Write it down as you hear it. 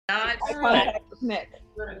not Contact with Nick.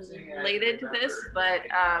 related to this, but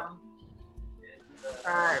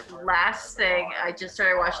last thing, I just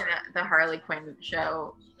started watching the Harley Quinn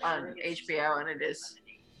show on HBO, and it is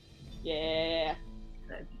Yeah.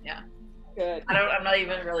 good. Yeah. Good. I'm not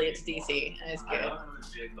even really into DC, and it's good.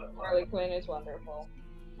 Harley Quinn is wonderful.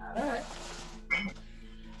 All right.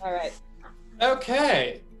 All right.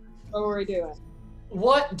 Okay. What were we doing?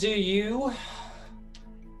 What do you...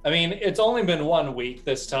 I mean, it's only been 1 week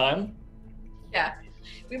this time. Yeah.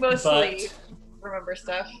 We mostly remember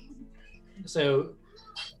stuff. So,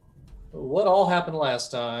 what all happened last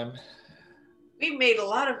time? We made a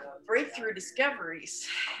lot of breakthrough discoveries.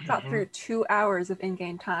 Got through 2 hours of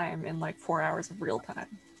in-game time in like 4 hours of real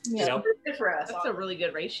time. Yeah. Yep. Good for us. That's a really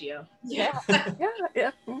good ratio. Yeah.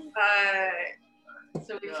 Yeah.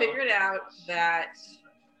 So we figured out that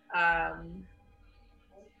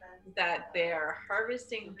that they're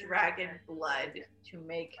harvesting dragon blood to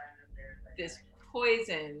make this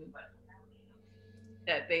poison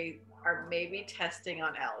that they are maybe testing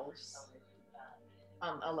on elves,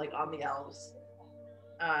 like on the elves,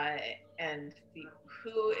 and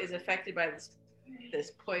who is affected by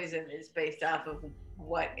this poison is based off of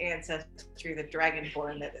what ancestry the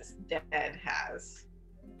dragonborn that is dead has.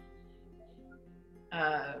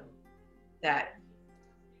 That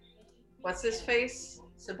what's his face?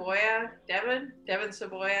 Saboya? Devin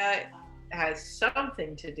Saboya has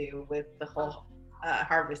something to do with the whole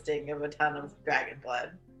harvesting of a ton of dragon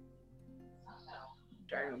blood.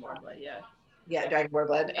 Dragonborn blood, yeah. Yeah, dragonborn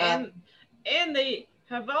blood. And they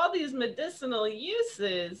have all these medicinal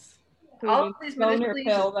uses. All of these boner medicinal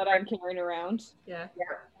pill uses. that I'm carrying around. Yeah.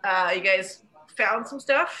 You guys found some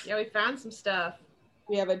stuff? Yeah, we found some stuff.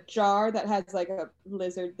 We have a jar that has like a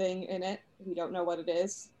lizard thing in it. We don't know what it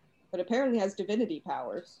is, but apparently has divinity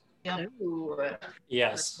powers. Ooh.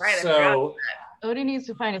 Yes. Right, I So, Odie needs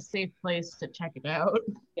to find a safe place to check it out.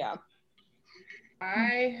 Yeah.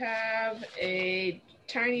 I have a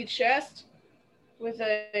tiny chest with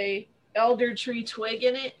a elder tree twig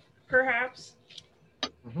in it, perhaps.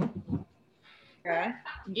 Okay.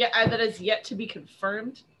 Yeah, that is yet to be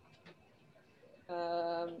confirmed.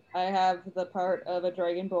 I have the part of a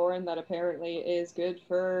dragonborn that apparently is good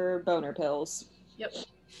for boner pills. Yep.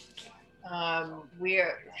 We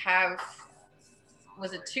have,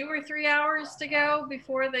 was it 2 or 3 hours to go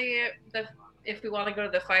before if we want to go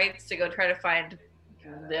to the fights to go try to find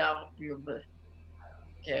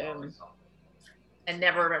I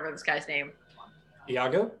never remember this guy's name.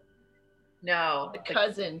 Iago? No, The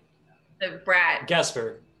cousin. the brat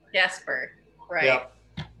Gesper. Jesper, right? Yep.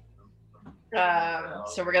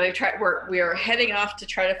 So we're gonna try. We are heading off to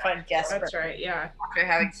try to find Gesper That's right, yeah. after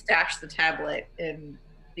having stashed the tablet in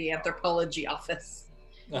the anthropology office.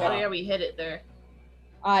 Oh Uh-huh. yeah, we hit it there.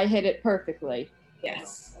 I hit it perfectly.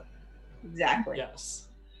 Yes, exactly. Yes.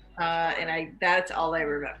 And that's all I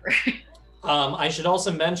remember. I should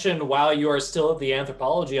also mention, while you are still at the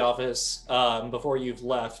anthropology office, before you've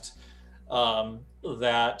left,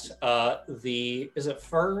 that is it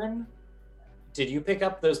Fern? Did you pick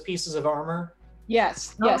up those pieces of armor?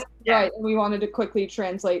 Yes, Oh, yes, yeah. right. And we wanted to quickly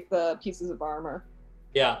translate the pieces of armor.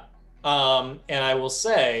 Yeah. And I will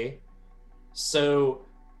say, so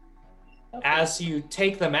as you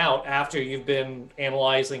take them out after you've been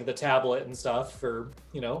analyzing the tablet and stuff for,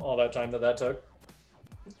 all that time that took,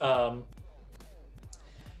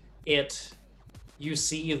 you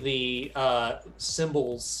see the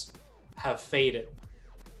symbols have faded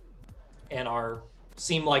and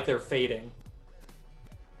seem like they're fading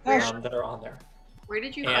that are on there. Where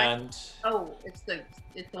did you find? And Oh, it's the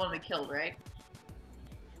one we killed, right?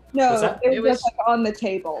 No, Was that- it it was was- just like on the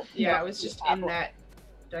table. Yeah, next it was to the just in tablet, that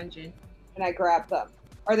dungeon. and I grabbed them.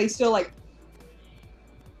 Are they still like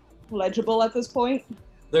legible at this point?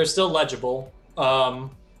 they're still legible.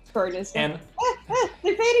 Fern is And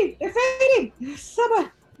they're fading! They're fading! Someone,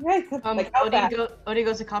 right? Like how fast? Odie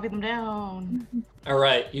goes to copy them down. all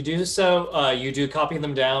right, you do so. You do copy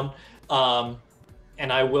them down.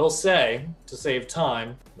 And I will say, to save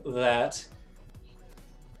time, that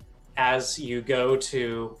as you go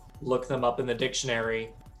to look them up in the dictionary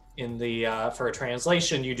for a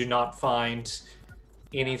translation, you do not find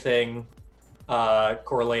anything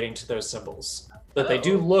correlating to those symbols. But they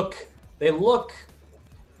look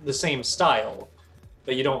the same style,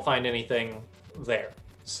 but you don't find anything there.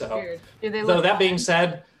 So, Weird. Do they though look that being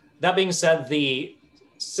said, the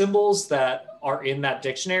symbols that are in that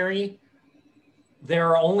dictionary, there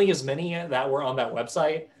are only as many that were on that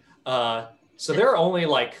website. So there are only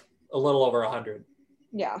like a little over 100.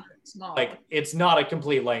 Yeah. Small. Like, it's not a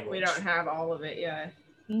complete language. We don't have all of it, yeah.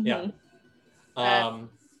 Mhm. Yeah.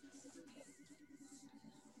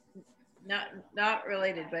 not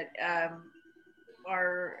related, but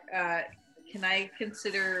can I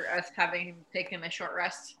consider us having taken a short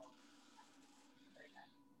rest?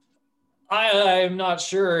 I'm not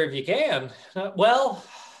sure if you can. Well,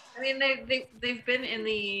 I mean, they've been in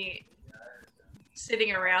the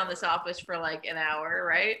sitting around this office for like an hour,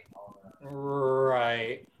 right?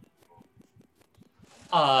 right.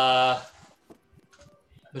 But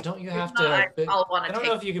don't you have to? I'll want to I don't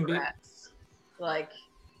take know if you can be. rest. Like,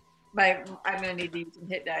 I'm gonna need to use some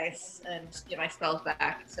hit dice and get my spells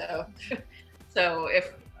back. So, so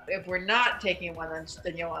if we're not taking one, then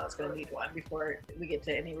Joanna's gonna need one before we get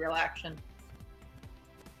to any real action.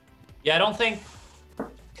 Yeah, I don't think,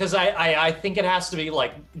 because I think it has to be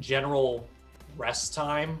like general rest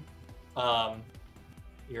time.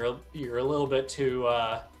 You're a little bit too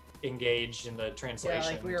engaged in the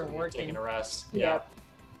translation. we were to be working. taking a rest. Yep. Yeah.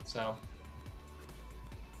 So.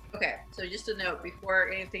 Okay, so just a note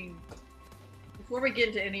before we get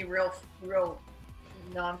into any real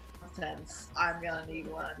nonsense, I'm gonna need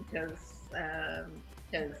one because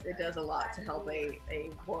it does a lot to help a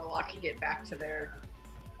warlock get back to their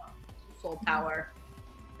full power.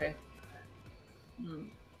 Okay.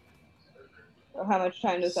 So how much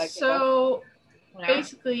time does that give us? So Yeah.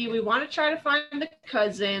 basically, we want to try to find the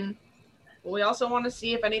cousin. But we also want to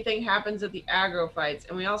see if anything happens at the aggro fights,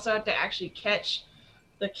 and we also have to actually catch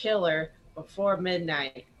the killer before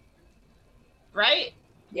midnight. Right?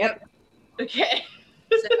 Yep. Okay.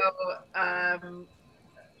 So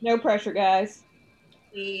No pressure, guys.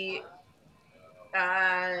 the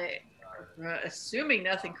assuming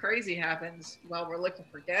nothing crazy happens while we're looking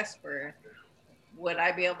for Desper, would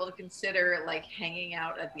I be able to consider like hanging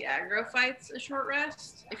out at the aggro fights a short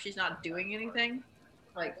rest if she's not doing anything?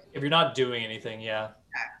 Like, If you're not doing anything, yeah.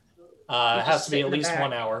 It just has to be sit at in the least back.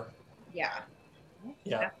 1 hour. yeah.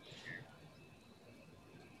 Yeah.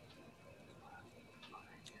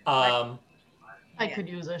 Um, I Yeah. could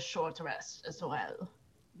use a short rest as well.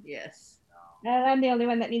 Yes. I'm the only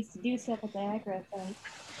one that needs to do stuff at the aggro fight.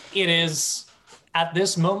 it is at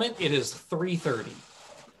this moment. It is 3:30.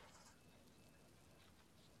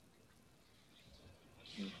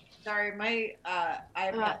 Sorry, my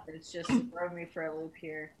iPad is just throwing me for a loop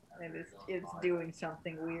here. And it's doing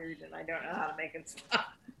something weird, and I don't know how to make it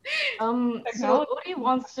stop. So Odie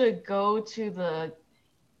wants to go to the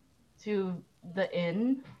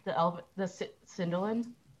inn, the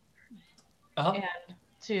Cinderlin, Uh-huh. and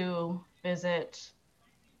to visit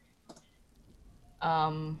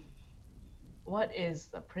what is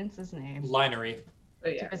the prince's name? Linery. Oh,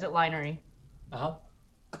 To yeah. visit Linery. Uh-huh.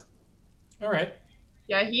 All right.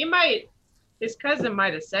 Yeah, his cousin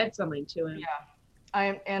might have said something to him. Yeah.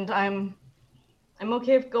 I'm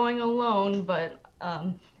okay with going alone, but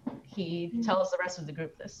he tells the rest of the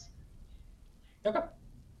group this. Okay.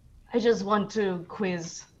 I just want to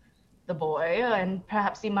quiz the boy, and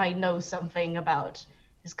perhaps he might know something about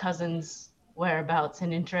his cousin's whereabouts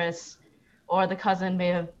and interests, or the cousin may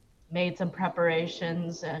have made some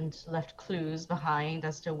preparations and left clues behind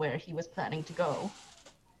as to where he was planning to go.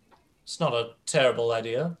 It's not a terrible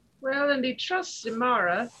idea. Well, and he trusts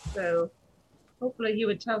Imara, so hopefully he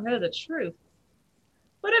would tell her the truth.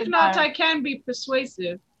 But if not, I can be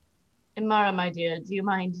persuasive. Imara, my dear, do you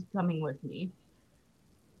mind coming with me?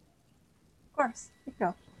 Of course, you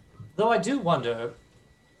go. Though I do wonder,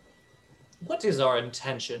 what is our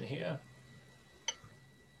intention here?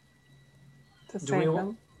 To Do save we-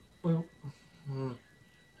 them.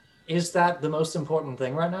 Is that the most important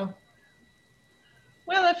thing right now?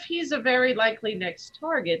 Well, if he's a very likely next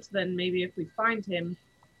target, then maybe if we find him,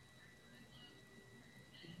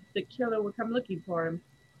 the killer will come looking for him.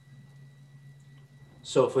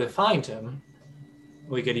 So if we find him,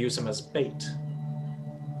 we could use him as bait.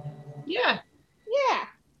 Yeah. Yeah.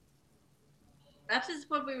 That is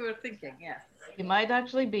what we were thinking. Yes. He might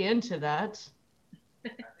actually be into that.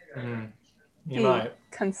 You He might.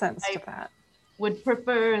 consents to that. Would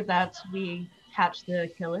prefer that we catch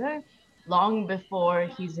the killer long before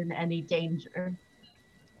he's in any danger.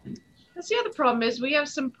 That's the other problem is we have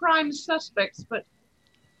some prime suspects, but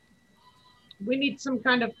we need some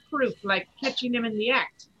kind of proof, like catching him in the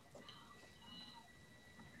act.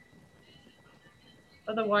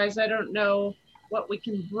 Otherwise, I don't know what we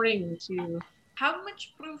can bring to. How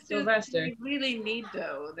much proof do Sylvester. we really need,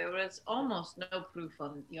 though? There was almost no proof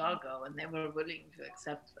on Iago, and they were willing to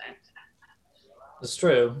accept that. It's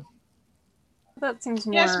true. That seems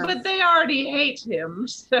more. Yes, but they already hate him,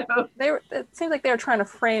 so. It seems like they were trying to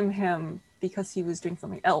frame him because he was doing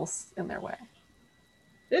something else in their way.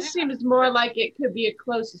 This seems more like it could be a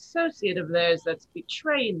close associate of theirs that's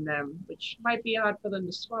betraying them, which might be hard for them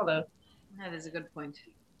to swallow. That is a good point.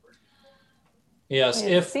 Yes, I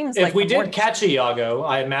mean, it if seems if like we the did more- catch Iago,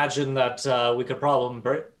 I imagine that we could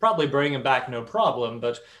probably bring him back, no problem.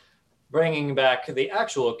 But bringing back the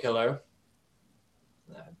actual killer,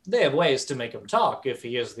 they have ways to make him talk if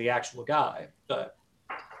he is the actual guy. But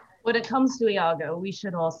When it comes to Iago, we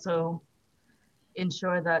should also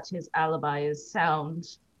ensure that his alibi is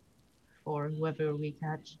sound for whoever we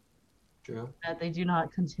catch, true. that they do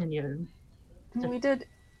not continue. We did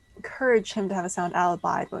encourage him to have a sound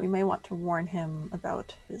alibi, but we may want to warn him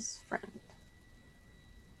about his friend.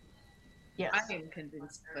 Yes. I am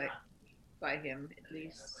convinced by him, at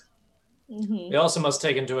least. We also must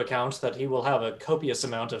take into account that he will have a copious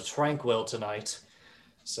amount of tranquil tonight.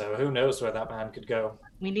 So who knows where that man could go.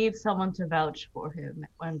 We need someone to vouch for him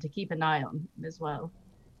and to keep an eye on him as well.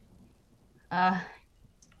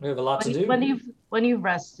 We have a lot to do. When you've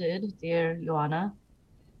rested, dear Joanna,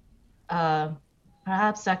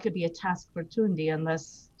 perhaps that could be a task for Tundi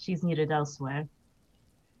unless she's needed elsewhere.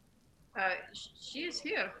 She is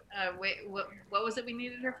here. Wait, what was it we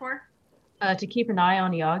needed her for? To keep an eye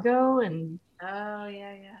on Iago and Oh,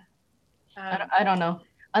 yeah. I don't know.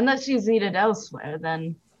 Unless she's needed elsewhere,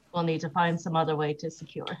 then we'll need to find some other way to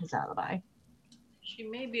secure his alibi. She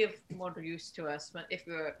may be of more use to us if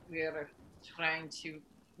we are trying to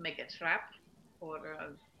make a trap or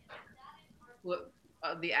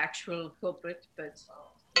the actual culprit, but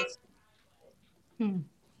we'll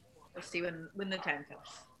see when the time comes.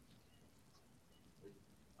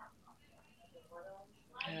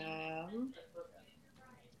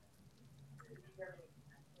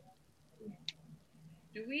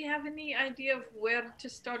 Do we have any idea of where to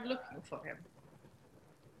start looking for him?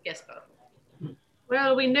 Yes, Bo.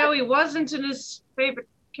 Well, we know he wasn't in his favorite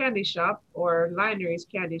candy shop or Linery's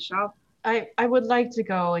candy shop. I would like to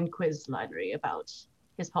go and quiz Linery about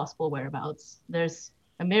his possible whereabouts. There's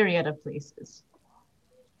a myriad of places.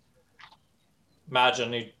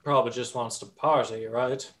 Imagine he probably just wants to party,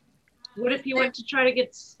 right? What if he went to try to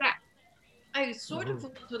get stacked? I sort of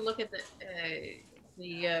want to look at the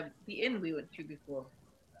inn we went to before.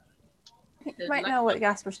 You might know what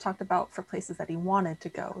Gasper's talked about for places that he wanted to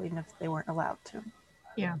go, even if they weren't allowed to.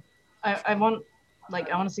 Yeah. I want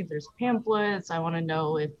to see if there's pamphlets. I want to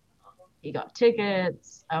know if he got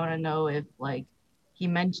tickets. I want to know if he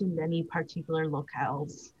mentioned any particular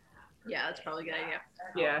locales. Yeah, that's probably a good idea.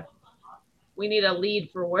 Yeah. We need a lead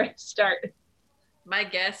for where to start. My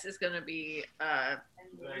guess is gonna be that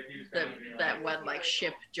one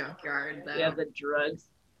ship junkyard. Though. Yeah, the drugs.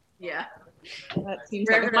 Yeah. That seems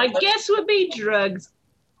Wherever like My guess would be drugs.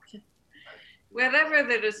 Wherever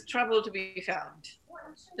there is trouble to be found,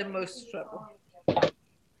 the most trouble.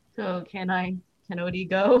 So can Odie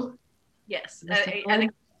go? Yes, Mr. I Thorne?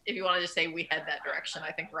 think if you want to just say we head that direction,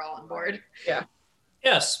 I think we're all on board.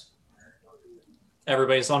 Yes.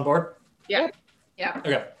 Everybody's on board? Yeah.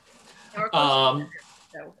 Okay. We're close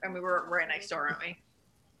so, I mean, we're right next door, aren't we?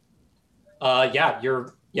 Yeah,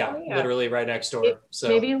 you're yeah. literally right next door. So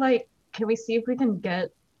Maybe can we see if we can get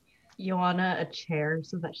Joanna a chair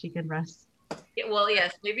so that she can rest? Yeah, well,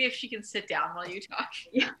 yes. Maybe if she can sit down while you talk.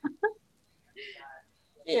 yeah.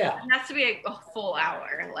 It has to be a full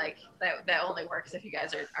hour. That only works if you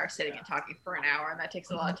guys are sitting and talking for an hour, and that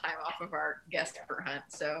takes a lot of time off of our guest per hunt.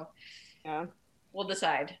 So Yeah. we'll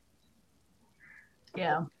decide.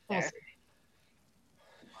 Yeah. There.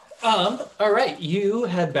 All right, you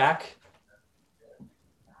head back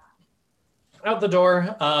out the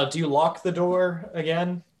door. Do you lock the door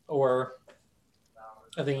again, or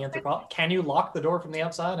I think can you lock the door from the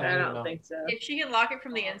outside? I don't know. don't think so. If she can lock it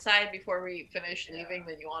from the inside before we finish leaving,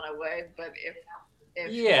 then you want to away. But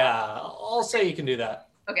if Yeah, I'll say you can do that.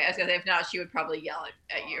 okay, I was gonna say if not, she would probably yell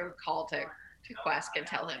at your call to Quask and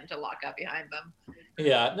tell him to lock up behind them.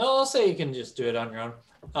 Yeah, no, I'll say you can just do it on your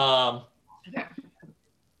own. Okay.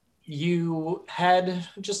 You head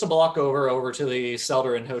just a block over to the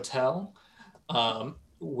Selderin Hotel,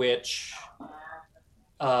 which,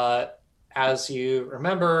 as you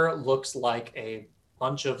remember, looks like a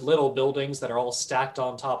bunch of little buildings that are all stacked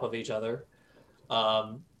on top of each other.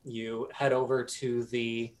 You head over to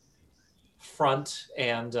the front,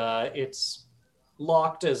 and it's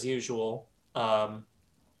locked as usual.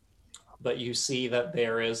 But you see that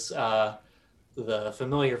there is the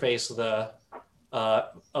familiar face of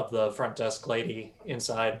the front desk lady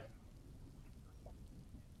inside,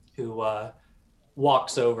 who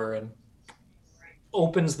walks over and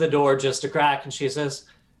opens the door just a crack, and she says,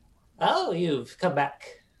 "Oh, you've come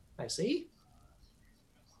back, I see."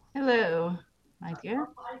 Hello, my dear.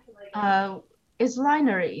 Is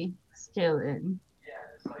Linery still in?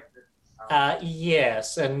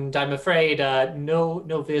 Yes, and I'm afraid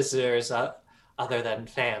no visitors other than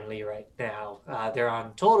family right now. They're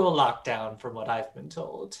on total lockdown, from what I've been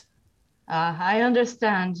told. I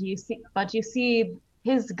understand. But you see,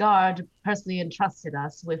 his guard personally entrusted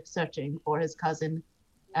us with searching for his cousin,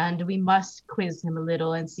 and we must quiz him a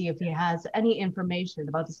little and see if he has any information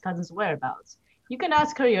about his cousin's whereabouts. You can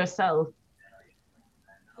ask her yourself.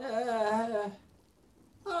 There's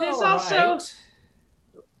All also- right.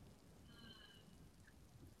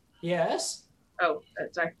 Yes? Oh,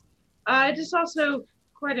 sorry. It is also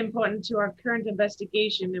quite important to our current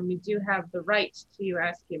investigation, and we do have the right to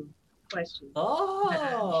ask him questions.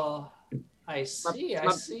 Oh, I see. I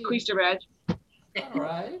My see. Queester badge. All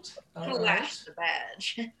right. All right. Flash the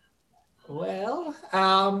badge. Well,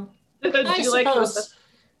 Do you like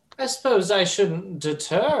I suppose I shouldn't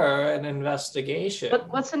deter an investigation.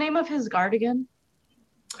 What's the name of his guard again?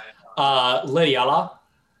 Lydiala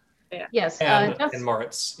Yes, and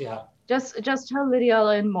Moritz. Yeah. just tell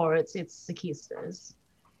Lydiala and Moritz it's the Keisters.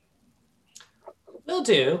 Will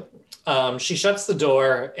do. She shuts the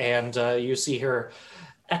door, and you see her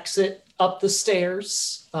exit up the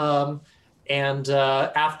stairs. And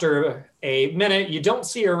after a minute, you don't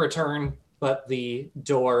see her return, but the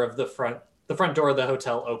front door of the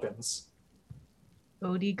hotel opens.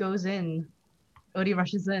 Odie goes in. Odie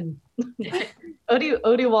rushes in.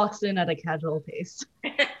 Odie walks in at a casual pace.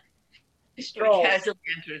 Stroll. Casually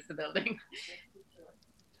enters the building.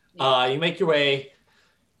 You make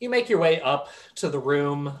your way up to the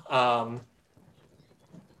room,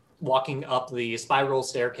 walking up the spiral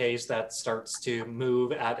staircase that starts to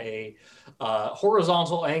move at a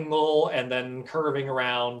horizontal angle and then curving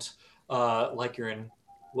around like you're in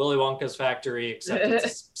Willy Wonka's factory, except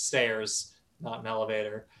it's stairs, not an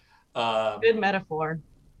elevator. Good metaphor.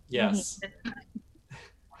 Yes.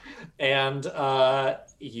 And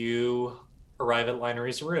you arrive at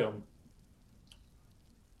Linery's room.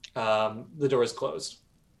 The door is closed.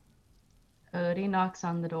 Odie knocks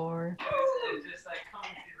on the door.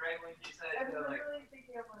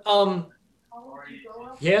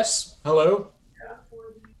 Yes. Hello.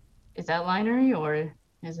 Is that Linery or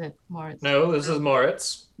is it Moritz? No, this is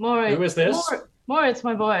Moritz. Moritz. Who is this? Moritz,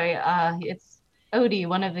 my boy. It's Odie,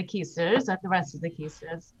 one of the Keisters, like the rest of the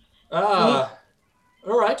Keisters. All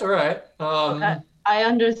right, all right. I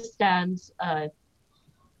understand.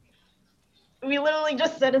 We literally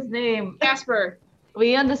just said his name. Casper.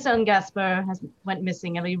 We understand Gasper went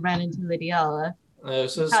missing and we ran into Lydiala,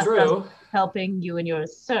 This is Has- true. helping you in your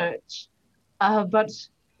search. But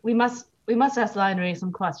we must ask Linery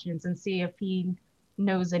some questions and see if he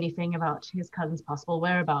knows anything about his cousin's possible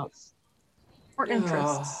whereabouts. Or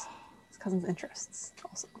interests. His cousin's interests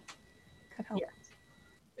also. Could help.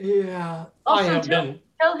 Yeah. Also, I have been.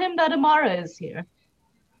 Tell him that Amara is here.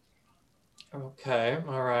 Okay,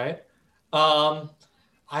 all right.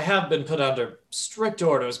 I have been put under strict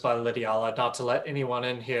orders by Lydiala not to let anyone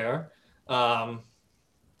in here.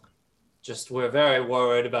 Just we're very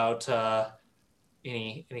worried about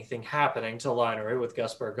anything happening to Linery with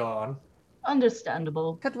Gusper gone.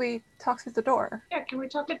 Understandable. Could we talk through the door? Yeah, can we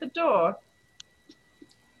talk at the door?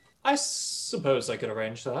 I suppose I could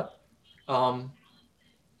arrange that.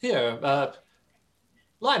 Here,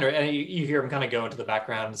 Linery, and you hear him kind of go into the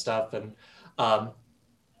background and stuff, and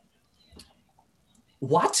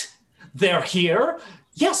what? They're here?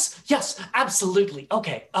 Yes, absolutely.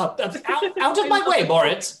 Okay, out of my way,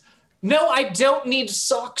 Moritz. No, I don't need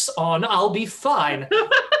socks on. I'll be fine.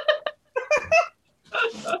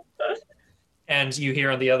 And you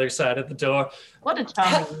hear on the other side of the door, What a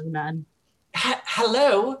charming young man.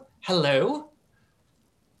 hello?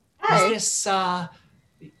 Hi. Is this, are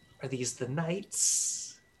these the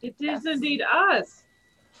knights? It is indeed us,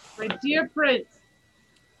 my dear prince.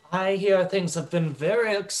 I hear things have been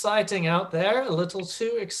very exciting out there, a little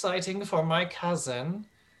too exciting for my cousin.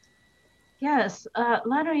 Yes,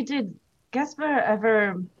 Linery, did Gasper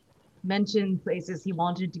ever mention places he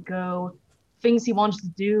wanted to go, things he wanted to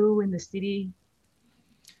do in the city?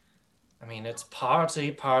 I mean, it's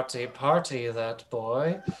party, that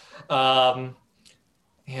boy.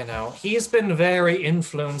 You know, he's been very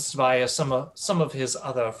influenced by some of his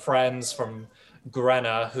other friends from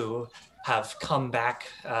Grenna who have come back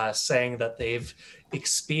saying that they've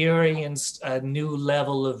experienced a new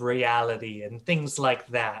level of reality and things like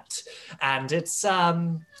that. And it's,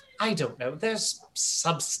 I don't know, there's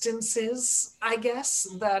substances, I guess,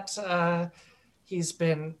 that he's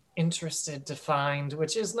been interested to find,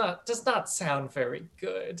 which does not sound very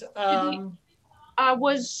good.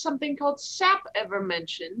 Was something called sap ever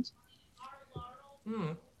mentioned?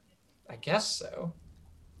 I guess so.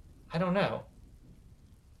 I don't know.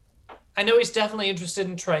 I know he's definitely interested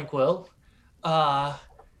in Tranquil.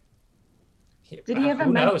 Did he ever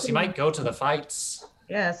Who knows? He mention- might go to the fights.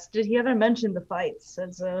 Yes. Did he ever mention the fights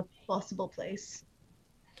as a possible place?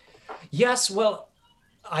 Yes, well,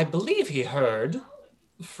 I believe he heard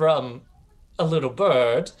from a little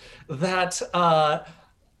bird that our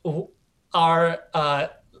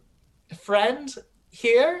friend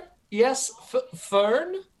here, yes,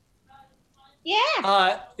 Fern,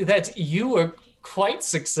 Yeah. that you were quite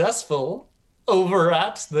successful over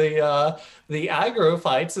at the aggro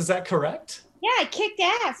fights. Is that correct? Yeah, I kicked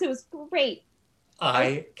ass. It was great.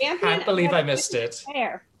 I Champion can't believe of I missed it.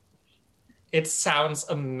 There. It sounds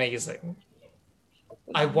amazing.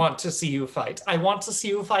 I want to see you fight. I want to see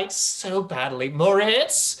you fight so badly.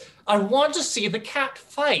 Moritz, I want to see the cat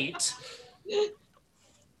fight.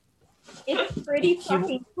 It's pretty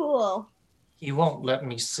fucking cool. He won't let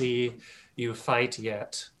me see you fight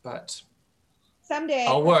yet, but Someday.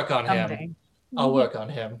 I'll work on Someday. him. I'll work on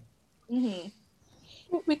him. Mm-hmm.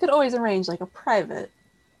 We could always arrange like a private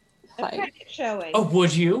A fight. private showing. Oh,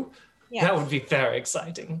 would you? yeah. That would be very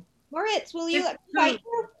exciting. Moritz, will you let me fight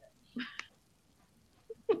you?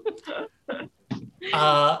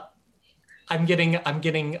 I'm getting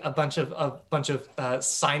a bunch of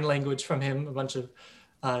sign language from him. A bunch of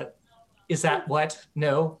is that what?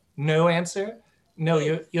 No answer. No,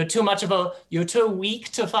 you're too weak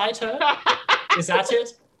to fight her. Is that it?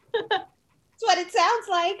 That's what it sounds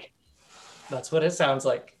like. That's what it sounds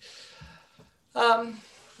like.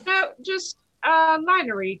 Now, just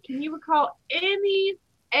Linery, can you recall any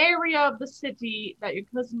area of the city that your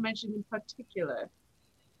cousin mentioned in particular?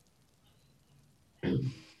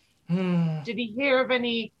 Did he hear of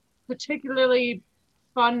any particularly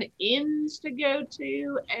fun inns to go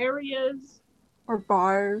to, areas, Or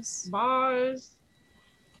bars. bars?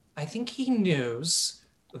 I think he knows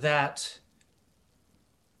that.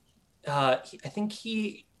 I think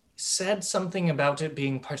he said something about it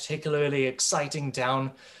being particularly exciting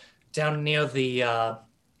down near the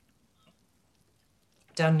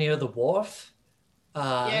wharf.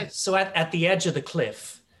 Yes. So at the edge of the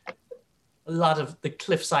cliff, a lot of the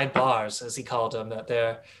cliffside bars, as he called them, that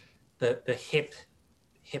they're the hip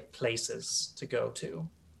places to go to.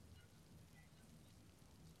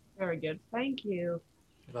 Very good. Thank you.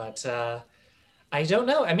 But I don't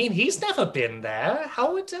know. I mean, he's never been there.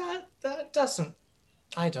 How would that doesn't?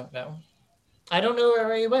 I don't know. I don't know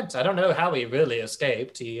where he went. I don't know how he really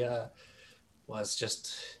escaped. He was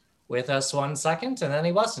just with us 1 second, and then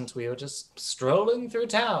he wasn't. We were just strolling through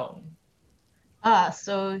town.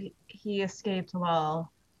 So he escaped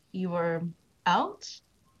while you were out?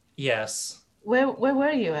 Yes. Where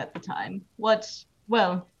were you at the time? What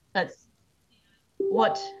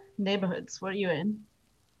neighborhoods were you in?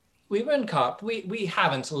 We were in Carp. We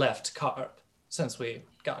haven't left Carp since we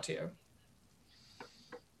got here.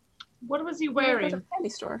 What was he We went to wearing? the candy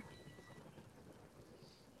store.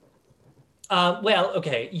 Well,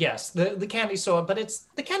 okay, yes, the candy store, but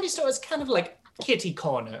the candy store is kind of like kitty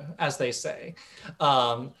corner, as they say,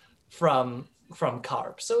 from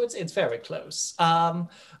Carp. So it's very close.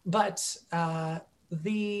 But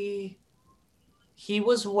he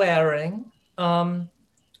was wearing an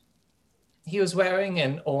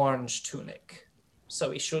orange tunic,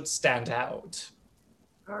 so he should stand out.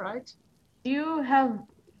 All right.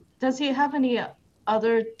 Does he have any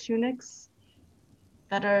other tunics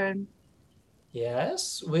that are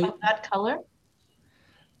Yes, of that color?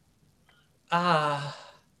 Of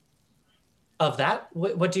that?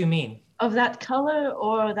 What do you mean? Of that color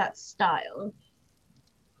or that style?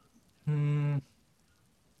 I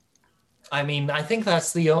mean, I think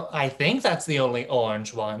that's the only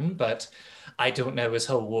orange one, but I don't know his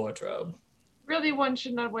whole wardrobe. Really, one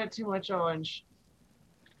should not wear too much orange.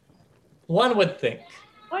 One would think.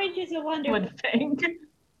 Orange is a wonder. Would think.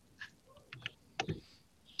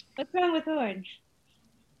 What's wrong with orange?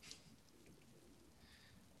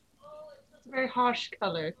 It's a very harsh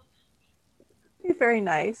color. He's very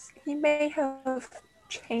nice. He may have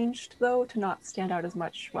changed though to not stand out as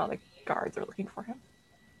much while the guards are looking for him.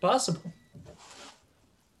 Possible.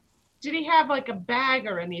 Did he have like a bag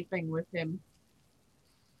or anything with him?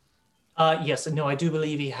 Yes, no, I do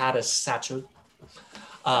believe he had a satchel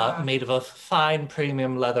made of a fine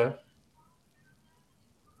premium leather.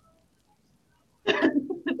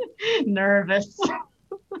 Nervous.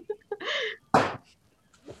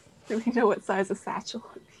 Do we know what size of satchel?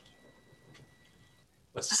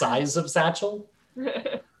 What size of satchel?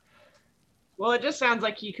 Well, it just sounds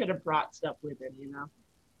like he could have brought stuff with him, you know?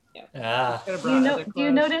 Ah, Could have brought other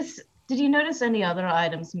clothes. Did you notice any other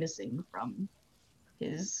items missing from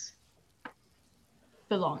his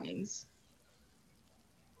belongings?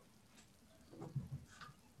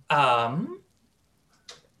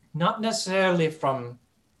 Not necessarily from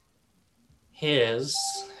his.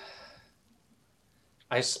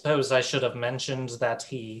 I suppose I should have mentioned that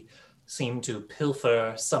he seemed to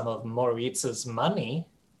pilfer some of Moritz's money.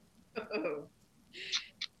 Oh,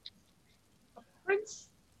 Prince?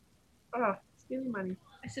 Oh, stealing money.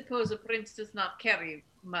 I suppose a prince does not carry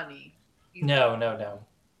money. No.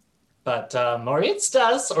 But Moritz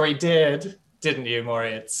does, or he did. Didn't you,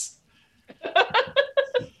 Moritz?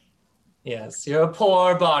 Yes, you're a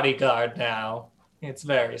poor bodyguard now. It's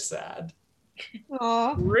very sad.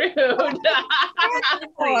 Aw. Rude.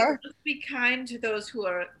 Or- Let's be kind to those who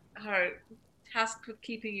are tasked with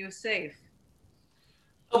keeping you safe.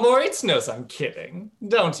 Oh, Moritz knows I'm kidding.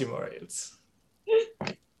 Don't you, Moritz?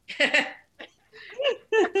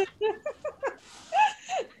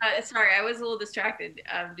 Sorry, I was a little distracted.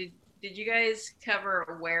 Did you guys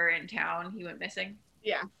cover where in town he went missing?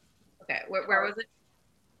 Yeah, Okay, where was it?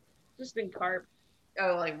 just in carp.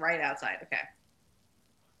 Oh, like right outside. Okay.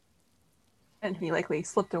 And he likely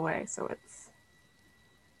slipped away, so it's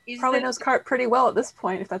Is probably there, knows Cart pretty well at this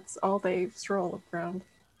point if that's all they stroll around.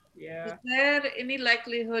 Yeah. is there any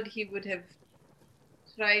likelihood he would have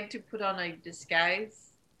tried to put on a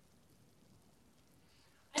disguise?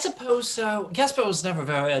 I suppose so. Gasper was never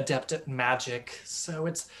very adept at magic,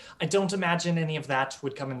 so I don't imagine any of that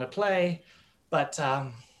would come into play. But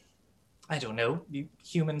I don't know.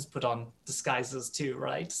 Humans put on disguises too,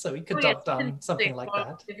 right? So he could have done something like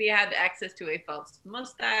that. If he had access to a false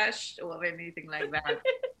mustache or anything like that.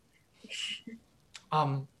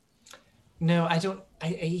 No, I don't.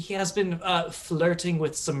 He has been flirting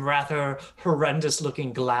with some rather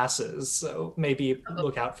horrendous-looking glasses, so maybe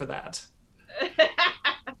look out for that.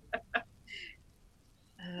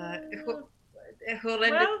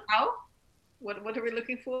 Horrendous Well- how? What are we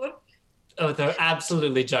looking for? Oh, they're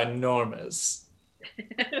absolutely ginormous.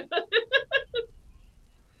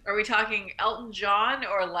 Are we talking Elton John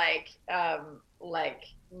or like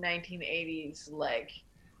 1980s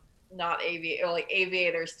not aviator or like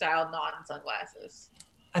aviator style non-sunglasses?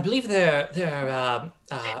 I believe they're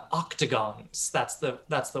octagons. That's the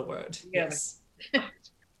word. Yeah. Yes.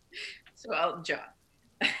 So Elton John.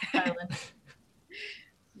 Island.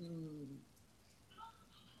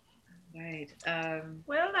 Right.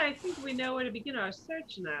 Well, I think we know where to begin our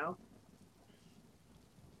search now.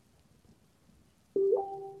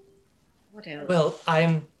 What else? Well,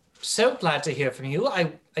 I'm so glad to hear from you.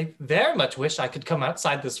 I very much wish I could come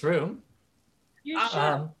outside this room. You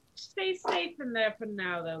should stay safe in there for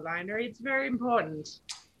now, though, Liner. It's very important.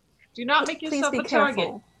 Do not make Please yourself be a target.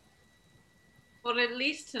 careful. Or at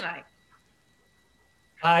least tonight.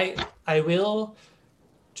 I will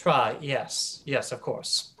try. Yes, of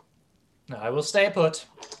course. No, I will stay put.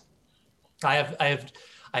 I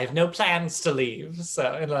have no plans to leave.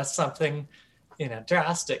 So unless something,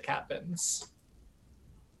 drastic happens.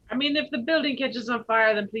 I mean, if the building catches on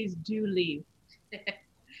fire, then please do leave.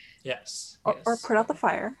 Yes. Or yes. put out the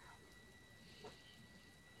fire.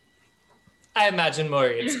 I imagine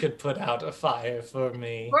Moritz could put out a fire for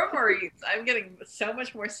me. Poor Maurice. I'm getting so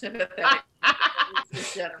much more sympathetic in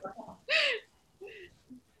general.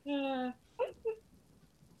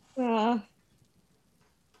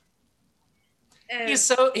 He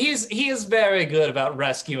is very good about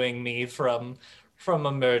rescuing me from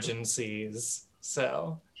emergencies.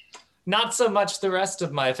 So not so much the rest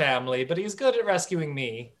of my family, but he's good at rescuing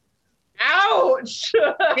me. Ouch!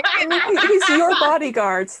 He's your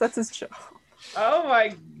bodyguard, so that's his job. Oh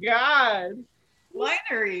my god.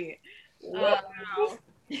 Winery. Wow.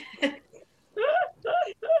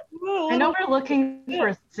 I know we're looking for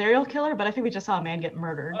a serial killer, but I think we just saw a man get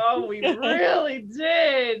murdered. Oh, we really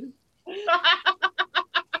did.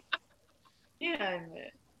 Yeah.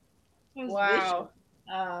 Wow.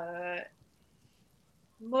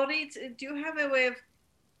 Moritz, do you have a way of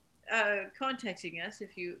contacting us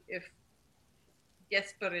if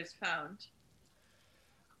Jesper is found?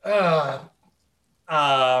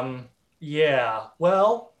 Yeah.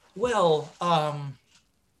 Well, not.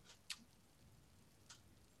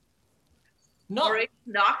 Moritz,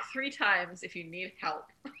 knock 3 times if you need help.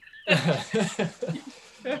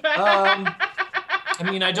 I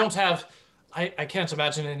mean, I can't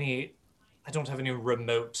imagine I don't have any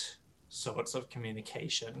remote sorts of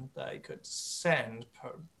communication that I could send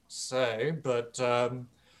per se, but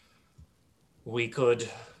we could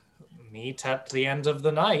meet at the end of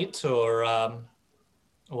the night or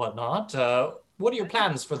whatnot. What are your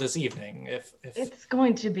plans for this evening? If It's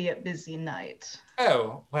going to be a busy night.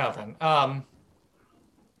 Oh, well then,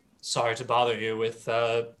 sorry to bother you with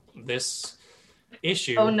this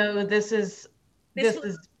issue. Oh no, this is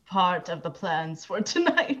This part of the plans for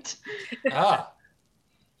tonight. Ah,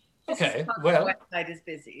 Okay, The well, website is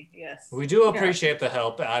busy. Yes. we do appreciate the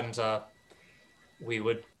help, and we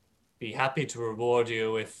would be happy to reward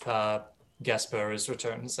you if Gesper is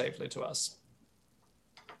returned safely to us.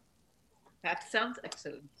 That sounds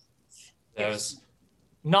excellent. There's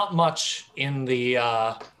not much in the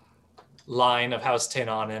line of House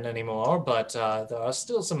Tanonin anymore, but there are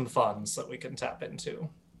still some funds that we can tap into.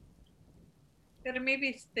 There may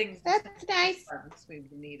be things That's nice. we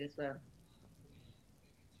would need as well.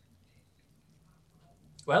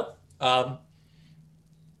 Well,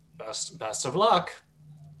 best of luck.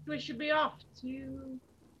 We should be off to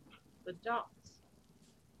the docks.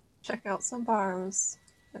 Check out some bars.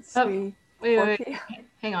 Let's Oh, see. Wait, 4 wait, p.m.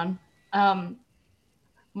 hang on.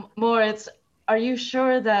 Moritz, are you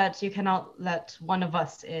sure that you cannot let one of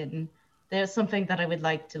us in? There's something that I would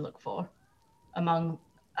like to look for among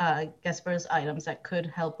Gesper's items that could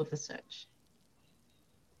help with the search.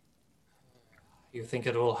 You think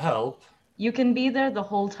it will help? You can be there the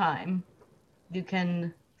whole time. You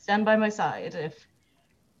can stand by my side if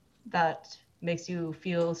that makes you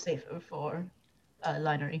feel safer for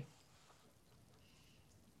Linery.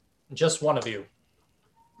 Just one of you.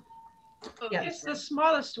 Oh, Yeah. It's the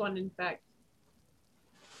smallest one, in fact,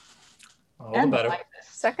 All the And better.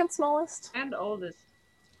 wisest. Second smallest? and oldest.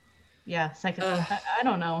 Yeah, second. I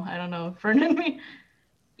don't know. Fern and me.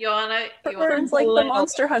 Joanna, Fern's like the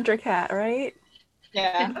Monster Hunter cat, right?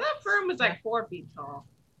 Yeah. I thought Fern was like 4 feet tall.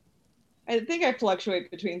 I think I fluctuate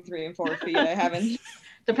between 3 and 4 feet. I haven't.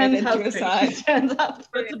 Depends Head how into a straight side. she stands up. That's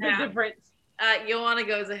a big Yeah. difference. Joanna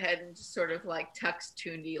goes ahead and just sort of like tucks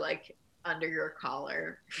Tundi like under your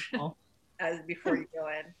collar Oh. as before you go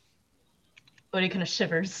in. Odie kind of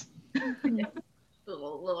shivers.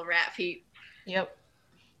 Little rat feet. Yep.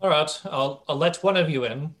 All right, I'll let one of you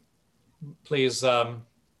in. Please don't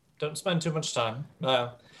spend too much time.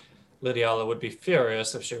 Lydiala would be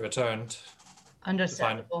furious if she returned.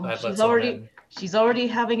 Understandable. I'd let someone She's already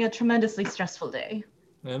having a tremendously stressful day.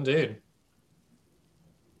 in. Indeed.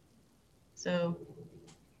 So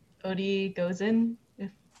Odie goes in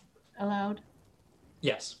if allowed.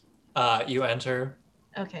 Yes. You enter.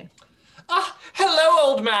 Okay. Ah, hello,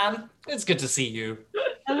 old man. It's good to see you.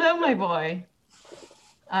 Hello, my boy.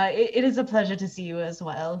 It is a pleasure to see you as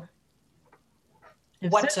well.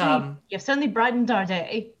 You've certainly brightened our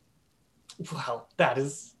day. Well,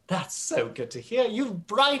 that's so good to hear. You've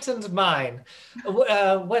brightened mine.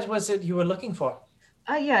 What was it you were looking for?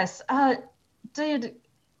 Yes.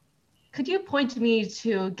 Could you point me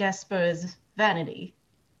to Gesper's vanity?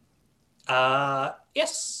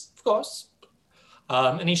 Yes, of course.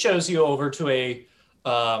 And he shows you over to a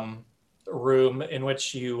room in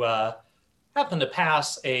which you happen to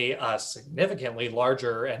pass a significantly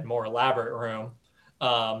larger and more elaborate room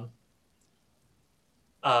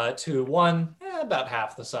to one about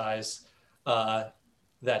half the size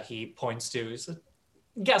that he points to. He said,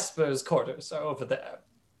 Gesper's quarters are over there.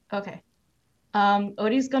 Okay.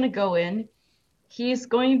 Odie's gonna go in.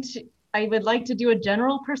 I would like to do a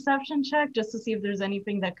general perception check just to see if there's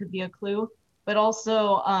anything that could be a clue. But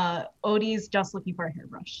also, Odie's just looking for a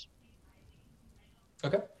hairbrush.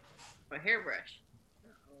 Okay. A hairbrush.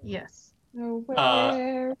 Yes.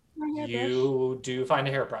 Nowhere. You do find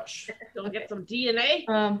a hairbrush. You'll get some DNA.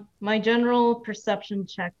 My general perception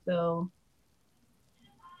check, though,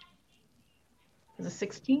 is a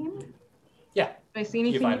 16. Yeah. Do I see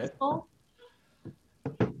anything find it. useful?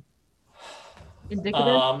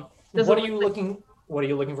 Indicative? Does What it are you look looking? What are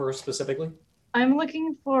you looking for specifically? I'm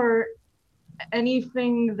looking for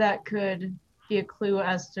anything that could be a clue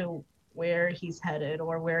as to where he's headed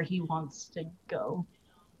or where he wants to go.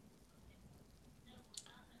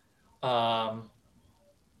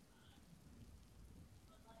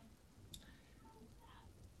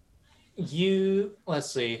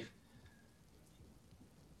 Let's see.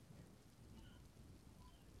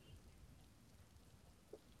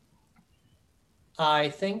 I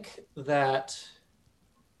think that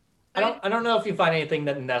I don't know if you find anything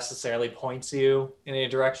that necessarily points you in any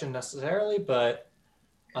direction necessarily, but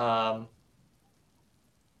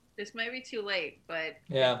This might be too late, but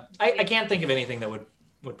yeah, I can't think of anything that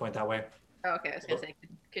would point that way. okay, I was gonna say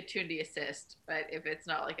could Tundi assist, but if it's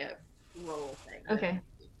not like a roll thing. then- Okay.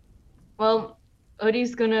 Well,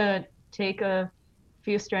 Odie's gonna take a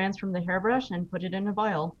few strands from the hairbrush and put it in a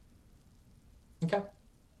vial. Okay.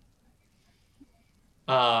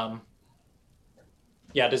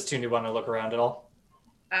 Yeah, does Tundi want to look around at all?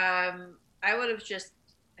 I would have just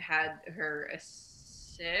had her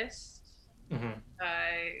assist Mm-hmm.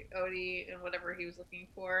 Odie and whatever he was looking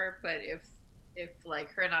for, but if like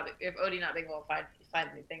if Odie not being able to find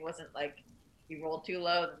anything wasn't like he rolled too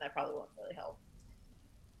low, then that probably won't really help.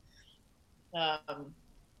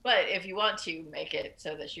 But if you want to make it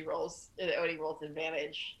so that Odie rolls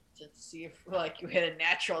advantage to see if like you hit a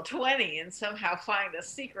natural 20 and somehow find a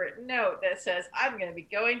secret note that says, I'm going to be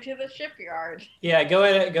going to the shipyard. Yeah, go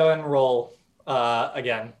ahead and roll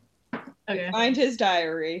again. Okay. Find his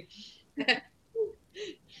diary.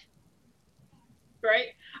 Right?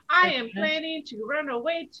 I am planning to run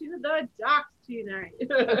away to the docks tonight.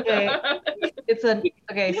 Okay.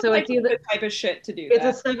 So like it's either the type of shit to do it's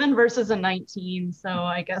that. a 7 versus a 19, so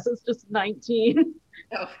I guess it's just 19.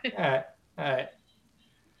 Oh. All right.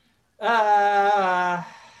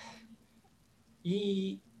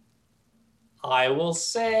 I will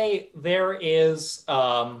say there is.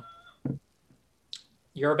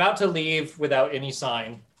 You're about to leave without any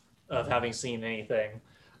sign of having seen anything,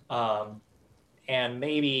 and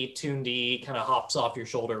maybe Tundi kind of hops off your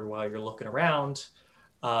shoulder while you're looking around,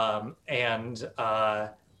 and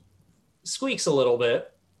squeaks a little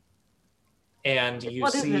bit, and you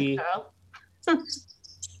What is see. it, girl?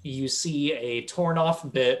 You see a torn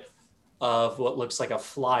off bit of what looks like a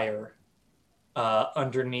flyer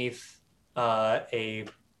underneath a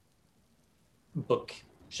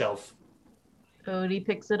bookshelf. Odie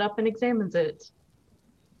picks it up and examines it.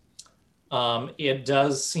 It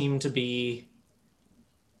does seem to be.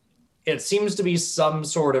 It seems to be some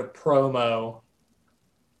sort of promo,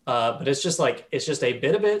 but it's just a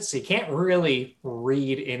bit of it, so you can't really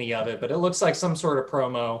read any of it. But it looks like some sort of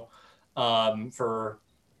promo for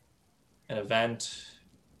an event.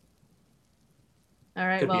 All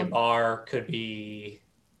right, Could be well, a bar, could be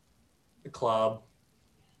a club.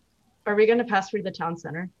 are we going to pass through the town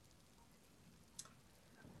center?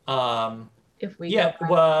 If we Yeah, go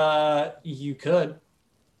well, you could.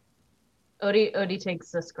 Odie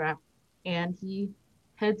takes the scrap and he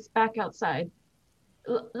heads back outside.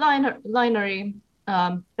 Linery,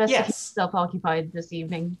 best to keep Yes. yourself occupied this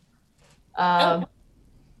evening. I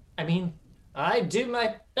mean, I do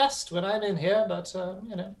my best when I'm in here, but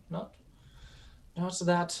not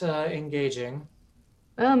that engaging.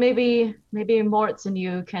 Well, maybe Moritz and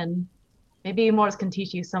you can, maybe Moritz can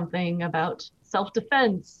teach you something about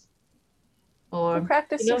self-defense or You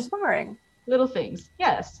practice your sparring. little things.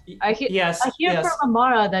 Yes, I hear. Yes, I hear yes. from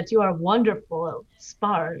Amara that you are wonderful at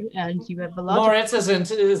spar and you have a lot. Moritz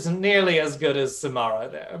isn't nearly as good as Samara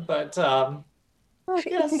there, but Oh, you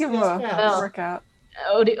Yes, can give him yes, a perhaps. workout.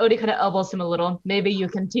 Odie kind of elbows him a little. Maybe you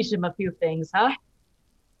can teach him a few things, huh?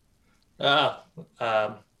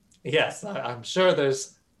 yes, I'm sure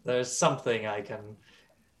there's something I can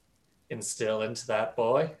instill into that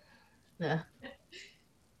boy. Yeah.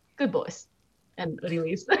 Good boys. And Odie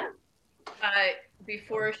leaves.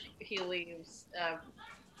 Before he leaves,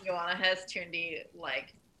 Joanna has Tundi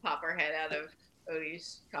like pop her head out of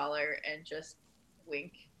Odie's collar and just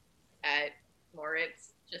wink at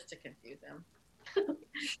Moritz just to confuse him.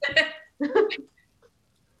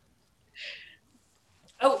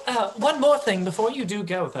 Oh, one more thing before you do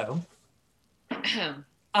go, though.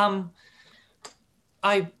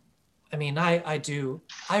 I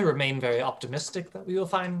remain very optimistic that we will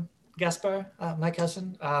find Gaspar, my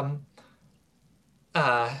cousin.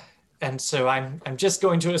 And so I'm just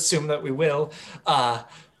going to assume that we will.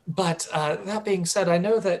 But that being said, I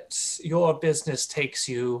know that your business takes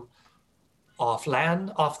you off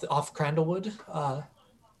land, off Crandallwood.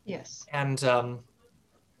 Yes. And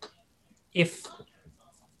if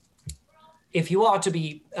you are to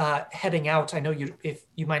be heading out, I know if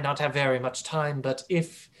you might not have very much time, but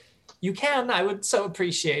if you can, I would so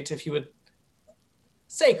appreciate if you would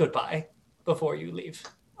say goodbye before you leave.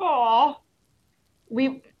 Aw.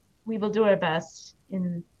 We will do our best.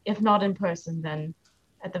 If not in person, then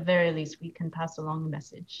at the very least we can pass along a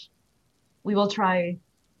message. We will try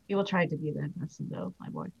to be there in person, though, my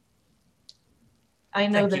boy. I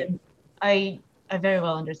know Thank that you. I very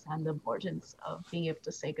well understand the importance of being able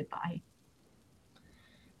to say goodbye.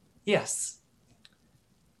 Yes.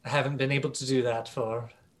 I haven't been able to do that for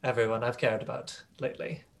everyone I've cared about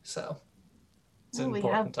lately, so it's Well,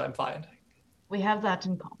 important, I'm finding. We have that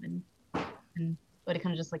in common. And Buddy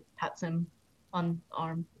kind of just like pats him on the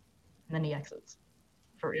arm, and then he exits.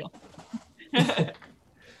 For real.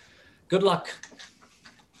 Good luck.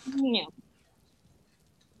 Yeah.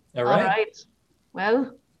 All right. All right.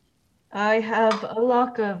 Well, I have a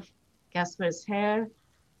lock of Gaspar's hair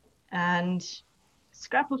and a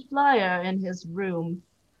scrap of flyer in his room.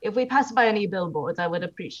 If we pass by any billboards, I would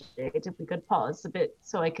appreciate if we could pause a bit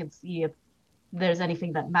so I could see if there's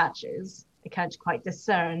anything that matches. I can't quite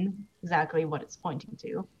discern exactly what it's pointing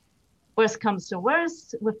to. Worst comes to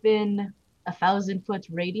worst, within 1,000-foot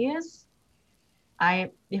radius,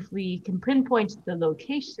 if we can pinpoint the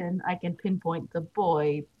location, I can pinpoint the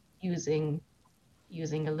boy using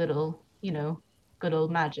a little, good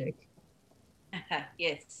old magic.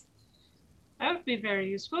 Yes. That would be very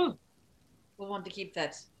useful. We'll want to keep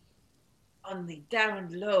that on the down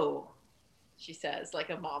low, she says, like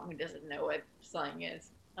a mom who doesn't know what slang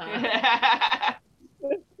is.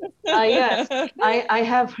 Yes, I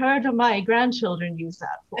have heard of my grandchildren use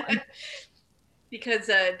that form. Because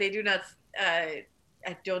they do not, I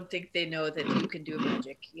don't think they know that you can do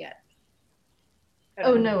magic yet.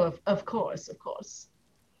 Oh no, of course.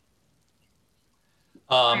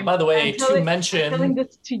 By the way, I'm telling mention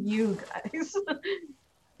this to you guys.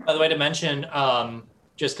 by the way, to mention,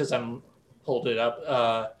 just because I'm pulled it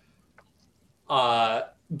up,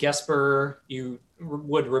 Gesper, you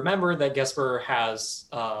would remember that Gesper has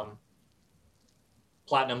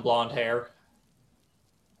platinum blonde hair,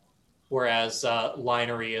 whereas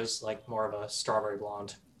Linery is like more of a strawberry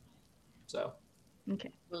blonde. So.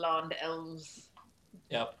 Okay. Blonde elves.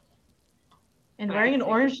 Yep. And wearing an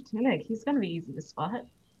orange tunic, he's gonna be easy to spot.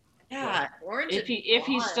 Yeah, orange. If he's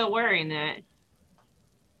blonde. still wearing that.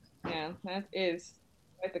 Yeah, that is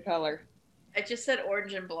quite the color. I just said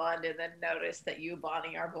orange and blonde, and then noticed that you,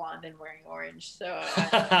 Bonnie, are blonde and wearing orange. So,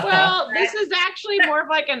 Well, this is actually more of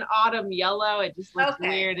like an autumn yellow. It just looks Okay.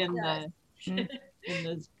 weird in Yes.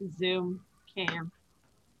 the Zoom cam.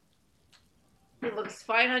 it looks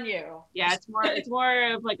fine on you. Yeah, it's more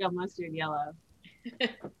of like a mustard yellow. And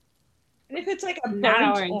if it's like a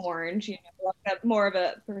Not burnt orange. orange, like more of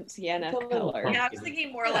a burnt sienna It's a little color. Yeah, I was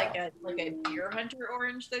thinking more like a deer hunter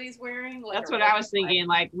orange that he's wearing. Like That's a what I was red thinking,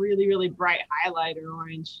 like really, really bright highlighter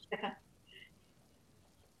orange.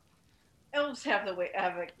 Elves have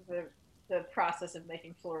the process of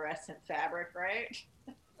making fluorescent fabric, right?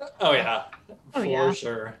 Oh yeah. Oh, For yeah.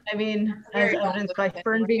 sure. I mean, Very as evidenced well by with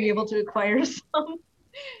Fern being memory. able to acquire some.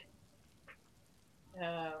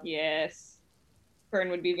 Yes. Fern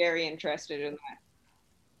would be very interested in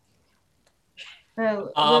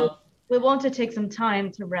that. Well, we want to take some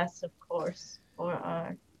time to rest, of course, for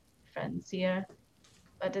our friends here.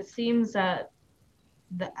 But it seems that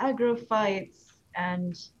the aggro fights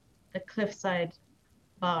and the cliffside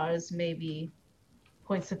bars may be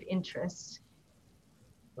points of interest.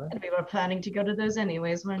 Right. And we were planning to go to those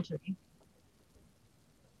anyways, weren't we?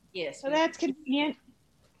 Yes. So that's convenient.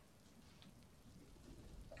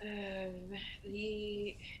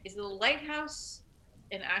 Is the lighthouse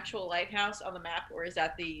an actual lighthouse on the map, or is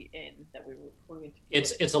that the inn that we were going to?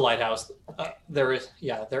 It's a lighthouse. There is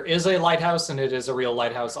a lighthouse, and it is a real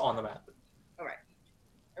lighthouse on the map. All right.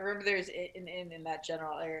 I remember there's an inn in that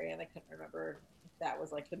general area, and I couldn't remember if that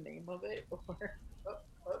was like the name of it or. There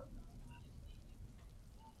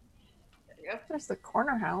you go. There's the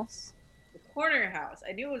corner house. The corner house.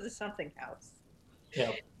 I knew it was a something house.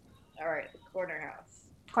 Yep. All right, the corner house.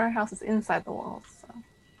 Corner house is inside the walls. So.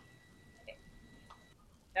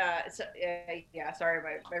 Sorry,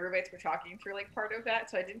 my roommates were talking through like part of that,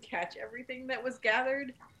 so I didn't catch everything that was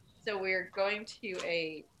gathered. So we're going to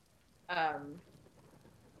a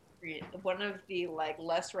one of the like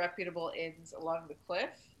less reputable inns along the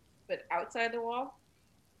cliff, but outside the wall.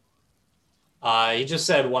 He just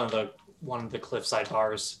said one of the cliffside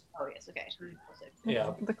bars. Oh yes, okay.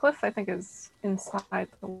 Yeah. The cliff, I think, is inside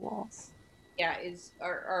the walls. Yeah,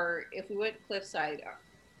 or if we went cliffside,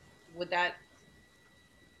 would that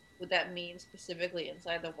mean specifically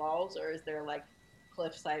inside the walls, or is there like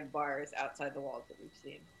cliffside bars outside the walls that we've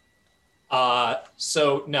seen?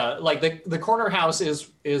 So no, like the corner house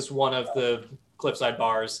is one of the cliffside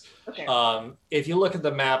bars. Okay. If you look at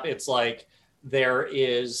the map, it's like there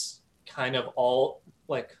is kind of all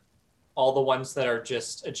the ones that are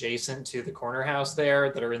just adjacent to the corner house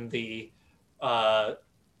there that are in the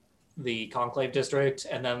Conclave district,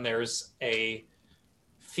 and then there's a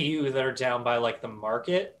few that are down by like the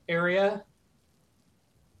market area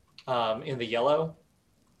in the yellow.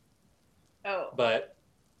 Oh. But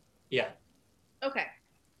yeah. Okay.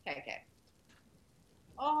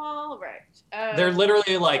 All right. They're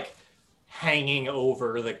literally like hanging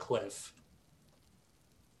over the cliff.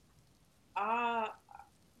 I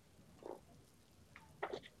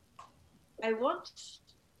want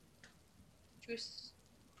to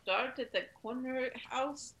start at the corner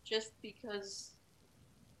house just because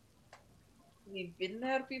we've been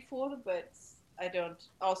there before, but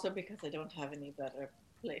because I don't have any better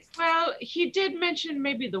place. Well, he did mention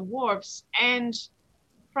maybe the wharfs and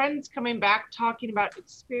friends coming back talking about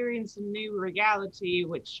experiencing new reality,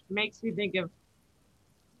 which makes me think of,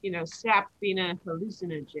 sap being a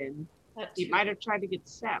hallucinogen. He might have tried to get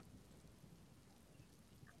sap.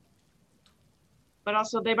 But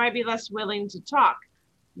also, they might be less willing to talk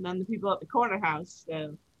than the people at the corner house.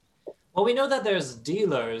 So, Well, we know that there's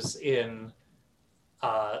dealers in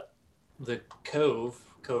the Cove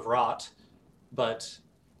Rot, but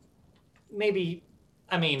maybe,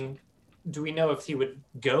 I mean, do we know if he would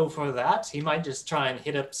go for that? He might just try and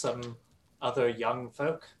hit up some other young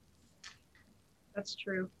folk. That's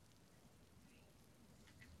true.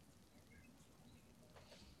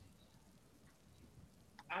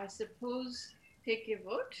 I suppose take a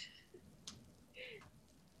vote.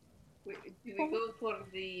 Do we go for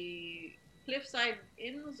the cliffside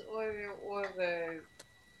inns or the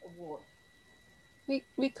ward?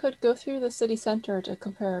 We could go through the city center to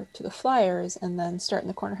compare to the flyers and then start in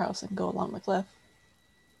the corner house and go along the cliff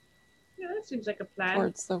Yeah, that seems like a plan.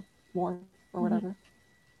 towards the wharf or whatever.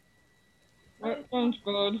 That sounds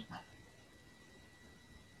good.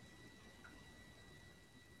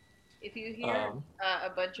 If you hear a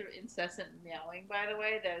bunch of incessant meowing, by the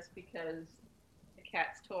way, that's because the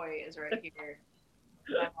cat's toy is right here.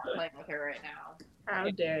 I'm not playing with her right now. How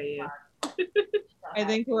dare you? I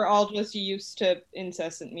think we're all just used to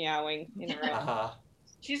incessant meowing in our Uh-huh.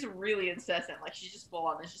 She's really incessant. Like, she's just full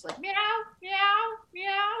on. It's just like, meow, meow,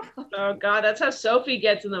 meow. Oh god, that's how Sophie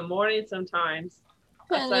gets in the morning sometimes.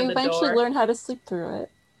 And Outside you the eventually door. learn how to sleep through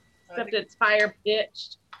it. Except it's higher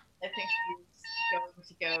pitched. I think she's going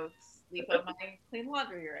to go sleep on my clean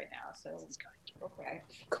laundry right now. So, okay.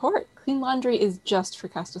 Court, clean laundry is just for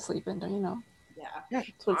Cass to sleep in, don't you know? Yeah.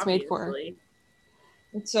 That's what it's made for. Obviously.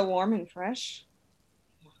 It's so warm and fresh.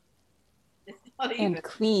 It's not even And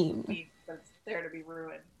clean. clean, but it's there to be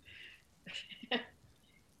ruined.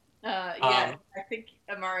 Yeah, I think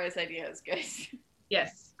Amara's idea is good.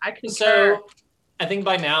 Yes, I concur. So I think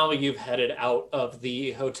by now you've headed out of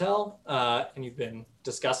the hotel and you've been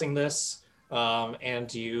discussing this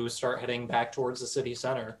and you start heading back towards the city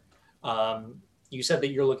center. You said that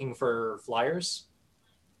you're looking for flyers?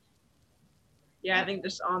 Yeah, I think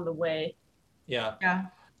just on the way. Yeah. Yeah.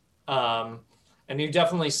 And you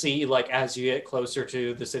definitely see, like, as you get closer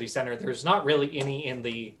to the city center, there's not really any in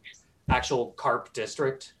the actual Carp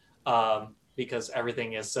district because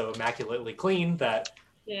everything is so immaculately clean that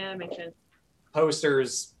Yeah, that makes sense.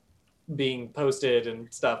 posters being posted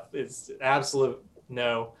and stuff is absolute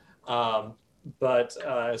no. But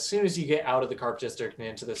as soon as you get out of the Carp district and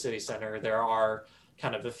into the city center, there are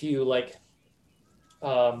kind of a few, like,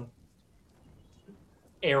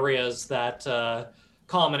 areas that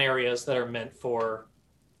common areas that are meant for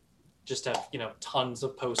just have tons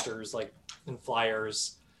of posters like and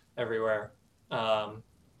flyers everywhere.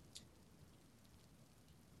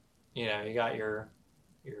 You got your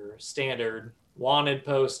standard wanted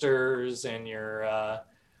posters and your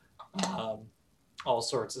all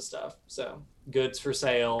sorts of stuff. So goods for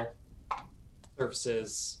sale,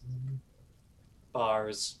 services,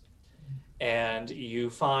 bars, and you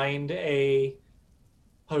find a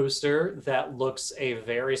poster that looks a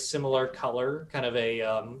very similar color, kind of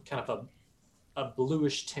a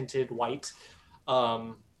bluish tinted white.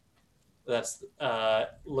 That's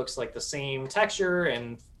looks like the same texture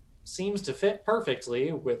and seems to fit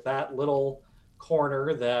perfectly with that little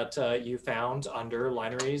corner that you found under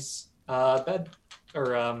Linery's bed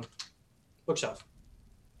or bookshelf.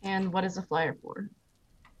 And what is the flyer for?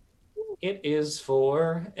 It is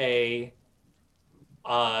for a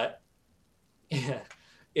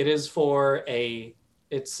it is for a,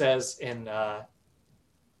 it says in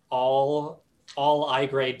all I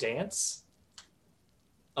grade dance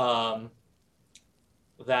that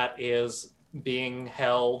is being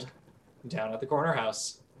held down at the corner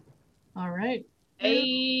house. All right.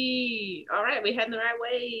 Hey, all right, we heading the right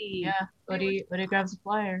way. Yeah. Odie grabs a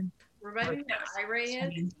flyer. Remind me what Ira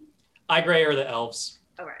is? I gray are the elves.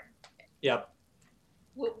 All right. Yep.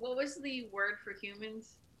 What was the word for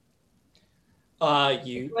humans?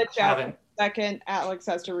 You Glitch out haven't. for a second. Alex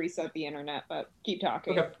has to reset the internet, but keep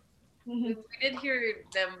talking. Okay. We did hear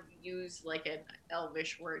them use like an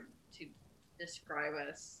elvish word to describe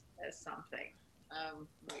us as something.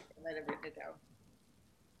 Wait, I might have written it down.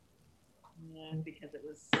 Yeah, because it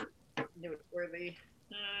was noteworthy.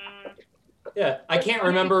 Yeah, I can't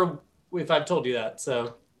remember if I've told you that.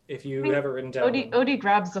 So if you ever written down, Odie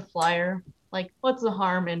grabs the flyer. Like, what's the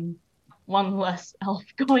harm in one less elf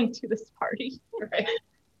going to this party? Right.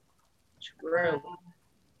 True.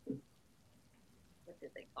 What did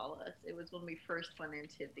they call us? It was when we first went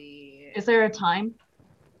into the. Is there a time?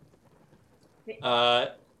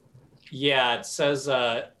 yeah, it says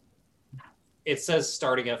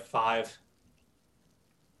starting at 5.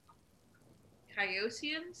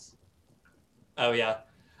 Kyosians? Oh yeah. Is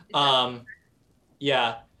that-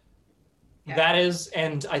 Yeah. Yeah. That is,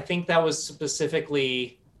 and I think that was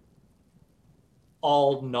specifically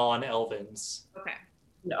all non-elvins. Okay.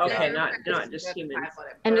 No, I okay, remember not asking just at the time humans. what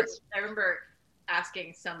it- And or it's- I remember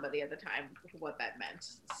asking somebody at the time what that meant.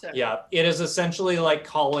 So Yeah, it is essentially like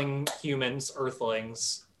calling humans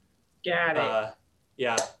Earthlings. Got it.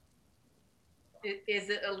 Yeah, is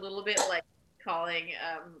it a little bit like calling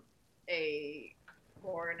a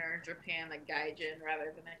foreigner in Japan a gaijin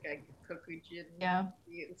rather than like a kokujin? Yeah.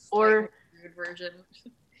 It's Or- like a weird version.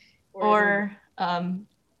 Or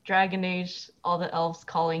Dragon Age, all the elves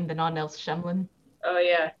calling the non-elves Shemlin. Oh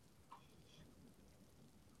yeah.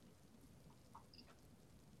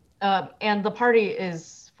 And the party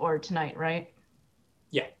is for tonight, right?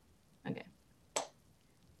 Yeah. Okay.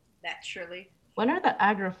 naturally. When are the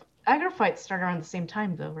aggro fights start around the same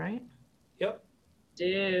time though, right? Yep.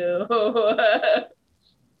 Do.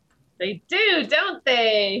 They do, don't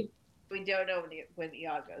they? We don't know when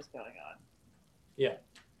Iago's going on. Yeah.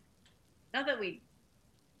 Not that we.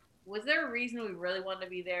 Was there a reason we really wanted to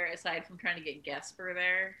be there aside from trying to get Gesper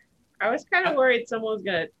there? I was kind of worried someone was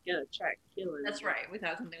gonna try killing. That's right. We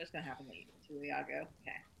thought something was going to happen to Iago.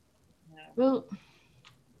 Okay. No. Well,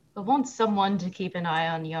 I want someone to keep an eye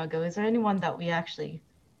on Iago. Is there anyone that we actually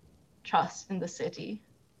trust in the city?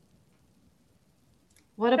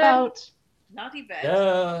 What about Not Yvette.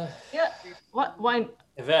 yeah? What? Why?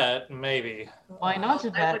 Yvette, maybe. Why not I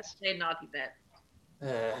would Yvette? say not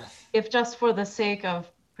Yvette. If just for the sake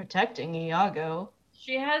of protecting Iago.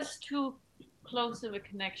 She has too close of a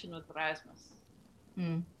connection with Rasmus.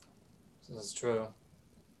 Hmm. This is true.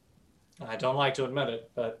 I don't like to admit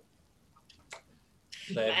it, but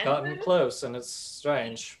they've gotten close, and it's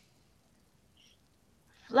strange.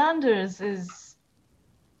 Flanders is.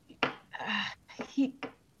 He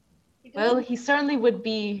certainly would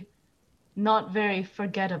be not very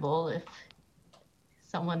forgettable if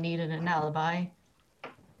someone needed an alibi.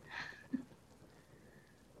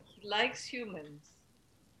 He likes humans.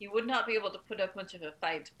 He would not be able to put up much of a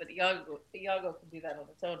fight, but Iago can do that on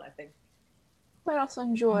its own, I think. Might also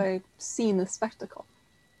enjoy seeing the spectacle.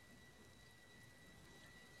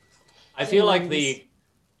 I feel like the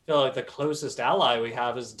closest ally we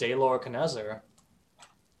have is Daelor Knezer,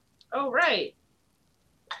 Oh right,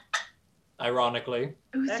 ironically.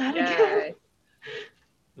 Who's that that guy.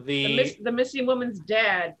 again? The missing woman's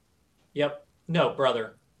dad, Yep. No,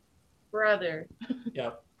 brother. brother.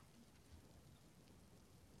 Yep.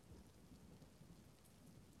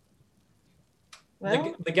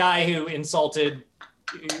 Well, The guy who insulted,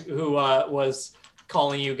 who was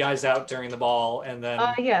calling you guys out during the ball, and then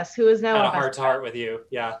yes, who is now had a our heart best to heart with you.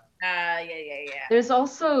 Yeah. Yeah. There's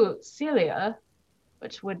also Celia,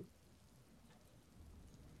 which would.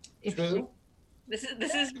 If she, True. This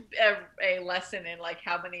is a lesson in like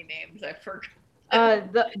how many names I forgot.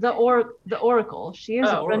 the Oracle. She is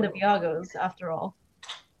a friend of Iago's after all,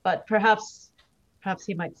 but perhaps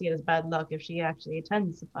he might see it as bad luck if she actually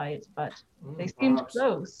attends the fight. But they seemed Perhaps.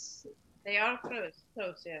 close. They are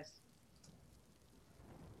close, yes.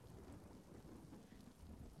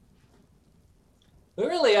 We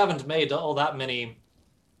really haven't made all that many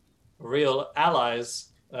real allies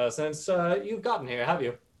since you've gotten here, have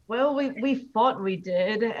you? Well, we thought we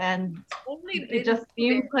did, and Only it been just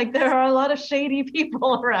seems like there are a lot of shady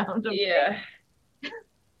people around. Yeah.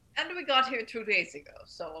 and we got here 2 days ago,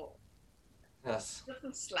 so Yes.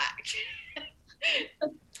 little slack.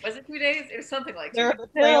 Was it 2 days? It was something like There 2 are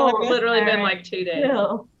the trail Still, of it. Literally been like 2 days.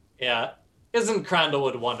 Still. Yeah. Isn't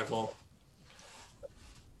Crandallwood wonderful?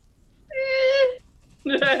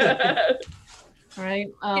 Right.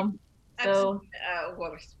 So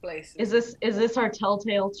worst place. is this our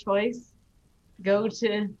telltale choice? Go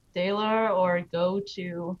to Daelor or go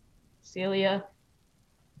to Celia?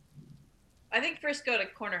 I think first go to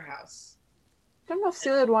Corner House. I don't know if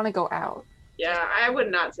Celia would want to go out. Yeah, I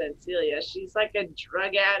would not send Celia. She's like a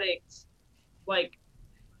drug addict, like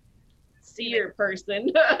seer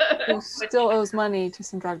person. Who still owes money to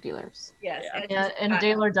some drug dealers. Yes. Yeah. Yeah, and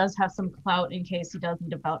Daelor does have some clout in case he does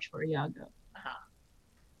need to vouch for Iago.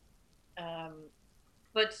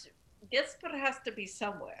 But Gesper has to be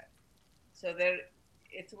somewhere. So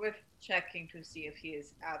it's worth checking to see if he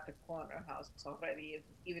is at the Corner House already,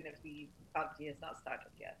 even if the party has not started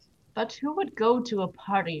yet. But who would go to a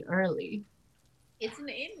party early? It's an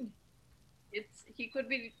inn. He could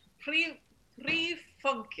be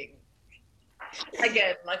pre-funking.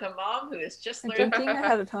 Again, like a mom who is just And learning. drinking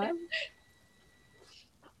ahead of time.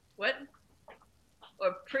 What?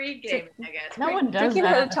 Or pre-gaming, I guess. No one does Drinking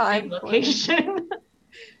that ahead at of the same time. location.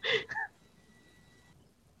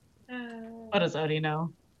 Uh, What does Odie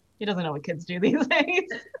know? He doesn't know what kids do these days.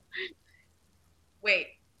 Wait,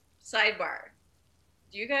 sidebar.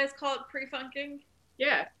 Do you guys call it pre-funking?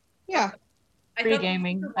 Yeah. Yeah. I thought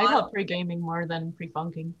Pre-gaming. most I people- call it pre-gaming more than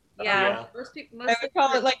pre-funking. Yeah, Yeah. most people. I Most would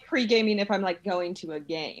call it like pre-gaming if I'm like going to a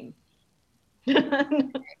game.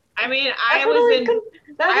 I mean, That's I what was always in.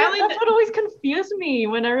 that's, I only that's what always confused me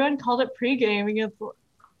when everyone called it pre-gaming. It's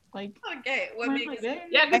like, Okay, what oh makes my it? God.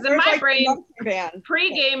 Yeah, because in There's, my like, brain, marching band.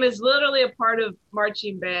 pre-game is literally a part of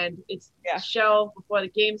marching band. It's Yeah. a show before the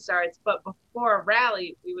game starts, but before a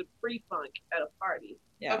rally, we would pre-funk at a party.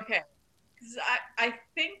 Yeah. Okay, because I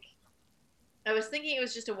think I was thinking it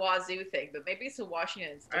was just a Wazoo thing, but maybe it's a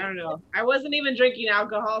Washington State. I don't know. I wasn't even drinking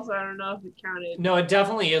alcohol, so I don't know if it counted. No, it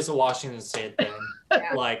definitely is a Washington State thing.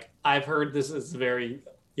 Yeah. Like, I've heard this is very,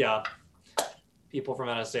 yeah. People from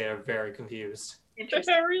out of state are very confused.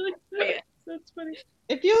 Interesting. Really? Yeah. That's funny.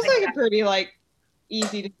 It feels like a pretty like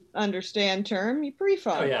easy to understand term. You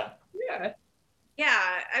pre-funk. Oh yeah. Yeah.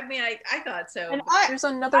 Yeah, I mean, I thought so. And but- There's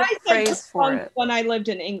another I said phrase for pre-funk it. when I lived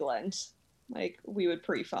in England. Like we would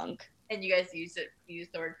pre-funk. And you guys use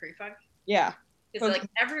the word pre-funk? Yeah. Because Okay. like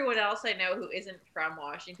everyone else I know who isn't from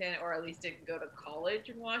Washington, or at least didn't go to college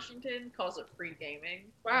in Washington, calls it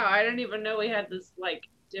pre-gaming. Wow, I didn't even know we had this like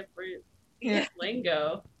different Yeah.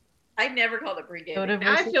 lingo. I never called it Go pre-gaming. to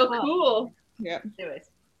Now I feel versus cool. Anyways,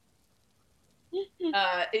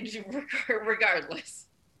 regardless,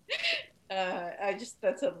 I just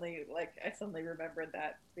I suddenly remembered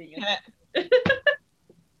that being a cool.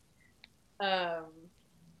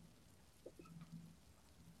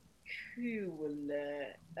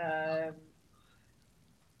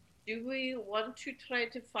 Do we want to try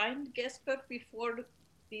to find Gesper before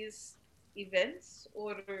these events,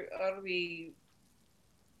 or are we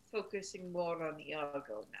focusing more on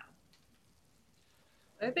Iago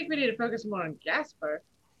now? I think we need to focus more on Gasper.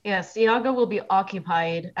 Yes, Iago will be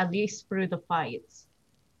occupied at least through the fights.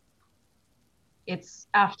 It's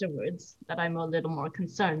afterwards that I'm a little more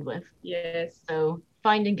concerned with. Yes. So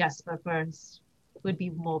finding Gasper first would be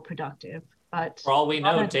more productive. But For all we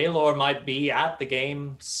know, Robin- Daylor might be at the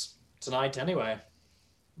games tonight anyway.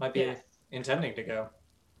 Might be Yes. intending to go.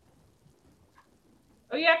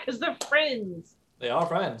 Oh yeah, because they're friends. They are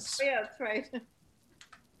friends. Oh, yeah, that's right.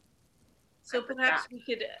 So perhaps we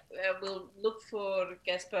could we'll look for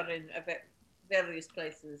Gasper in various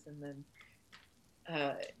places, and then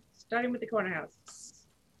Starting with the corner house.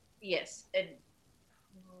 yes, and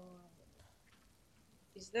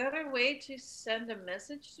is there a way to send a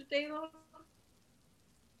message to Daylor?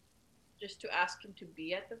 Just to ask him to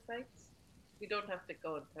be at the fights? We don't have to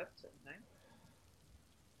go in person, right?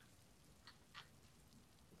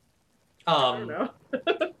 I don't know.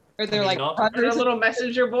 Or they're I mean, like not- Are there hundreds of- little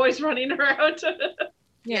messenger boys running around?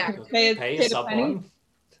 Yeah. Pay, Pay pay a penny. someone.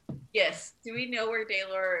 Yes. Do we know where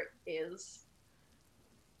Daylor is?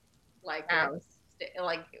 Like, House.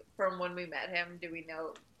 like from when we met him, do we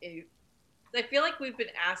know? I feel like we've been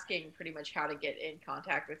asking pretty much how to get in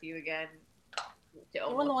contact with you again. To You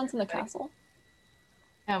one of the ones in the everybody. castle?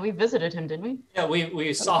 yeah, we visited him, didn't we? Yeah,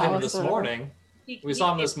 we saw him palace this or whatever. morning. He- We he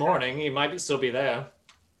saw him came this to us. morning. He might still be there.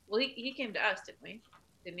 Well, he came to us, didn't we?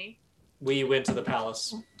 Didn't he? We went to the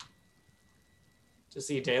palace to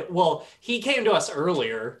see Dale. Well, he came to us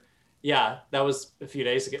earlier. Yeah, that was a few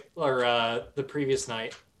days ago, or the previous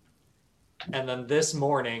night. And then this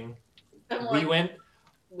morning, I'm we like went.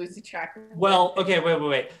 losing track. of Well, okay,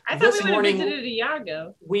 wait. I thought This we would have morning, visited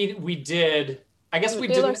Iago. we did. I guess we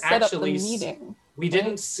Taylor didn't set actually. up the meeting. We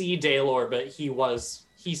didn't see Daylor, but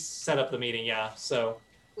he set up the meeting. Yeah, so.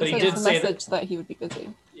 But he Sent did us a say that. message that he would be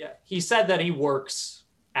busy. Yeah, he said that he works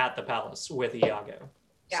at the palace with Iago.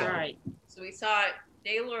 Yeah. So, All right. So we saw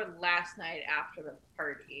Daylor last night after the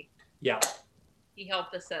party. yeah. He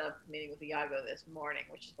helped us set up the meeting with Iago this morning,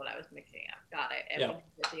 which is what I was mixing up. Got it. And Yeah. we know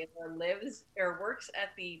that Daylor lives or works at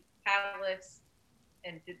the palace.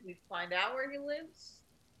 And did we find out where he lives?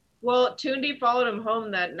 Well, Tundi followed him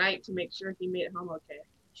home that night to make sure he made it home okay.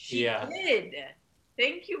 She Yeah. did.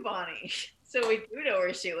 Thank you, Bonnie. So we do know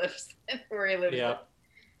where she lives and where he lives. Yeah.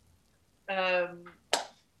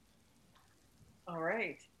 All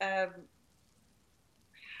right.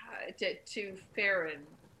 To Farron,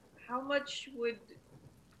 how much would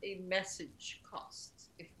a message cost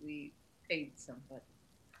if we paid somebody?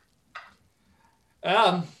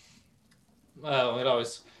 Well, it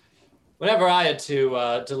always, whenever I had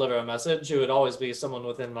to deliver a message, it would always be someone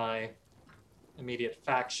within my immediate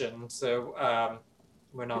faction. So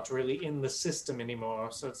we're not really in the system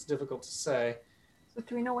anymore, so it's difficult to say. So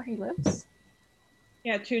do we know where he lives?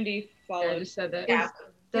 Yeah, Tundi Yeah, I followed. just said that. Yeah.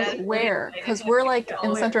 Where? Because we're like in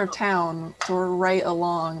the center of town, so we're right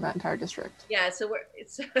along that entire district. Yeah, so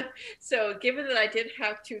so given that I did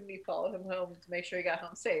have to follow him home to make sure he got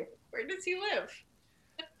home safe, where does he live?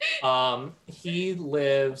 He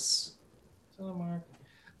lives.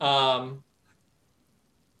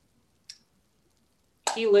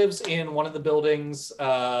 He lives in one of the buildings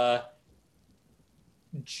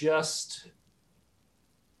just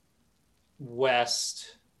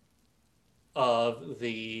west of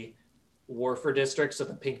the Warford district, so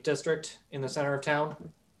the Pink district in the center of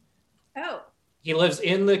town. Oh, He lives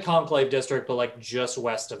in the Conclave district, but like just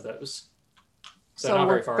west of those. So not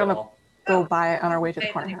we're very far at gonna all. go by it on our way to the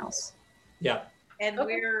Okay. corner house. Yeah. and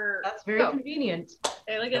Okay. we're That's very oh, convenient.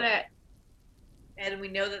 Hey, look at that. and we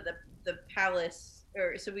know that the palace,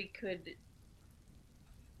 or so we could.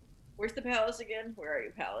 Where's the palace again? Where are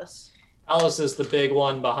you, palace? Alice is the big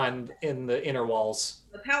one behind in the inner walls.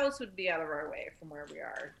 The palace would be out of our way from where we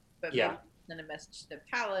are, but Yeah. maybe send a message to the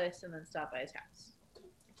palace and then stop by his house.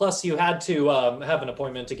 Plus, you had to have an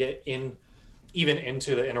appointment to get in, even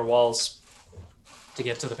into the inner walls, to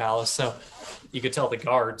get to the palace. So you could tell the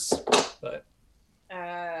guards, but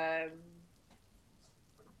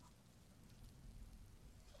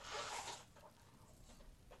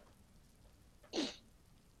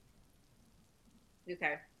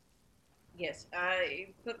Okay. Yes,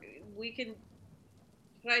 we can.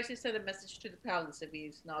 Can I just send a message to the palace if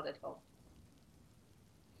he's not at home?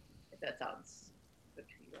 If that sounds good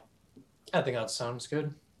to you all. I think that sounds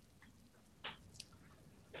good.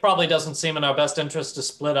 Probably doesn't seem in our best interest to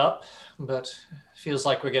split up, but feels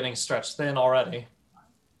like we're getting stretched thin already.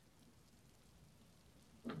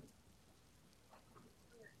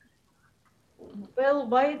 Well,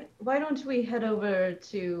 why don't we head over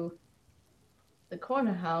to the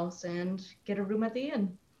corner house and get a room at the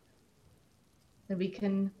inn? Then we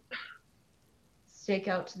can stake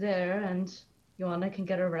out there, and Joanna can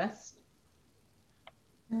get a rest.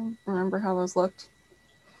 Remember how those looked?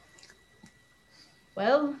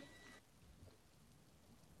 Well,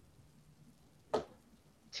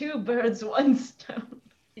 two birds, one stone.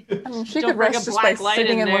 I mean, she Don't could bring rest a just by black light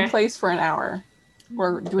sitting in in one there. place for an hour.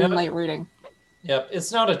 Or doing Yep. light reading. Yep,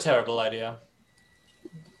 it's not a terrible idea.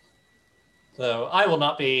 So I will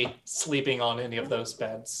not be sleeping on any of those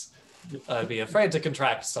beds. I'd be afraid to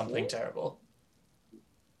contract something terrible.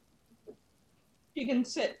 You can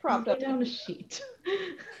sit propped Lay up. down a sheet.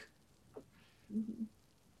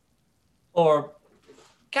 Or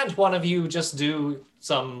can't one of you just do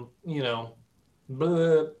some,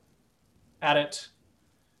 bleh at it?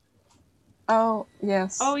 Oh,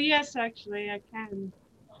 yes. Oh, yes, actually, I can.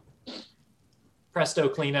 Presto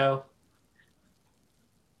Clino.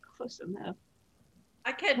 Close enough.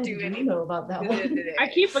 I can't How do did you anything. know about that one? today. I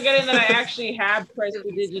keep forgetting that I actually have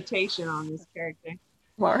prestidigitation on this character.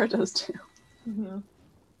 Laura does too. Mhm.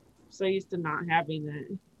 So used to not having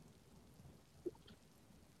that.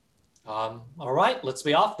 All right, let's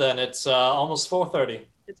be off then. It's almost 4:30.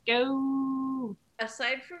 Let's go.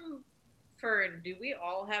 Aside from Fern, do we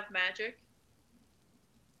all have magic?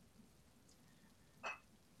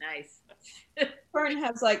 Nice. Fern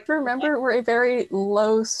has like Remember, we're a very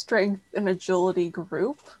low strength and agility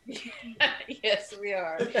group. Yes, we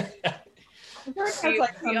are. Fern has We,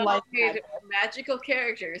 like we some all light made magic. magical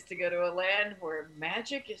characters to go to a land where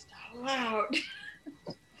magic is not allowed.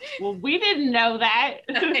 Well, we didn't know that.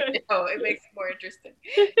 I know, it makes it more interesting.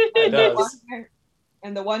 It does.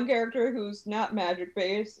 And the one character who's not magic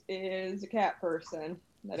based is a cat person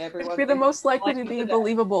that everyone. It'd be the thinks most likely to likely be to die.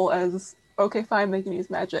 believable as, okay, fine, they can use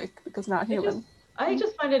magic because not human. I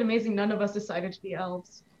just find it amazing none of us decided to be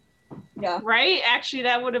elves. Yeah. Right? Actually,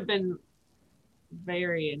 that would have been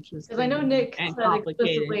very interesting. Because I know Nick and said complicated.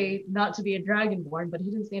 explicitly not to be a dragonborn, but he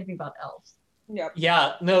didn't say anything about elves. Yep.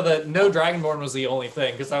 Yeah, no, the no Dragonborn was the only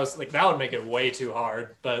thing because I was like, that would make it way too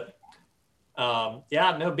hard. But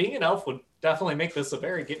yeah, no, being an elf would definitely make this a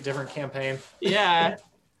very different campaign. Yeah.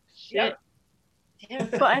 Yep.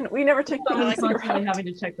 Fine, we never take Someone the easy constantly route. having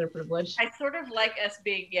to check their privilege. I sort of like us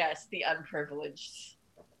being, yes, the unprivileged,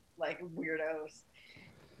 like weirdos.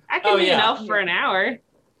 I can Oh, be an yeah. elf for an hour.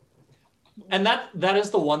 And that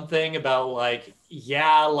is the one thing about like,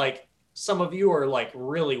 yeah, like some of you are like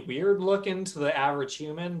really weird looking to the average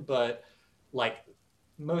human, but like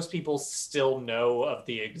most people still know of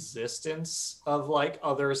the existence of like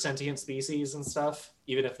other sentient species and stuff,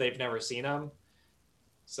 even if they've never seen them.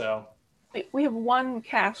 So We have one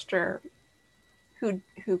caster who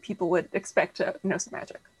people would expect to know some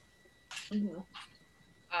magic. Mhm.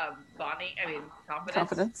 Bonnie, I mean, confidence.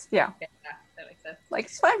 Confidence, yeah. Yeah, that makes sense. Like,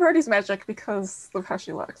 so I've heard he's magic because of how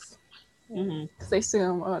she looks. Mm-hmm. Because they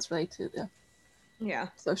assume, oh, it's related to the Yeah.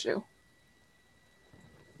 Soshu.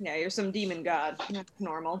 Yeah, you're some demon god. That's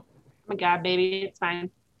normal. Oh my god, baby, it's fine.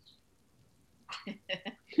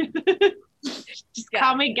 Just Yeah.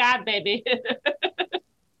 call me God, baby.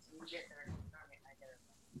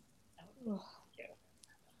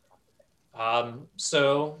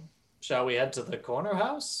 So shall we head to the corner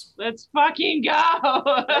house? Let's fucking go.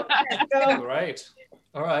 All right.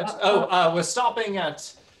 All right. We're stopping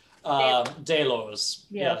at Daylor's.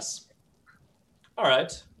 Yeah. Yes. All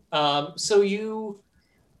right. So you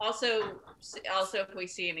Also, if we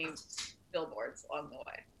see any billboards along the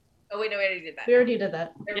way. Oh wait, no, we already did that. We already did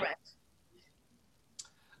that. Never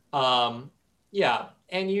mind. Yeah,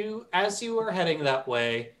 and you, as you are heading that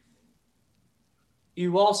way,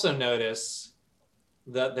 you also notice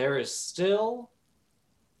that there is still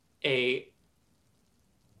an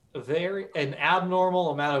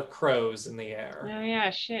abnormal amount of crows in the air. Oh yeah,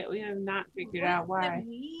 shit. We have not figured out What does why. that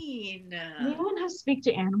mean? Anyone have speak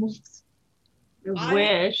to animals? I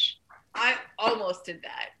wish. I almost did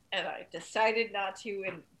that, and I decided not to.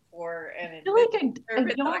 For an I feel like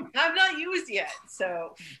service that I've not used yet.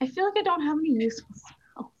 So I feel like I don't have any useful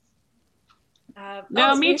spells.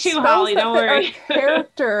 No, me It's too, spells Holly. that Don't fit our worry.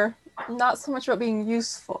 character, not so much about being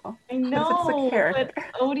useful. I know, character. but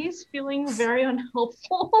Odie's feeling very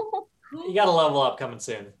unhelpful. You got to level up coming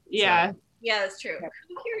soon. Yeah. yeah, that's true.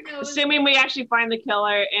 Who here knows? Assuming we actually find the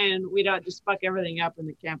killer and we don't just fuck everything up in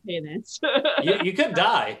the campaign ends. You could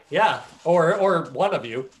die, yeah, or one of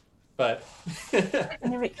you, but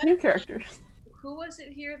And you make new characters. Who was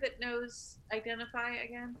it here that knows identify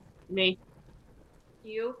again? Me.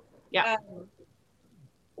 You? Yeah. I'm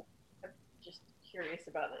just curious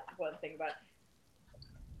about one thing about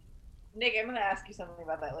Nick. I'm going to ask you something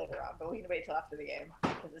about that later on, but we can wait till after the game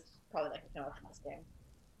because it's probably not going to come up in this game.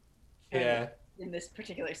 yeah. In this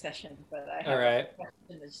particular session, but I have All right. a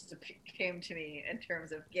question that just came to me in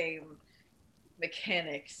terms of game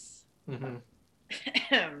mechanics. Mm-hmm.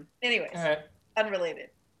 Anyways, All right. unrelated.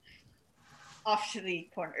 Off to the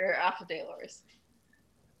corner, or off to Daylor's.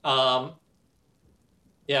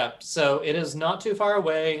 Yeah, so it is not too far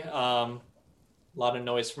away. A lot of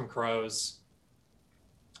noise from crows.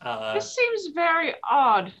 This seems very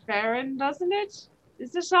odd, Farron, doesn't it?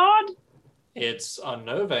 Is this odd? It's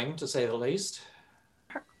unnerving, to say the least.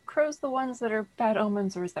 Are crows the ones that are bad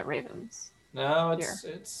omens, or is that ravens? No,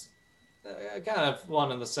 it's kind of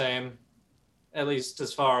one and the same, at least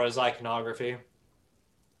as far as iconography.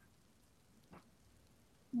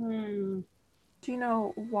 Hmm. Do you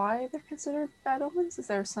know why they're considered bad omens? Is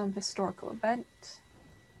there some historical event?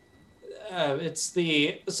 It's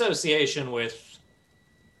the association with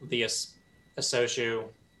the Asoshu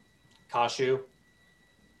Kashu.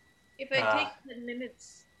 If I take 10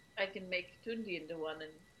 minutes, I can make Tundi into one,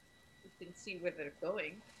 and we can see where they're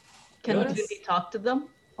going. Can Good. Judy talk to them?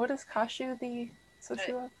 What is Kashu the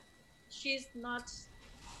Sochu of? She's not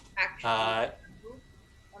actually.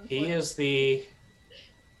 He is the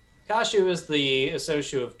Kashu is the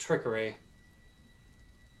Asoshu of trickery.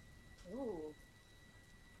 Ooh,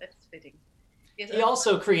 that's fitting. Yes, He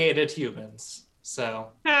also created humans, so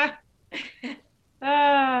That's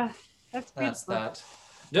that's beautiful. that.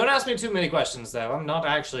 Don't ask me too many questions, though. I'm not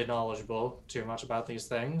actually knowledgeable too much about these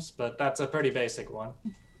things, but that's a pretty basic one.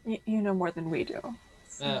 You know more than we do.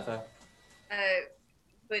 Yeah, fair.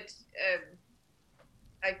 But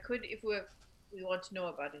I could, if we want to know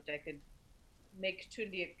about it, I could make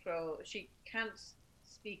Tundi a crow. She can't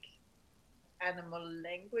speak animal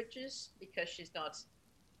languages because she's not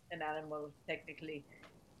an animal technically.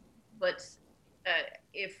 But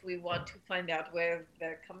if we want to find out where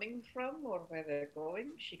they're coming from or where they're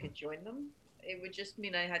going, she could join them. It would just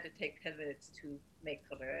mean I had to take 10 minutes to make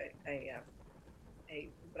her a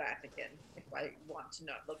brat again if I want to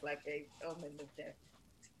not look like a omen of death.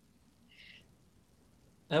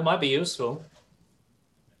 That might be useful.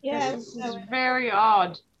 Yeah. This is very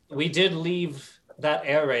odd. We did leave that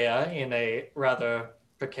area in a rather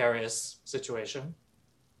precarious situation.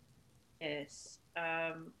 Yes.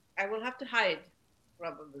 I will have to hide,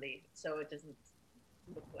 probably, so it doesn't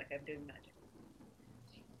look like I'm doing magic.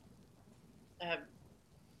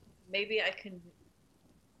 Maybe I can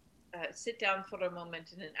sit down for a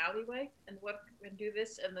moment in an alleyway and work and do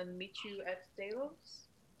this, and then meet you at Dalos.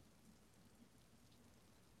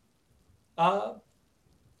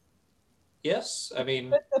 Yes, I mean,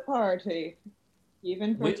 With the party,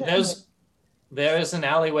 even for 10 minutes. there is an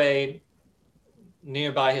alleyway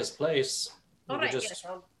nearby his place. All We right, could yes, just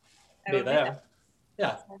I'll be do there. that.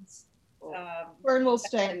 Yeah. Fern will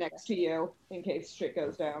stand next to you in case shit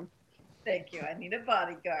goes down. Thank you. I need a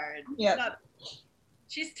bodyguard. Yeah.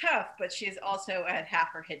 She's tough, but she's also at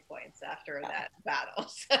half her hit points after that battle.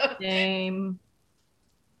 So, Same.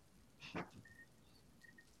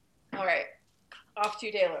 all right, off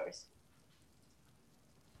to Dalos.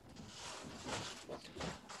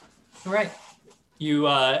 All right. You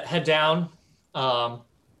head down.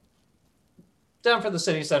 down from the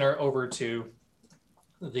city center over to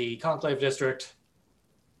the Conclave District.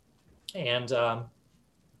 And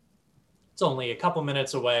it's only a couple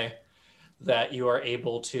minutes away that you are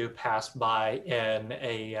able to pass by in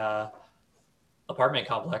a apartment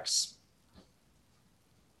complex.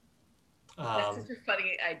 That's such a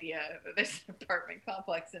funny idea. There's an apartment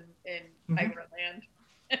complex in Tigerland.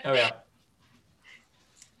 Oh yeah.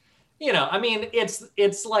 You know, I mean,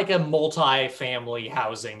 it's like a multi-family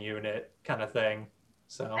housing unit kind of thing.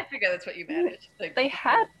 So I figure that's what you managed. Like, They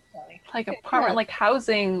had like apartment, like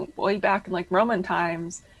housing way back in like Roman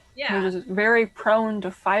times. yeah. It was very prone to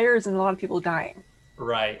fires and a lot of people dying.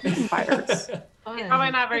 right. Fires.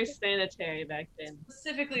 Probably not very sanitary back then.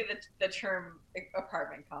 Specifically the term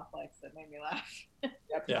apartment complex that made me laugh.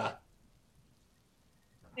 Yeah.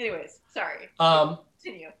 Anyways, sorry.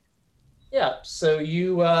 Continue. Yeah, so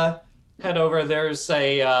you head over. There's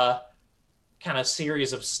a kind of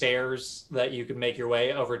series of stairs that you can make your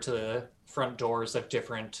way over to the front doors of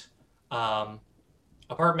different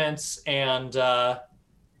apartments. And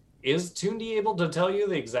is Tundi able to tell you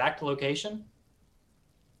the exact location?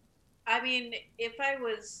 I mean, if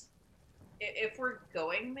we're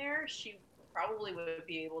going there, she probably would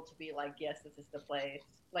be able to be like, yes, this is the place.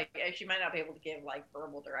 Like, she might not be able to give like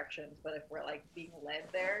verbal directions, but if we're like being led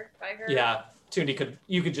there by her, Yeah,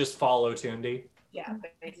 you could just follow Tundi. yeah,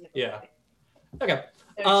 basically. Yeah. Okay.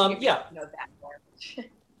 And she Yeah. could know that more.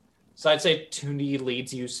 So I'd say Tundi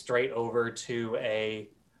leads you straight over to a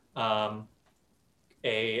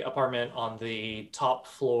apartment on the top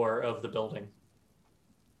floor of the building,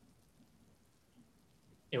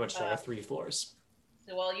 in which there are 3 floors.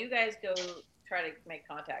 So while you guys go try to make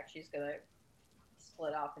contact, she's gonna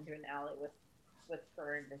split off into an alley with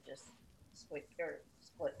Fern to just switch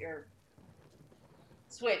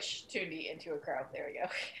Tundi into a crow. There we go.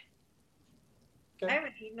 Okay. I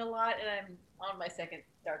haven't eaten a lot, and I'm on my second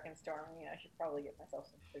dark and stormy. I should probably get myself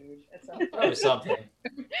some food at some point. Probably something.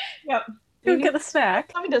 You get a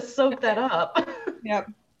snack. I'm to soak that up. Yep.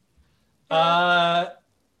 Ioana,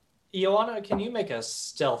 can you make a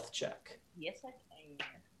stealth check? Yes, I can.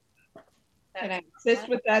 Can I assist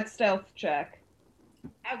with that stealth check?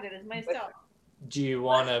 How good is my stealth? Do you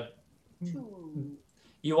want to? 2.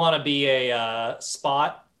 You want to be a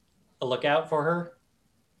spot, a lookout for her,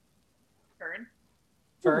 Fern.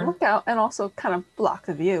 Fern? Look out and also kind of block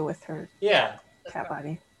the view with her Yeah. cat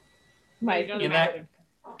body. My In that.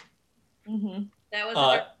 Mm-hmm. That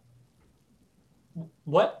was.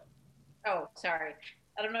 What? Oh, sorry.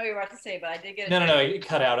 I don't know what you're about to say, but I did get. No. It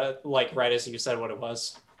cut out like right as you said what it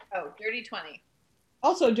was. Oh, dirty 20.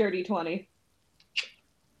 Also dirty 20.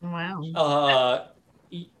 Wow.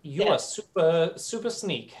 You are super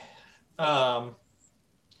sneak.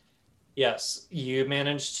 Yes, you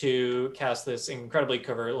managed to cast this incredibly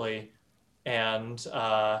covertly, and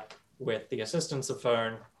with the assistance of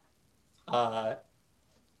Fern,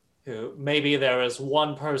 who maybe there was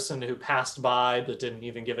one person who passed by but didn't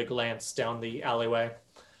even give a glance down the alleyway,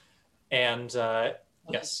 and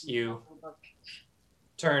yes, you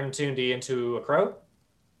turn Tundi into a crow.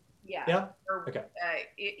 Yeah. Yeah. Or, Okay.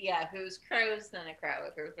 Yeah. If it was crows, then a crow.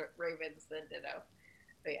 If it was ravens, then ditto.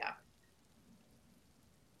 But yeah.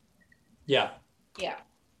 Yeah. Yeah.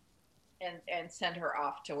 And send her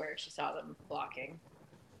off to where she saw them blocking.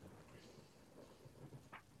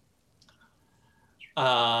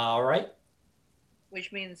 All right.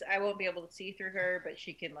 Which means I won't be able to see through her, but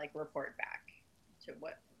she can like report back to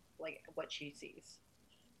what she sees.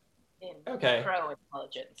 In Okay. crow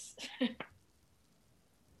intelligence.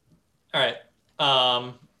 All right.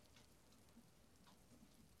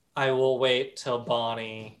 I will wait till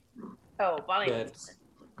Bonnie Oh, Bonnie. gets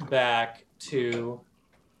back to.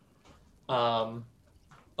 I'll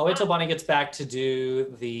wait till Bonnie gets back to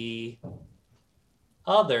do the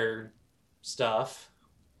other stuff.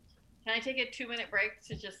 Can I take a 2-minute break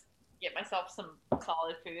to just get myself some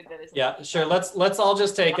solid food that is? Yeah, sure. Let's all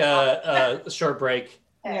just take a short break.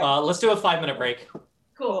 Yeah. Let's do a 5-minute break.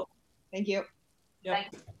 Cool. Thank you. Yep.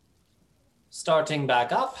 Thanks. Starting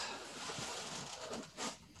back up.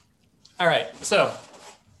 All right, so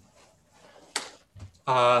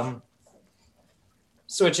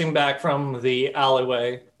switching back from the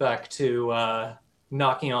alleyway back to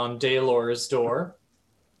knocking on Daylor's door.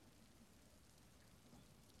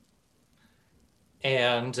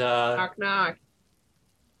 And Knock, knock.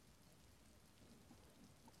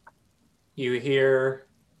 you hear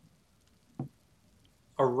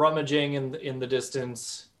a rummaging in the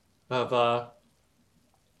distance of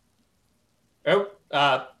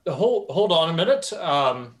hold on a minute.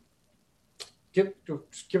 Give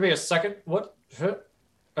me a second. What?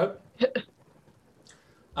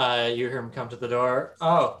 You hear him come to the door.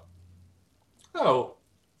 Oh,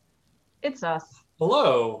 It's us.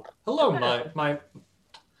 hello, Hello. my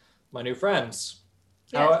new friends.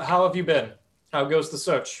 Yes. How have you been? How goes the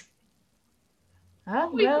search?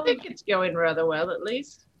 We Well, think it's going rather well, at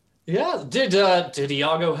least. Yeah, did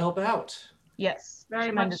Iago help out? yes.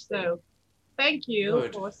 Very much tremendously. so. Thank you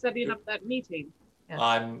Good. for setting Good. up that meeting. Yes.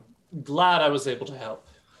 I'm glad I was able to help.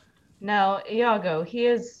 Now, Iago, he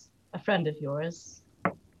is a friend of yours,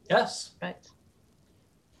 Yes, right?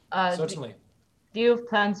 certainly. Do you have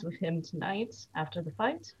plans with him tonight after the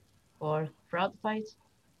fight? Or throughout the fight?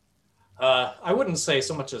 I wouldn't say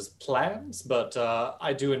so much as plans, but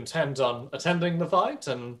I do intend on attending the fight,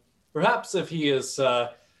 and perhaps if he is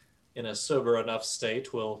in a sober enough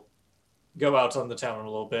state, we'll go out on the town a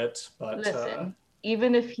little bit. But Listen,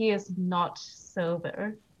 even if he is not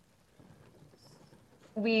sober,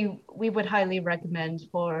 we would highly recommend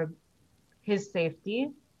for his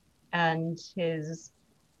safety and his,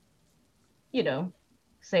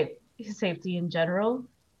 his safety in general,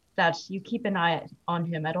 that you keep an eye on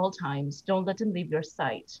him at all times. Don't let him leave your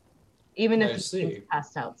sight. Even I if see. he's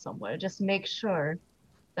passed out somewhere, just make sure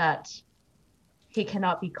that he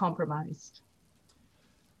cannot be compromised.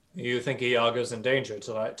 You think Iago's in danger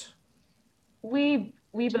tonight? We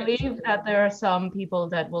believe that there are some people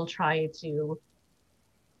that will try to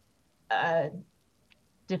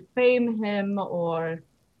defame him or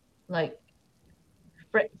like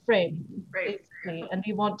frame him, basically, and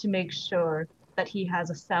we want to make sure that he has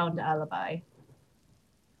a sound alibi.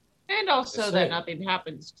 And also see. that nothing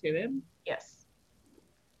happens to him. Yes.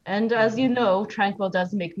 And as you know, Tranquil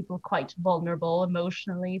does make people quite vulnerable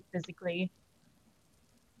emotionally, physically,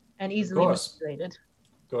 and easily course. manipulated.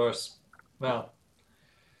 Of course. Well,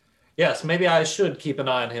 yes, maybe I should keep an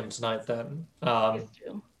eye on him tonight then. Please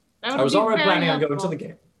do. That I would was be already very planning on going to helpful. the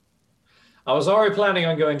game. I was already planning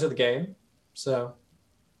on going to the game, so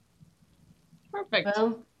Perfect.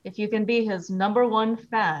 Well, if you can be his number one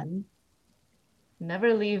fan,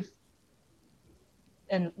 never let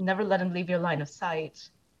him leave your line of sight.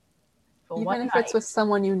 For Even one if night. it's with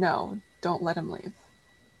someone you know, don't let him leave.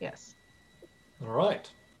 Yes. all right.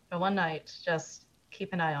 For one night, just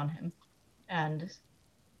keep an eye on him and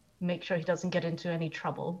make sure he doesn't get into any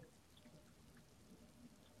trouble.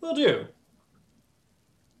 Will do.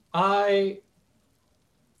 I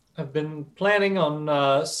have been planning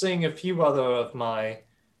on seeing a few other of my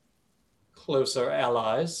closer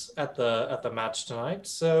allies at the match tonight,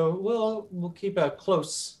 so we'll keep a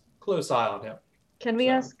close eye on him. Can we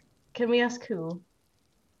So- ask who?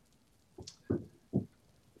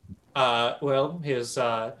 Well, his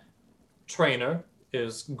trainer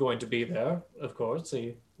is going to be there, of course.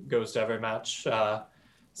 He goes to every match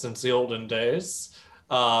since the olden days.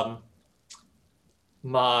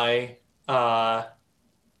 My I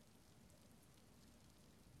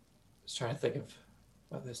was trying to think of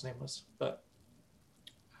what his name was, but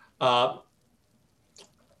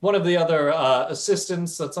one of the other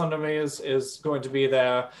assistants that's under me is going to be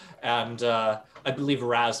there, and I believe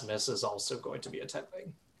Rasmus is also going to be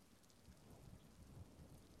attending.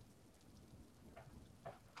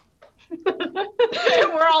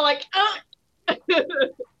 We're all like, ah!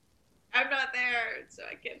 I'm not there, so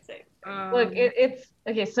I can't say. Look, it's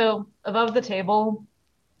okay. So above the table,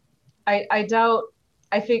 I don't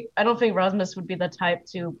think Rasmus would be the type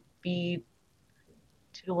to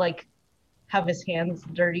like have his hands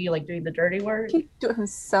dirty, like doing the dirty work. He could do it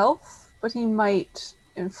himself, but he might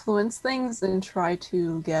influence things and try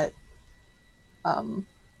to get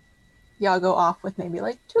Iago off with maybe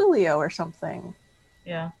like Tulio or something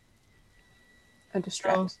Yeah. and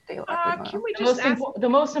distract Daylight. Can we The just ask, the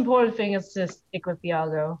most important thing is to stick with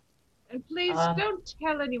Iago. and please don't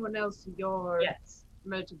tell anyone else your Yes.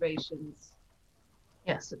 motivations.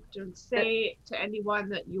 Yes. Don't say to anyone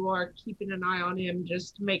that you are keeping an eye on him.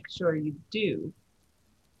 Just make sure you do.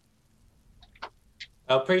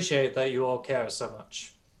 I appreciate that you all care so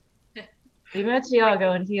much. We met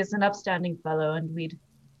Iago, and he is an upstanding fellow, and we'd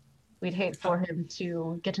hate for him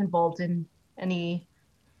to get involved in any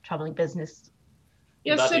troubling business.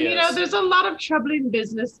 Yes, That and he is. there's a lot of troubling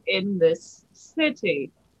business in this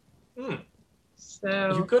city. You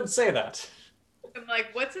So could say that. I'm like,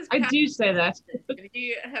 what's his? I do say that. Did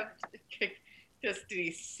he have just? Did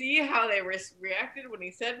he see how they reacted when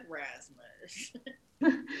he said Rasmus?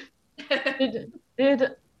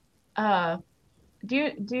 Do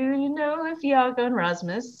you know if Iago and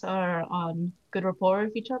Rasmus are on good rapport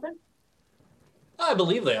with each other? I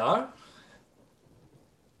believe they are.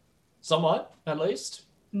 Somewhat, at least.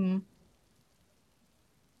 Hmm.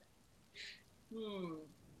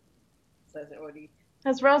 Says Odie.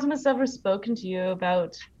 Has Rasmus ever spoken to you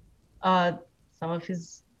about some of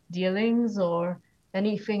his dealings or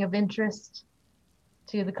anything of interest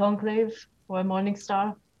to the Conclave or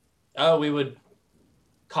Morningstar? Oh,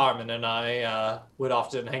 Carmen and I would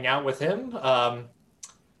often hang out with him.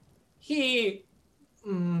 He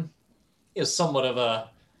is somewhat of a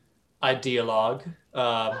ideologue.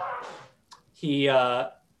 He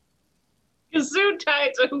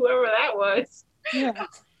Gesundheit to whoever that was. Yeah.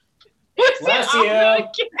 Bless Oh, you.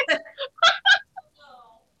 no,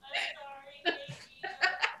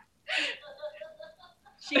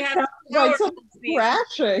 She had Like someone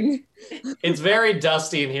crashing. It's very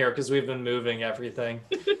dusty in here because we've been moving everything.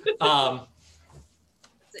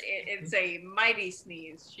 It's a mighty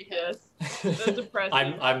sneeze. She has Yes, that's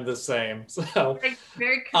depressing. I'm the same. So very,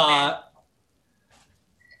 very command.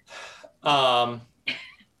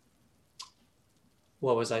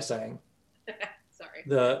 What was I saying? Sorry.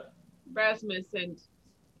 Rasmus and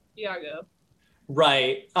Iago.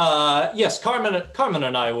 Right. Yes, Carmen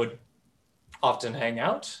and I would often hang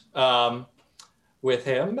out with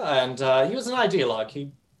him, and he was an ideologue.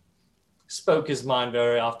 He spoke his mind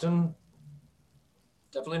very often.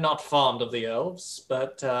 Definitely not fond of the elves,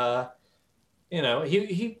 but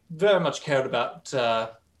he very much cared about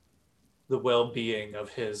the well-being of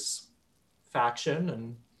his faction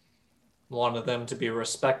and wanted them to be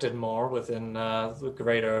respected more within the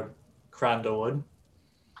greater Crandallwood.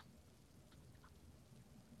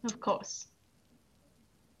 Of course.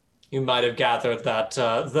 You might have gathered that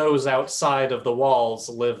those outside of the walls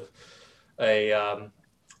live a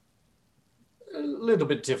little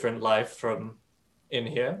bit different life from in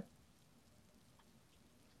here.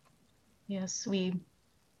 Yes, we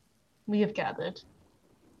have gathered.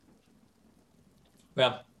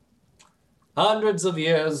 Well, hundreds of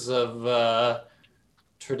years of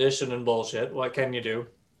tradition and bullshit. What can you do?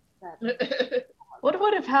 What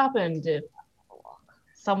would have happened if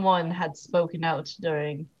someone had spoken out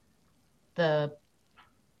during the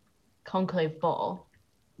conclave ball,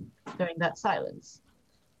 during that silence?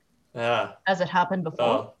 As it happened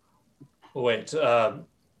before? Wait, are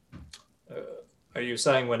you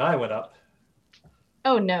saying when I went up?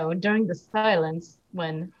 Oh no, during the silence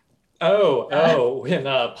when... when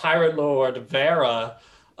Pirate Lord Vera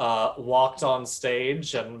walked on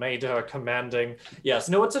stage and made her commanding... Yes,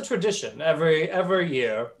 no, it's a tradition. Every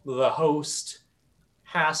year, the host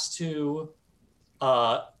has to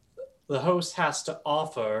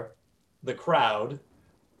offer the crowd,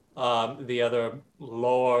 the other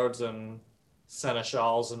lords and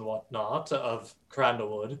seneschals and whatnot of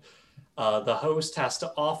Crandallwood, the host has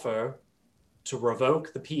to offer to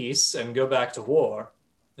revoke the peace and go back to war.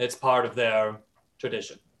 It's part of their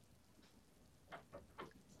tradition.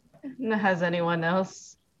 Has anyone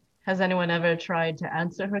ever tried to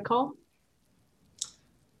answer her call?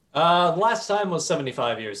 Last time was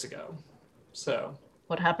 75 years ago. So.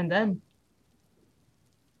 What happened then?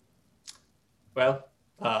 Well,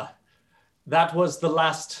 that was the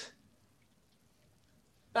last.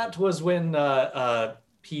 That was when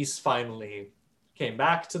peace finally came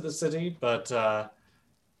back to the city, but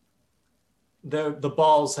the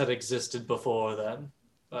balls had existed before then.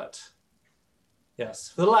 But yes,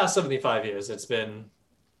 for the last 75 years, it's been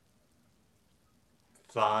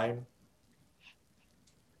fine.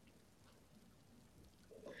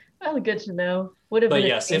 Well, good to know. But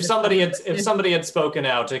yes, if somebody had spoken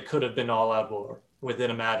out, it could have been all-out war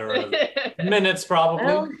within a matter of minutes, probably.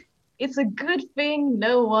 Well, it's a good thing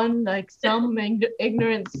no one, like some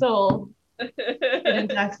ignorant soul,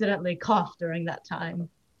 didn't accidentally cough during that time.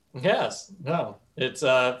 Yes, no, it's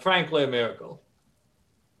frankly a miracle.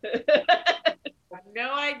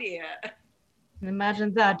 No idea.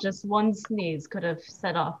 Imagine that, just one sneeze could have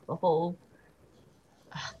set off a whole,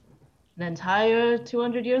 an entire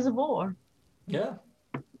 200 years of war. Yeah.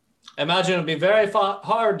 Imagine it'd be very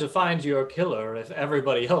hard to find your killer if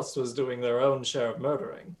everybody else was doing their own share of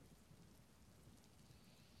murdering.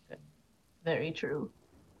 Very true.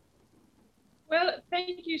 Well,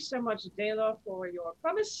 thank you so much, Dela, for your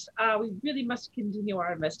promise. We really must continue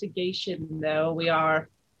our investigation, though. We are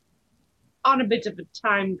on a bit of a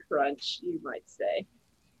time crunch, you might say.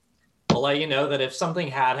 I'll let you know that if something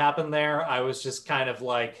had happened there, I was kind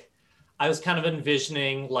of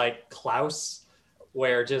envisioning like Klaus,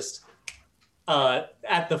 where just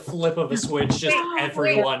at the flip of a switch, just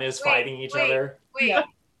everyone is fighting each other.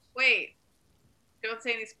 Wait. Don't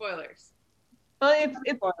say any spoilers. Well,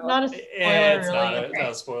 it's not a spoiler, It's really. not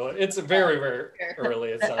a spoiler. It's very, very early.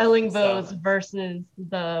 It's The Ellingbows versus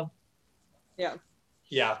the... Yeah.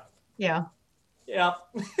 Yeah. Yeah. Yeah.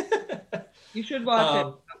 You should watch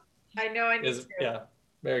it. I know I need to. Yeah,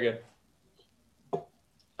 very good.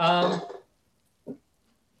 Well,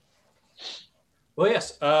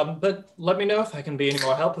 yes, but let me know if I can be any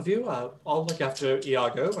more help with you. I'll look after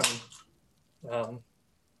Iago and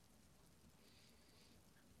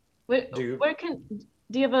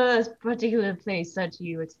Do you have a particular place that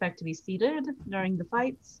you expect to be seated during the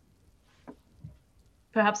fights?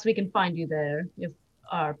 Perhaps we can find you there if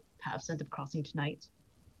our paths end up crossing tonight.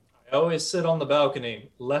 I always sit on the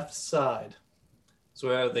balcony, left side. It's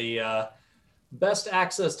where the best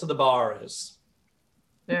access to the bar is.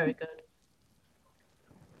 Very good.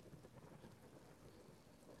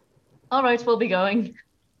 All right, we'll be going.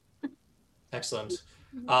 Excellent.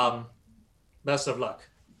 Best of luck.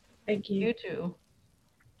 Thank you. You too.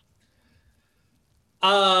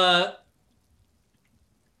 So,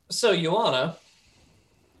 Ioana,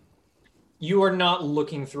 you are not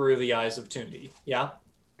looking through the eyes of Tundi, yeah?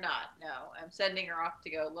 Not, no. I'm sending her off to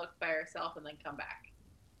go look by herself and then come back.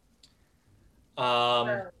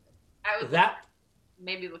 I would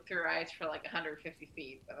maybe look through her eyes for like 150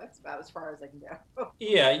 feet, but that's about as far as I can go.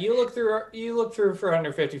 Yeah, you look through for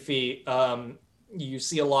 150 feet. You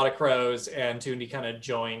see a lot of crows, and Tundi kind of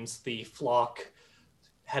joins the flock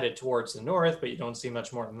headed towards the north, but you don't see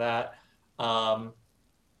much more than that.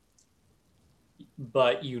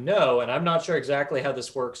 But you know, and I'm not sure exactly how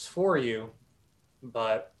this works for you,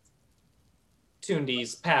 but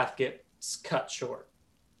Tundi's path gets cut short.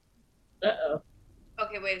 Uh-oh.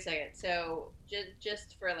 Okay, wait a second. So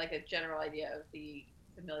just for like a general idea of the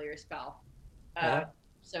familiar spell.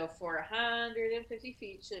 So for 150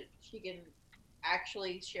 feet, she can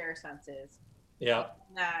actually share senses. Yeah.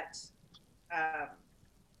 That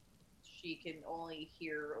she can only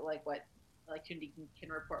hear like what like Tundi can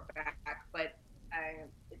report back, but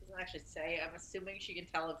it doesn't actually say. I'm assuming she can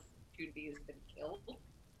tell if Tundi has been killed.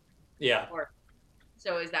 Yeah. Or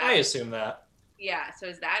so is that? I assume that. Yeah. So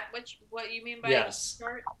is that what you mean by yes?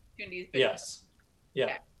 Short? Tundi's been yes.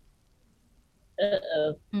 Killed. Yeah.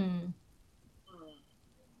 Uh-oh.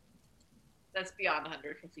 That's beyond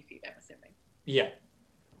 150 feet, I'm assuming. Yeah.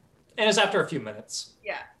 And it's after a few minutes.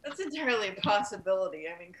 Yeah, that's entirely a possibility.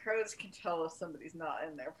 I mean, crows can tell if somebody's not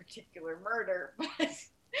in their particular murder, but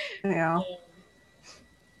Yeah.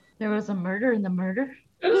 There was a murder in the murder?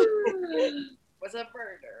 was a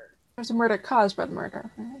murder. There's a murder caused by the murder.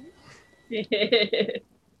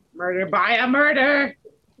 Murder by a murder.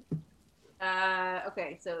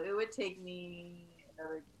 Okay, so it would take me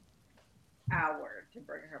another hour to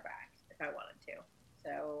bring her back if I wanted to.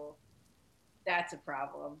 So that's a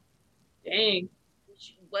problem. Dang.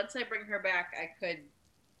 Once I bring her back,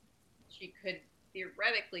 she could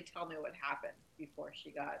theoretically tell me what happened before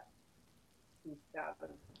she got poofed out.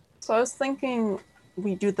 So I was thinking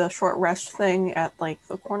we do the short rest thing at like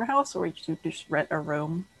the corner house, or we just rent a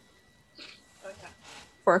room Okay.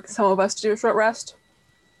 for some of us to do a short rest.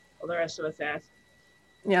 Well, the rest of us asked.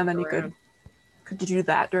 Yeah, and then you Around. could you do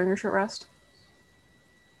that during your short rest?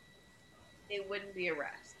 It wouldn't be a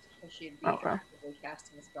rest, because she'd be Okay. actively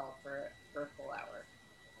casting a spell for a full hour.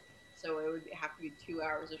 So it would have to be 2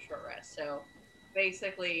 hours of short rest. So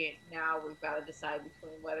basically, now we've got to decide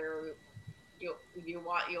between whether you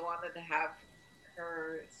want Ioana to have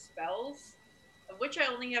her spells, of which I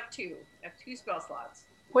only have 2. I have 2 spell slots.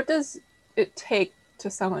 What does it take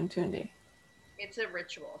to summon Tundi? It's a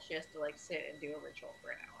ritual. She has to like sit and do a ritual for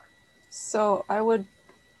an hour. So I would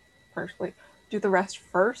personally do the rest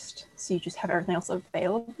first, so you just have everything else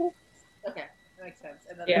available, Okay, that makes sense.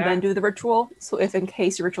 And then Yeah. and then do the ritual. So if in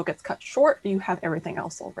case your ritual gets cut short, you have everything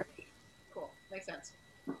else already. Cool, makes sense.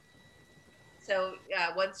 So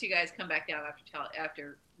once you guys come back down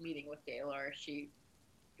after meeting with Gaylor, she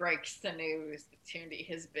breaks the news that Tundi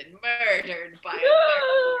has been murdered by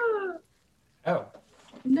a murderer. Oh.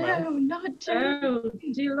 No, Well. not too. Oh,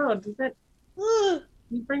 dear Lord, does that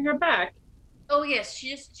you bring her back? Oh yes,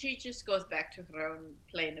 she just goes back to her own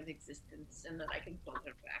plane of existence, and then I can pull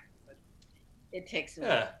her back. But it takes a while.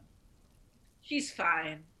 Yeah. She's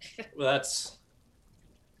fine. Well, that's.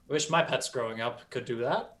 Wish my pets growing up could do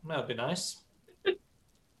that. That'd be nice.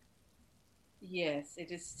 Yes,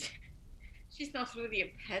 it is. She's not really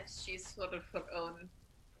a pet. She's sort of her own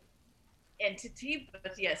entity.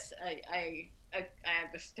 But yes, I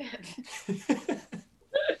understand.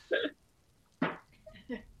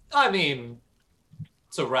 I mean,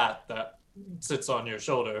 it's a rat that sits on your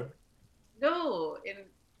shoulder. No, and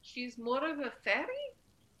she's more of a fairy.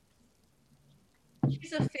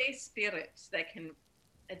 She's a fey spirit that can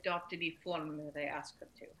adopt any form that I ask her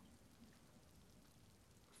to.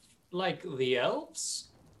 Like the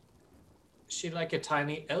elves? Is she like a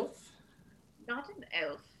tiny elf? Not an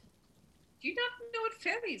elf. Do you not know what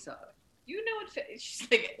fairies are? you know what? She's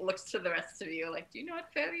like looks to the rest of you like, do you know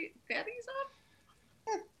what fairies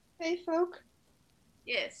are? Hey, folk.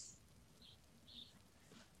 Yes.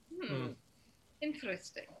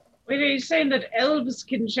 Interesting. Wait, are you saying that elves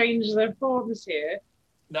can change their forms here?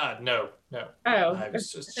 No. Oh.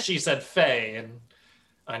 She said fae, and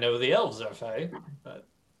I know the elves are fae, but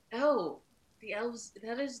Oh, the elves.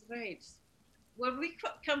 That is right. Where we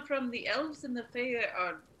come from, the elves and the fae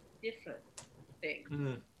are different things.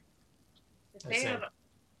 The I see. fae are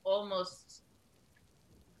almost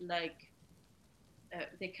like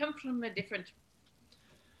they come from a different.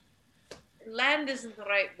 Land isn't the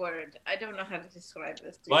right word. I don't know how to describe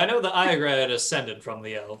this. Well, I know the Aigra descended from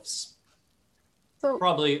the elves. So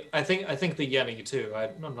Probably, I think the Yeni too.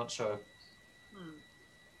 I'm not sure.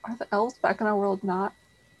 are the elves back in our world not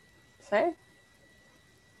fae?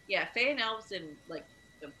 Yeah, fae and elves in like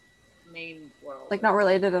the main world. Like not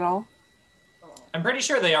related at all? Oh. I'm pretty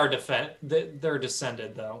sure they are they're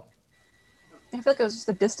descended though. I feel like it was just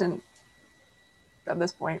a distant, at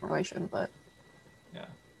this point, relation, but Yeah.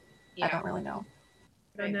 I don't really know.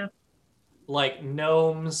 I don't know. Like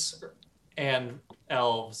gnomes and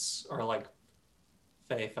elves are like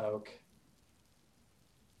fae folk.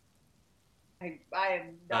 I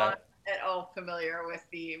am not at all familiar with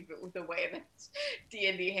the way that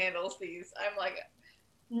D&D handles these. I'm like,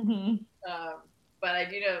 but I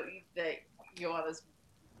do know that Joanna's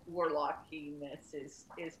warlockiness is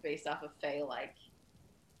based off of fae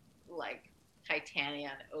like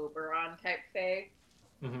Titania and Oberon type fae.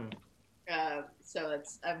 So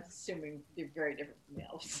I'm assuming they're very different from the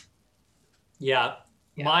elves. Yeah.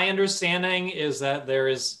 Yeah. My understanding is that there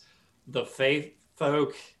is the fae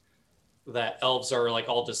folk that elves are like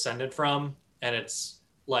all descended from, and it's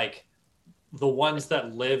like the ones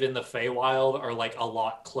that live in the Feywild are like a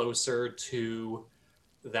lot closer to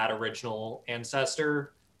that original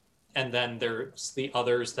ancestor, and then there's the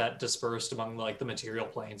others that dispersed among like the material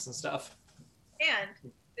planes and stuff.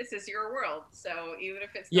 And this is your world, so even if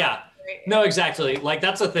it's No, exactly. Like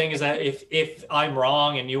that's the thing, is that if I'm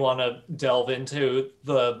wrong and you want to delve into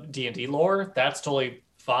the D&D lore, that's totally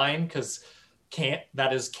fine, because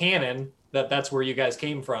that is canon, that's where you guys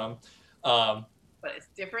came from. But it's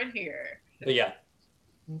different here. But yeah.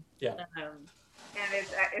 And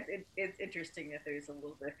it's interesting that there's a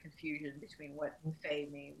little bit of confusion between what fae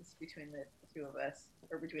means between the two of us,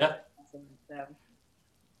 or between us and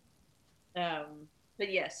them. But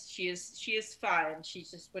yes, she is fine. She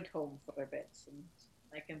just went home for a bit, and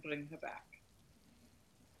I can bring her back.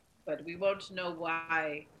 But we won't know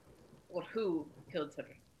why or who killed her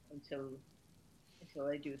until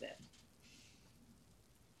I do that,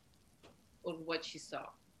 or what she saw.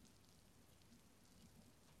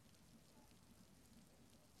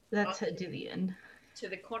 Let's head to the inn. To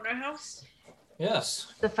the corner house?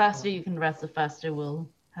 Yes. The faster you can rest, the faster we'll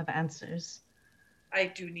have answers. I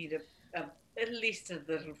do need at least a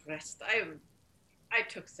little rest. I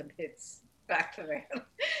took some hits back there.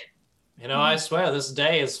 You know, I swear this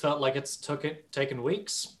day has felt like it's taken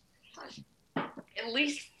weeks. At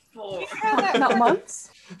least 4. Not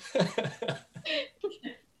months? I'm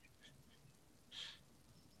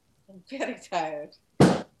very tired.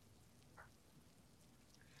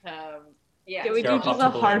 Yeah. Can we do just a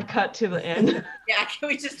hard cut to the inn? Yeah, can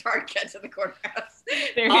we just hard cut to the courthouse?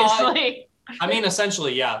 Seriously. I mean,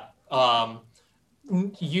 essentially, yeah.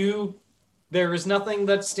 There is nothing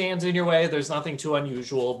that stands in your way. There's nothing too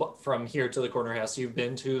unusual from here to the corner house. You've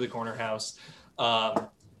been to the corner house.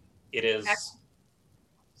 It is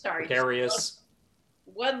precarious.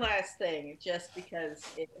 One last thing, just because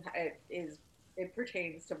it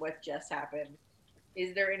pertains to what just happened.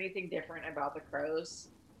 Is there anything different about the crows?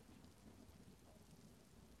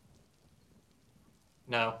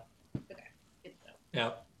 No. Okay.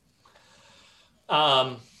 Yeah.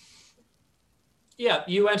 Yeah,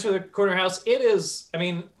 you enter the corner house. It is, I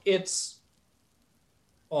mean, it's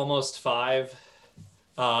almost 5.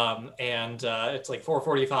 And it's like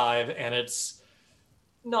 4:45, and it's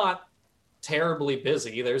not terribly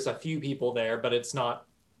busy. There's a few people there, but it's not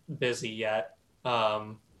busy yet.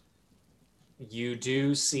 You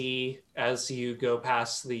do see, as you go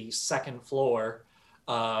past the second floor,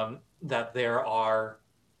 that there are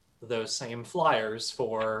those same flyers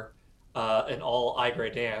for an all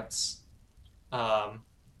Igre dance. And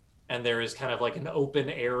there is kind of like an open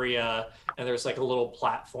area, and there's like a little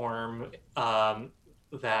platform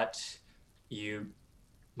that you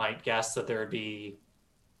might guess that there would be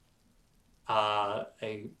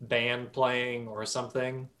a band playing or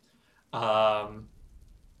something. But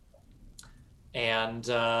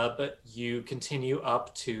you continue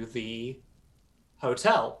up to the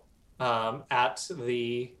hotel. At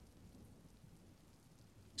the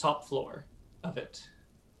top floor of it.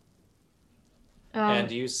 Um,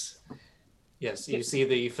 And you see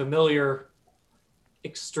the familiar,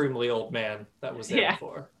 extremely old man that was there Yeah.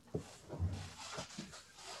 before.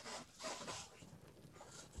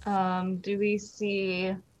 Do we see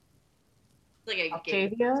Like a gate.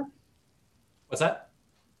 Octavia? What's that?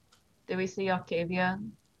 Do we see Octavia?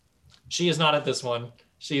 She is not at this one.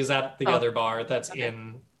 She is at the Oh, other bar that's okay.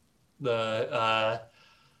 in the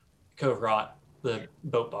Cove Rot, the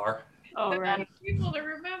boat bar. Oh, right. People to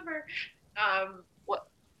remember.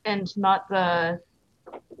 And not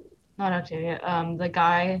Octavia. The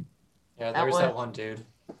guy, Yeah, That there's that was- one dude.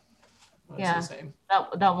 What's Yeah. his name?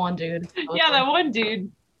 that one dude. Yeah, that one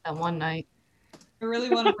dude. that one night. I really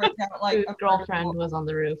want to break out like Whose a girlfriend murder was on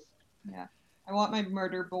the roof. board. I want my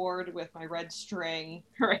murder board with my red string.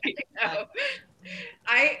 Right. No.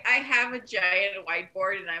 I have a giant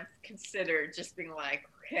whiteboard and I'm considered just being like,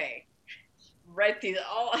 okay, write these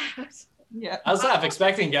all out. Yeah. I was half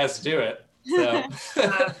expecting you guys to do it. So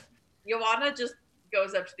Joanna just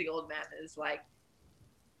goes up to the old man and is like,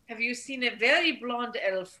 have you seen a very blonde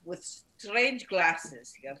elf with strange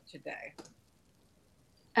glasses here today?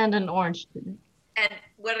 And an orange dude. And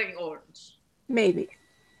wearing orange. Maybe.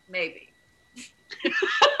 Maybe.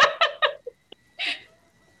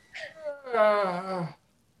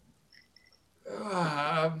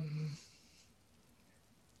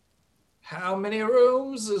 How many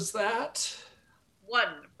rooms is that?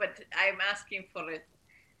 One, but I'm asking for it.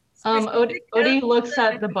 Odie looks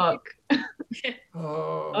at the book.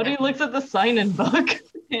 Oh. Odie looks at the sign-in book.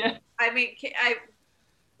 Yeah. I mean,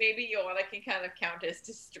 maybe Joanna can kind of count as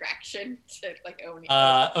distraction to like Oni.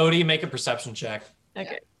 Odie, make a perception check.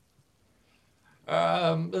 Okay.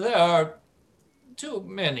 There are too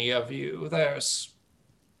many of you. There's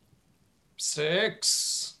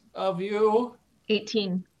 6 of you.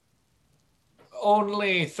 18.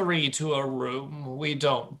 Only 3 to a room. We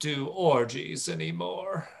don't do orgies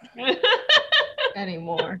anymore.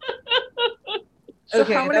 Anymore. So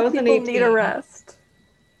Okay, how that many was an people need a 18. rest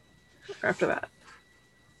after that?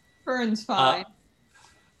 Fern's fine.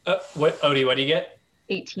 What, Odie, what do you get?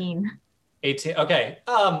 18. 18. Okay.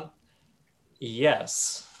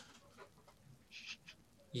 Yes.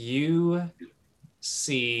 You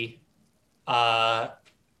see a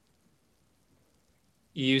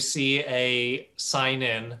sign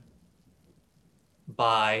in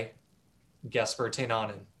by Gesper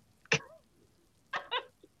Teinanen.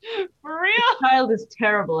 For real? Child is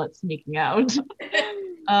terrible at sneaking out.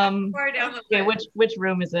 Far down the Okay, list. which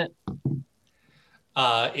room is it?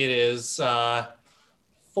 It is 4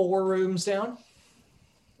 rooms down.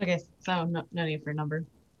 Okay, so no need for a number.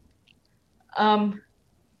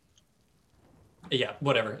 Yeah,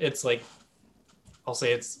 whatever. It's like, I'll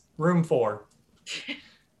say it's room 4.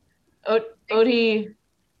 Odie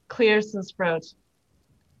clears his throat.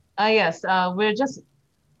 Yes,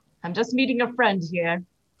 I'm just meeting a friend here.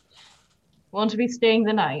 Won't be staying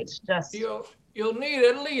the night. Just You'll need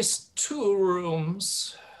at least 2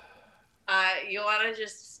 rooms. Joanna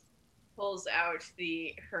just pulls out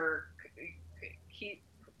her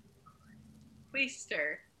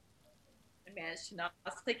Queester. I managed to not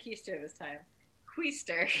say Keister this time.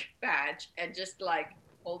 Queester badge and just like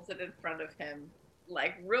holds it in front of him,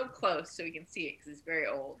 like real close so he can see it because he's very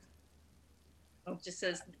old. It just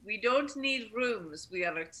says, "We don't need rooms. We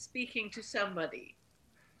are speaking to somebody."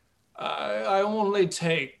 I only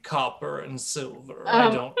take copper and silver. I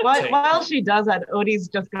don't take. while she does that, Odie's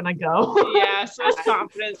just gonna go. Yeah, so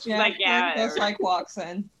confident. She's like, yeah. Fern just whatever. like walks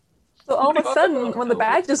in. So all of a sudden, when the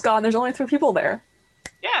badge is gone, there's only 3 people there.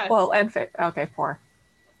 Yeah. Well, and okay, 4.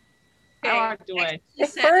 I walked away. next she If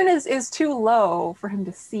said- Fern is too low for him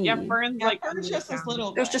to see, Yeah, Fern's Yeah, like. Fern's just this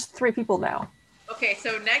little there's guy. just 3 people now. Okay,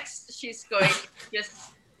 so next she's going to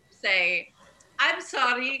just say, "I'm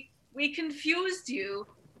sorry, we confused you.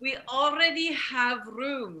 We already have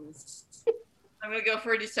rooms." I'm gonna go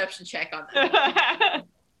for a deception check on that.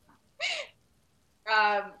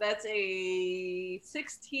 That's a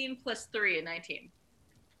 16 plus 3, a 19.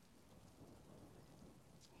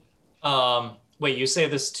 Wait, you say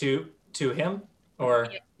this to him or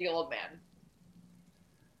The old man.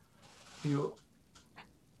 you?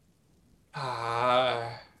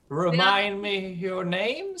 Remind me your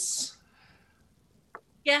names.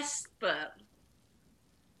 Jesper.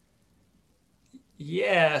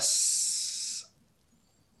 Yes.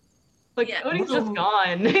 Like, Yeah. Odie's just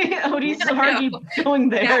gone. Odie's Yeah, already no. going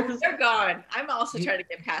there. Yeah, they're gone. I'm also trying to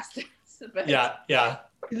get past this. But Yeah.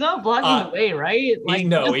 He's not blocking the way, right? Like,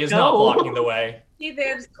 No, just he is go. not blocking the way. See,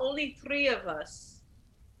 there's only 3 of us.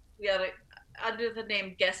 We are under the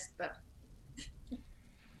name Jesper.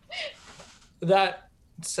 That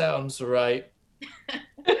Sounds right.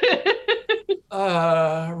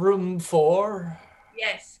 Room 4.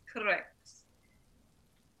 Yes, correct.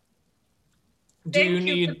 Do Thank you you.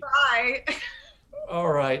 need? Goodbye. All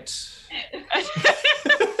right.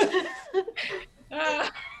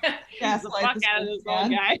 Yes, the fuck out of this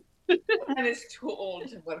old guy. And is too old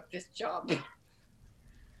to work this job.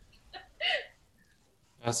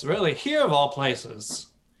 That's really here of all places.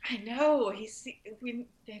 I know.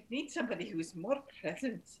 They need somebody who's more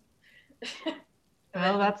present.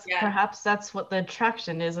 Well, that's Yeah. perhaps that's what the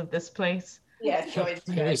attraction is of this place. Yeah, Joy's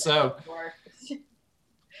Maybe good. so.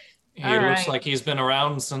 He All looks right. like he's been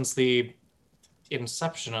around since the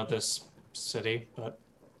inception of this city, but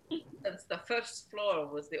Since the first floor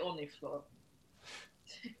was the only floor.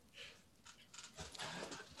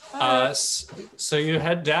 so you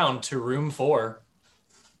head down to room 4.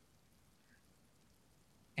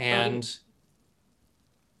 And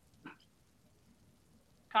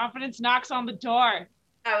Confidence knocks on the door.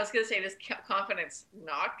 I was gonna say, does Confidence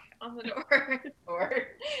knock on the door, or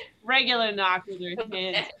Regular knock with her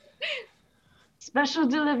hands. Special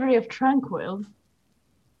delivery of Tranquil.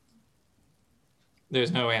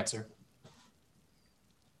 there's no answer.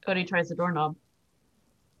 Cody tries the doorknob.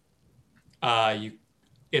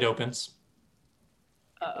 It opens.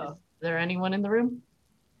 Uh-oh. Is there anyone in the room?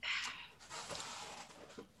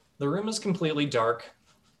 The room is completely dark.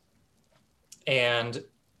 And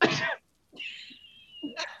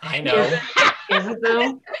I know. Is it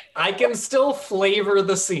though? I can still flavor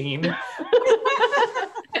the scene.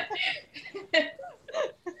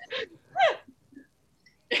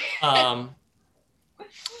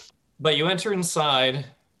 But you enter inside,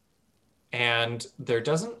 and there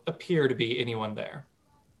doesn't appear to be anyone there.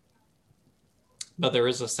 But there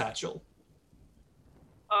is a satchel.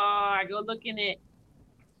 Oh, I go look in it.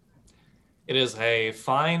 It is a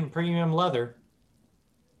fine premium leather.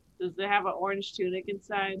 Does it have an orange tunic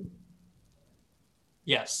inside?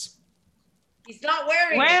 Yes. he's not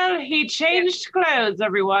wearing it. Well, he changed clothes,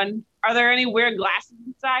 everyone. Are there any weird glasses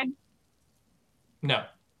inside? No.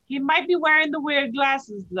 He might be wearing the weird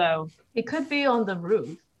glasses, though. He could be on the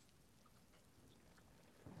roof.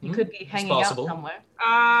 He could be hanging out possible. somewhere.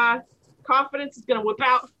 Confidence is gonna whip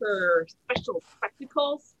out her special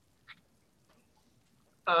spectacles.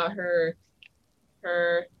 Her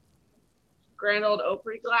grand old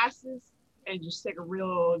Opry glasses, and just take a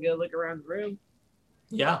real good look around the room.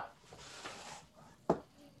 Yeah.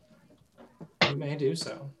 You may do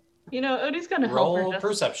so. You know, Odie's gonna help Roll her.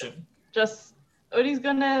 perception. Odie's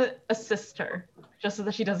gonna assist her, just so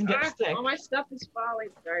that she doesn't get sick. All my stuff is falling.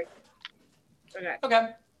 Sorry. Okay.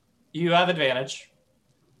 Okay. You have advantage.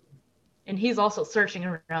 And he's also searching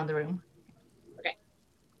around the room.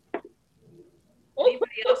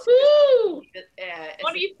 Anybody else? Woohoo!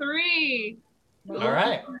 23. 23. All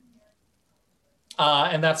right.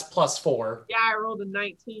 And that's +4. Yeah, I rolled a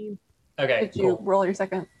 19. Okay, Did you cool. roll your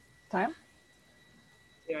second time?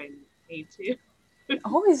 Do I need to?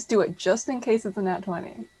 Always do it just in case it's a nat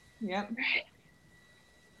 20. Yep.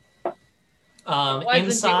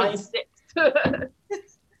 Inside,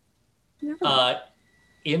 Never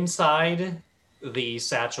inside the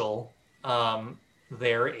satchel,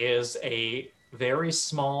 there is a very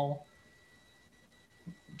small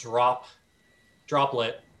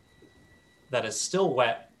droplet that is still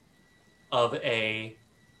wet of a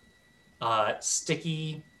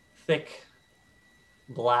sticky, thick,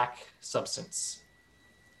 black substance.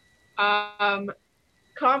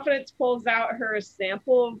 Confidence pulls out her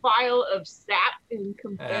sample vial of sap and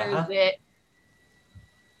compares it.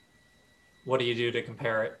 What do you do to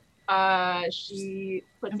compare it? She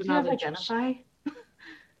puts Don't you have another. identify?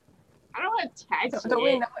 I don't have tags. Don't we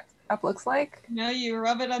yet. know what sap looks like? No, you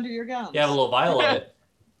rub it under your gums. You have a little vial of it.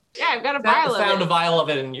 Yeah, I've got a vial of Found it. a vial of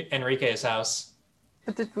it in Enrique's house.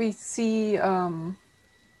 But did we see I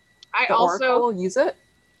the also Oracle use it?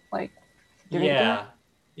 Like, give it to Yeah. her?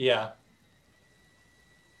 Yeah.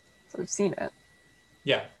 So we've seen it.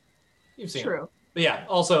 Yeah. You've seen it. true. But yeah,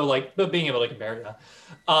 also but being able to compare,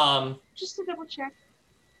 yeah. Just to double check.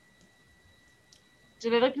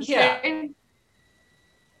 Did it look the Yeah. same?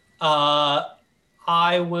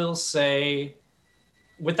 I will say,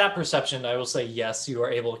 with that perception, I will say yes, you are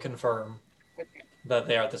able to confirm Okay. that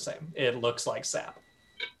they are the same. It looks like sap.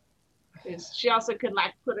 'Cause she also could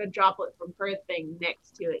like put a droplet from her thing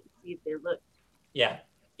next to it and see if they look. Yeah.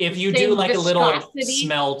 If you Same do like a little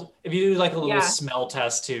viscosity. if you do like a little Yeah. smell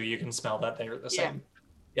test too, you can smell that they're the Yeah. same.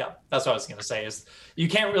 Yeah, that's what I was gonna say. Is you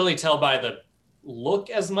can't really tell by the look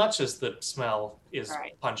as much as the smell is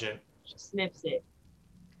Right. pungent. She sniffs it.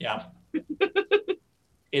 Yeah.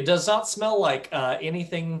 It does not smell like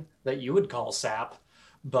anything that you would call sap,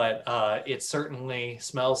 but it certainly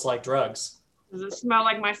smells like drugs. Does it smell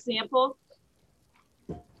like my sample?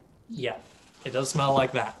 Yeah, it does smell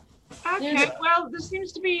like that. Okay, Yeah. well, there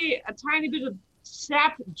seems to be a tiny bit of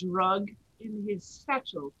sap drug in his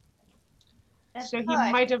satchel. So he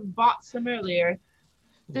might have bought some earlier.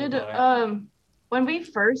 Did But- when we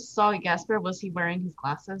first saw Gasper, was he wearing his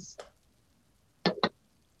glasses?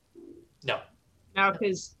 no. Now,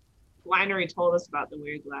 because Winery told us about the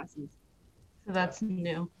weird glasses. So that's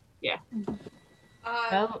new.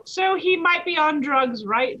 Well, So he might be on drugs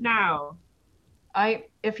right now.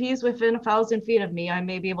 if he's within 1,000 feet of me, I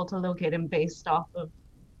may be able to locate him based off of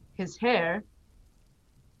his hair.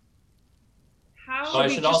 How? Oh, I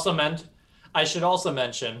we should just- also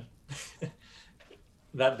mention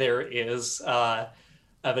that there is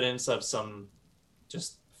evidence of some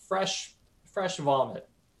just fresh vomit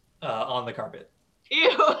on the carpet. Ew.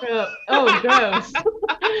 Oh, gross.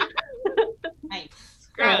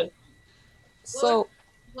 Gross. So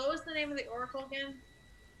What was the name of the oracle again?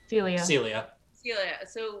 Celia. Celia. Celia.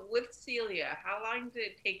 So with Celia, how long did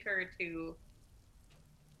it take her to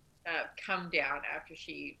come down after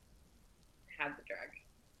she had the drug?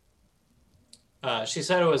 She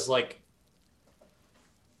said it was like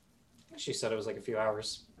a few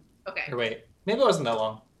hours. Okay. Or wait, maybe it wasn't that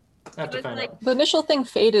long. I have It to was find like- out. the initial thing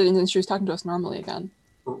faded, and then she was talking to us normally again.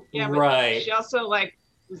 Yeah, but Right. she also like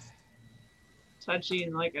was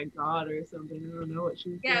touching like a god or something. I don't know what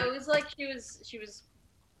she was Yeah, doing. it was like she was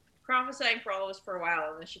prophesying for all of us for a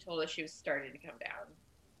while, and then she told us she was starting to come down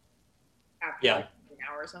after Yeah. like an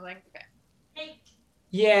hour or something. Okay.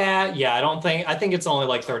 Yeah. I think it's only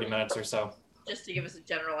like 30 minutes or so. Just to give us a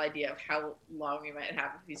general idea of how long we might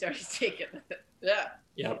have if he's already taken the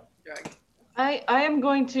Yep. drug. I am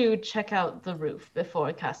going to check out the roof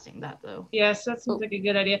before casting that, though. Yes, that seems like a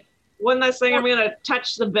good idea. One last thing, I'm gonna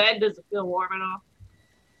touch the bed. Does it feel warm at all?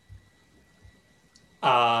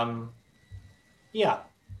 Yeah.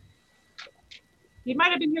 He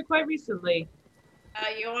might have been here quite recently.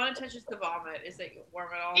 You want to touch the vomit? Is it warm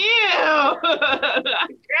at all? Ew!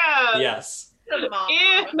 Gross! Yes. The mom.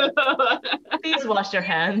 Ew! Please wash your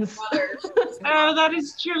hands. Mother. Oh, that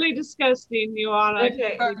is truly disgusting, Yuana.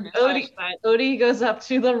 Okay, Odie. Odie goes up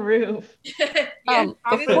to the roof. Yeah,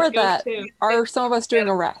 Before Odie goes that, too. are some of us doing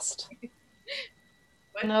a rest?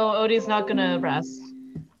 No, Odie's not gonna rest.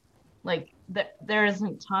 Like, there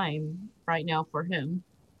isn't time right now for him.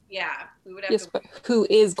 Yeah, we would have Yes, to. but who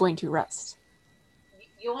is going to rest?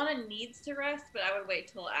 Joanna needs to rest, but I would wait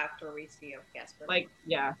till after we see if Gasper. Like,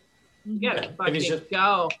 yeah. You Yeah, gotta if fucking he's just-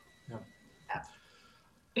 go.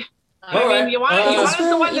 All I right. mean, Yuana's Does Does the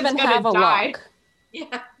this room one that's even gonna have a die. lock?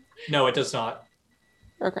 yeah. No, it does not.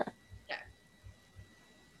 Okay.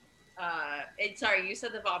 Sorry, you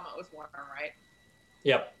said the vomit was warm, right?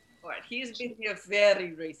 Yep. All right. He's been here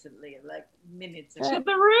very recently, like minutes ago. To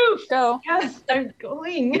the roof. Go. Yes, they're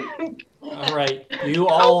going. All right. You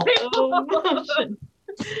all Oh,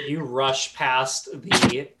 you rush past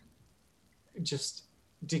the just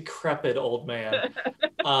decrepit old man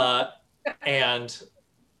and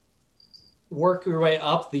work your way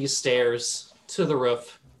up these stairs to the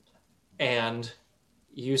roof, and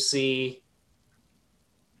you see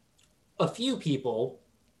a few people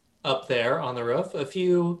up there on the roof, a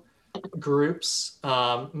few groups,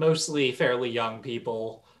 mostly fairly young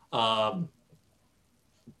people,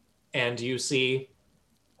 and you see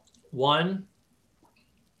one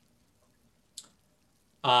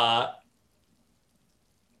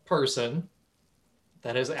person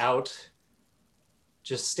that is out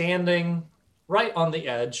just standing right on the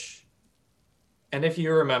edge. And if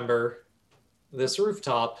you remember, this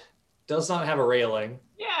rooftop does not have a railing.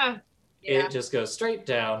 Yeah. Yeah. It just goes straight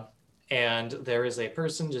down, and there is a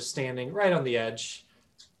person just standing right on the edge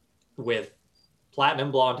with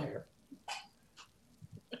platinum blonde hair.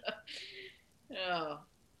 Oh.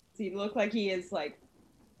 Does he look like he is like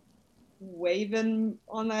waving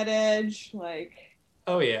on that edge? Like,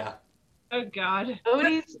 Oh yeah. Oh God.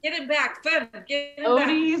 Odie's Get him back, Finn. Get him back.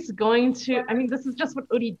 Odie's going to, I mean, this is just what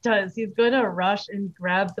Odie does. He's going to rush and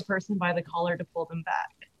grab the person by the collar to pull them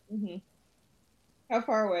back. hmm how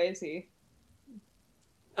far away is he?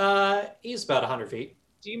 He's about 100 feet.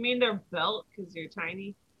 Do you mean their belt? Because you're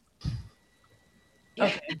tiny.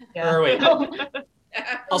 Okay. Or wait, Yeah.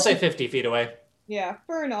 I'll say 50 feet away. Yeah,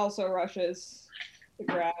 Fern also rushes to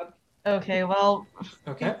grab. Okay, well,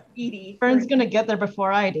 Okay. Speedy. Fern's going to get there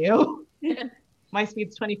before I do. My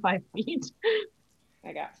speed's 25 feet.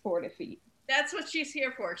 I got 40 feet. That's what she's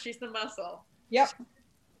here for. She's the muscle. Yep.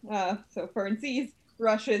 So Fern sees,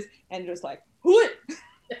 rushes, and just like, "Hoot!"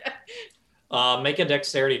 Make a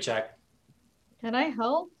dexterity check. Can I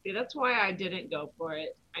help? See, that's why I didn't go for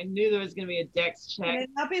it. I knew there was gonna be a dex Can check. it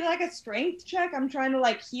not be like a strength check? I'm trying to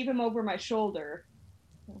like heave him over my shoulder.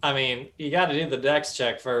 I mean, you got to do the dex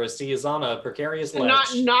check first. He is on a precarious And ledge.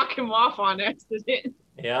 not knock him off on accident.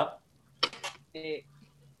 Yep. Failure!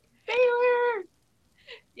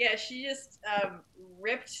 Yeah, she just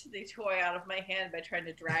ripped the toy out of my hand by trying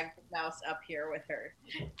to drag the mouse up here with her.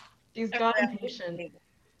 She's gotten patient.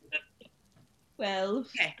 Well,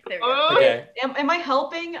 Okay, there we go. Oh, Okay. Am I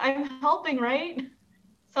helping? I'm helping, right?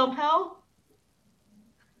 Somehow?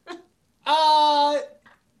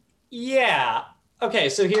 Yeah. Okay,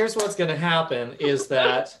 so here's what's going to happen is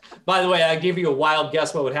that, by the way, I give you a wild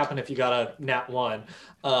guess what would happen if you got a nat 1.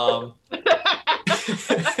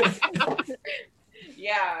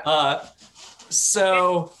 Yeah,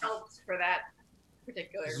 So helps for that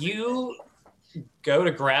particular. you go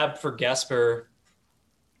to grab for Gesper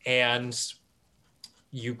and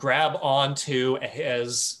you grab onto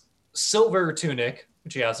his silver tunic,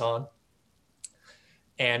 which he has on,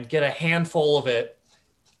 and get a handful of it,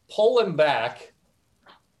 pull him back,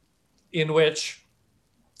 in which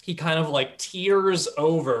he kind of like teeters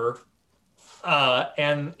over,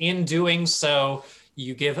 and in doing so,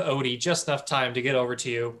 you give Odie just enough time to get over to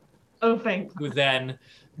you, Oh, thank who then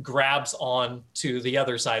grabs on to the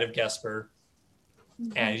other side of Gesper,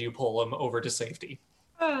 and you pull him over to safety.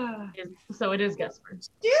 So it is Gesper.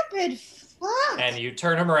 stupid fuck. And you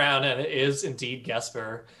turn him around, and it is indeed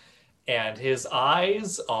Gesper, and his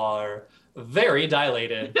eyes are very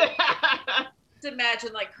dilated. Just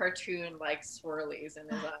imagine like cartoon like swirlies in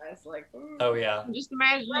his eyes, like. Oh yeah. Just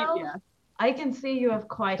imagine, Well, yeah. I can see you have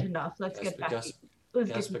quite enough. Let's get back. Let's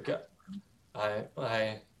Yes, get because I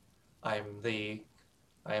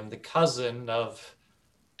am the cousin of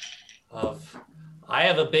I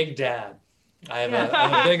have a big dad. I'm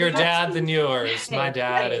a bigger dad than yours. My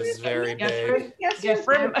dad is very big.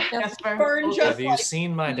 Gesper. Fern just Have you like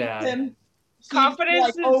seen my dad? him Confidence like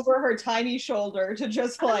is- over her tiny shoulder to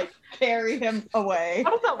just like carry him away.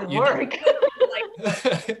 How does that You work?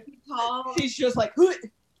 Like tall. She's just like, "Hoot,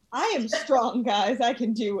 I am strong, guys. I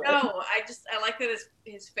can do it." No, I like that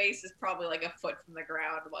his face is probably like a foot from the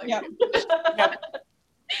ground. Like, Yep.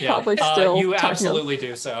 Yeah, Probably still you talking. absolutely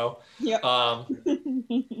do so. Yep.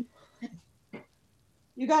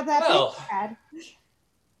 You got that Well. big dad.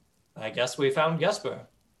 I guess we found Gesper.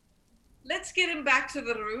 let's get him back to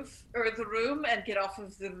the roof or the room and get off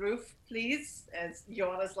of the roof, please. As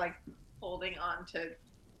Joanna's like holding on to.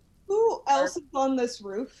 Who else is on this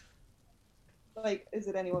roof? Like, is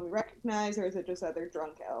it anyone we recognize, or is it just other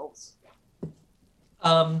drunk elves?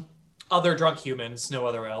 Other drunk humans, no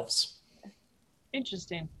other elves.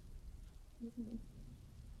 Interesting.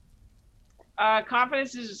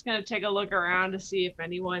 Confidence is just gonna take a look around to see if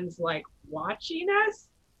anyone's like watching us.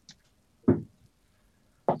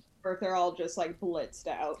 Or if they're all just like blitzed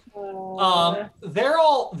out.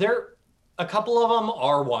 They're a couple of them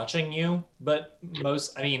are watching you, but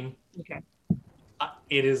most, I mean, Okay.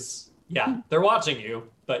 it is, yeah, they're watching you,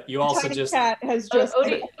 but you also Tiny just cat has just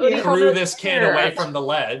Odie- like, Odie- threw this kid away from the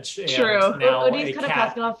ledge. And True. now a Odie's kind of cat.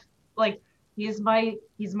 passing off like he's my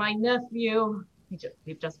nephew.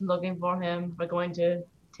 We've just been looking for him. We're going to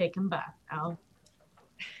take him back now.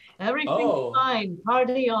 Everything's Oh. fine.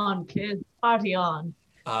 Party on, kids. Party on.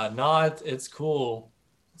 Not, it's cool.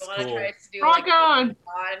 It's Joanna cool. tries to do Rock like on.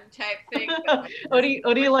 on type thing.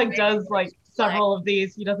 Odie like does like several of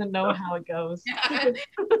these. He doesn't know how it goes. I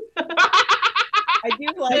do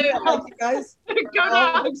like that, like, you guys, Go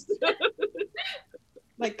dogs.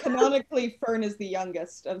 like, canonically, Fern is the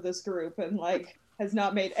youngest of this group and, like, has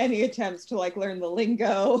not made any attempts to, like, learn the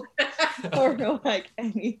lingo or, like,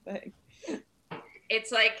 anything.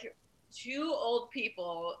 It's like two old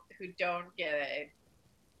people who don't get it.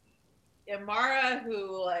 Amara,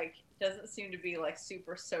 who like doesn't seem to be like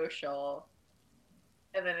super social,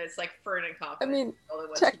 and then it's like Fern and I Confidence. mean, the only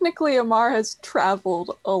ones technically, Amar has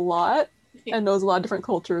traveled a lot and knows a lot of different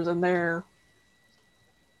cultures and their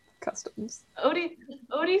customs.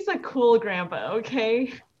 Odie's a cool grandpa,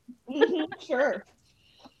 okay? Mhm, sure.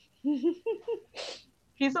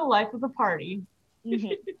 He's a life of the party.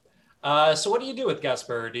 Mhm. So what do you do with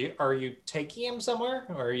Gesper? Are you taking him somewhere,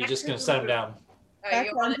 or are you just going to set him down? Back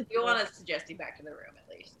you want onto to suggest him back to the room at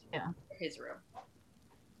least. Yeah. His room.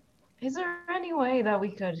 Is there any way that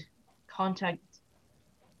we could contact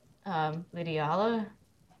Lydiala?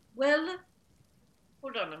 Well,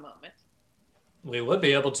 hold on a moment. We would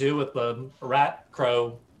be able to with the rat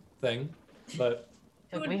crow thing, but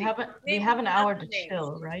Because Twinbee. we have an hour to Names.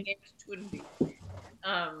 chill, right? Name's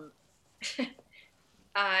Twinbee.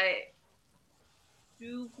 I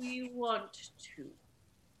do we want to?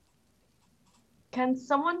 Can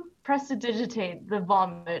someone prestidigitate the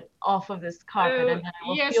vomit off of this carpet, and then I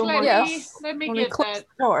will yes, feel more Yes. let me When we get close that.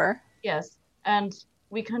 the door. Yes, and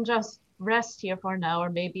we can just rest here for now, or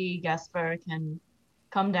maybe Gasper can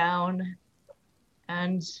come down,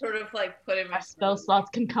 and Sort of like put him our in spell slots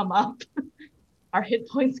can come up. Our hit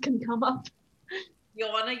points can come up.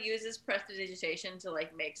 You'll want to use his prestidigitation to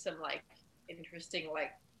like make some like interesting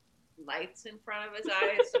like lights in front of his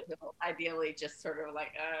eyes. So he'll ideally just sort of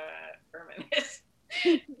like for a minute.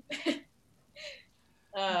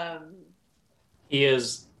 He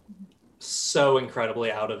is so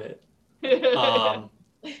incredibly out of it. Oh,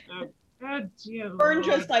 dear Fern Lord.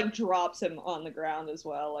 just like drops him on the ground as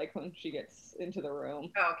well, like when she gets into the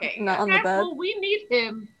room. Okay. Not on the bed. Careful, we need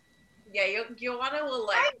him. Yeah, you want to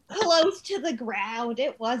like Close to the ground.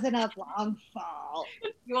 It wasn't a long fall.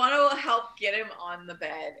 you want to help get him on the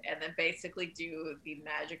bed, and then basically do the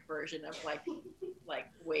magic version of like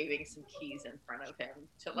waving some keys in front of him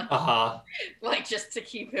to like just to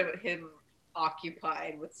keep him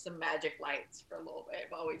occupied with some magic lights for a little bit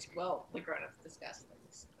while the grown-ups discuss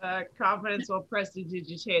things. Confidence will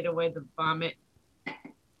prestidigitate away the vomit.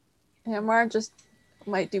 Yeah, Mara just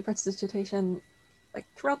might do prestidigitation like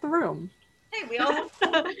throughout the room. Hey, we all have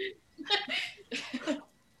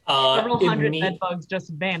Several hundred bed bugs just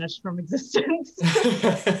vanished from existence.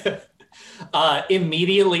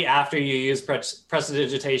 Immediately after you use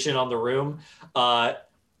prestidigitation on the room,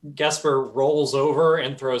 Gesper rolls over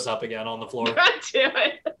and throws up again on the floor. God damn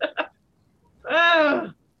it. Oh.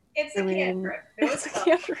 it's a cantrip. It's a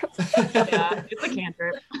cantrip. Yeah, it's a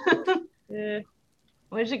cantrip.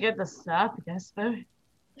 Where'd you get the stuff, Gasper?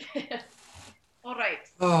 All right.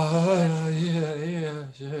 Yeah.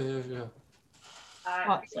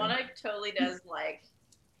 Iwana totally does like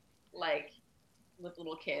with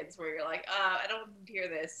little kids where you're like, I don't hear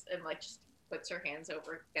this, and like just puts her hands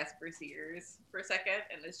over Gasper's ears for a second,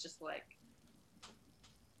 and it's just like,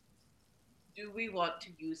 do we want to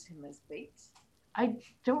use him as bait? I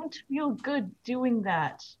don't feel good doing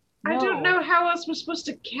that. I don't No. know how else we're supposed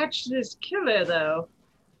to catch this killer, though.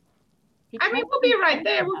 He I mean, can't we'll be right do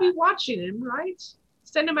there. that. We'll be watching him, right?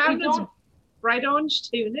 Send him out We in his don't- bright orange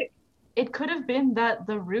tunic. It could have been that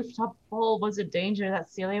the rooftop fall was a danger that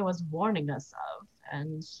Celia was warning us of,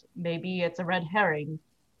 and maybe it's a red herring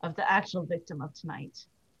of the actual victim of tonight.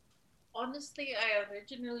 Honestly, I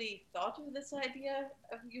originally thought of this idea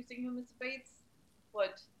of using him as bait,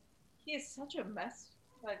 but he is such a mess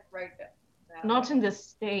right now. Not in this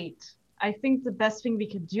state. I think the best thing we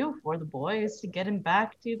could do for the boy is to get him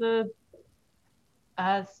back to the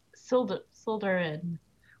Sildarin.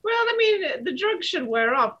 Well, I mean, the drug should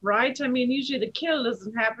wear off, right? I mean, usually the kill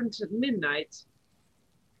doesn't happen till midnight.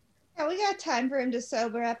 Yeah, we got time for him to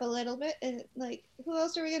sober up a little bit. And, like, who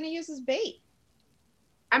else are we going to use as bait?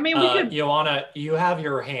 I mean, we could. Joanna, you have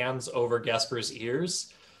your hands over Gesper's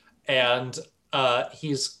ears, and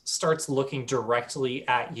he starts looking directly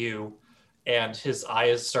at you, and his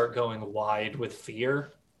eyes start going wide with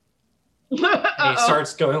fear. And he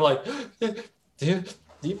starts going like,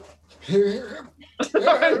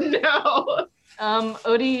 Oh, no.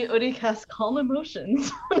 Odie casts calm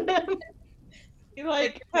emotions. You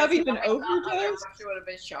like have even I thought that overdosed? would have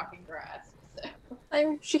been shocking grasp. So. I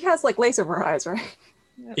mean, she has like lace over her eyes, right?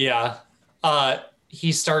 yeah.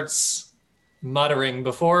 He starts muttering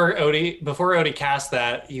before Odie casts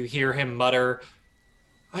that. You hear him mutter,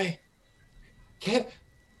 "I can't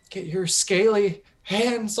get your scaly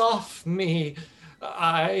hands off me.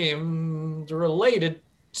 I am related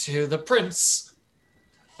to the prince."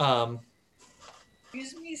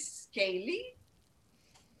 Excuse me, scaly?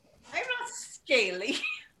 I'm not scaly.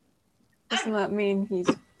 Doesn't that mean he's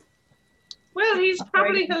Well, he's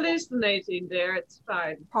probably hallucinating there. It's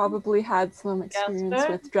fine. probably had some experience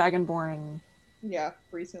Gasper? with Dragonborn? Yeah,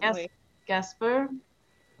 recently. Gasper,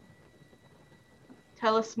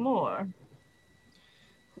 tell us more.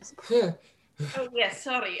 Oh, yes,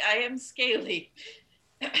 sorry, I am scaly.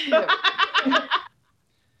 I'm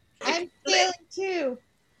scaly too.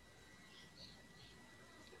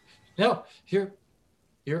 No, you're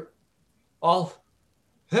all.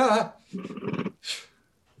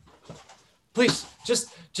 Please,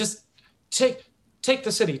 just take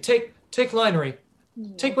the city. Take Linery.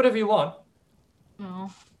 Take whatever you want.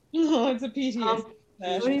 No. Oh, it's a PTSD.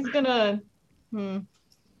 Odie's gonna.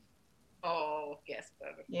 Oh, yes,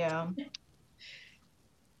 better. Yeah.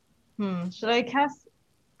 Should I cast?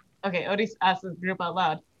 Okay, Odie asks the group out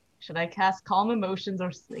loud. Should I cast Calm Emotions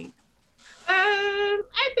or Sleep?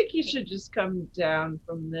 I think he should just come down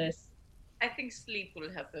from this. I think sleep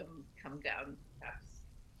will help him come down, perhaps.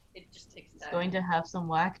 It just takes He's time. going to have some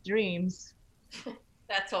whack dreams.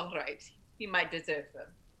 That's all right. He might deserve them.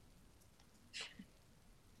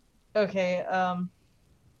 Okay.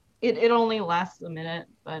 It only lasts a minute,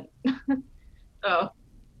 but Oh.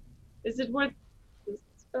 Is it worth the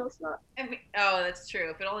spell slot? I mean, oh, that's true.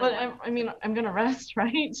 If it only. but one- I mean I'm gonna rest,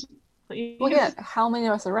 right? Please. Well, yeah, how many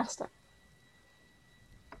of us are resting?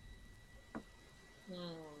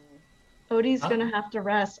 Odie's Huh? gonna have to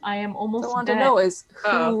rest. I am almost What I wanted dead. to know is who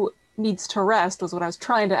Oh. needs to rest was what I was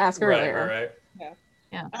trying to ask earlier. Right.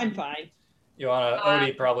 I'm fine.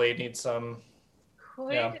 Odie probably needs some.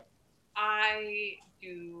 Could Yeah. I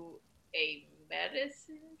do a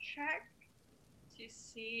medicine check to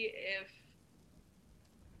see if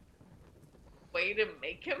way to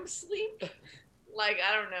make him sleep? Like,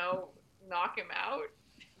 I don't know, knock him out?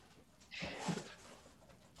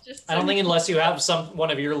 Just I don't so- think unless you have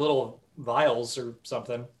one of your little vials or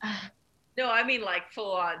something. No, I mean like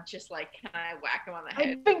full on, just like, can I whack him on the I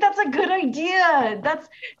head? think that's a good idea. That's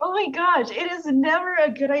oh my gosh, it is never a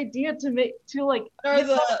good idea to Are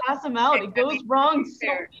the pass him out. It goes wrong so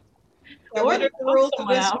Fair. yeah, or what are to the knock rules of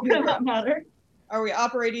someone this out, for group? that matter. Are we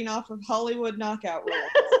operating off of Hollywood knockout rules?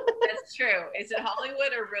 That's true. Is it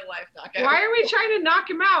Hollywood or real life knockout? Why are we trying to knock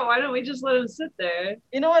him out? Why don't we just let him sit there?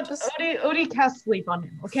 You know what? Just- Odie cast sleep on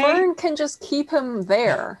him, okay? Fern can just keep him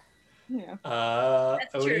there. Yeah.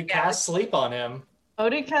 That's true, Odie yeah. cast sleep on him,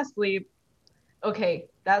 Odie cast sleep. Okay,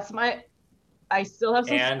 that's my I still have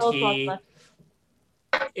some and spell slots he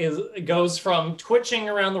left. goes from twitching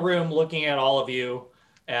around the room, looking at all of you,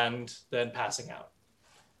 and then passing out.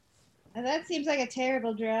 And that seems like a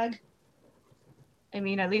terrible drug. I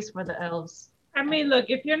mean, at least for the elves. I mean, look,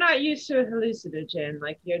 if you're not used to a hallucinogen,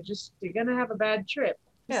 like you're gonna have a bad trip.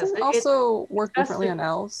 Yes, Doesn't it- also work that's differently the- on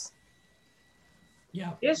elves.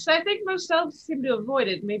 Yeah. Yes, I think most elves seem to avoid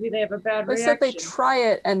it. Maybe they have a bad They said reaction. they try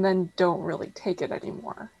it and then don't really take it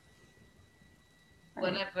anymore. Right?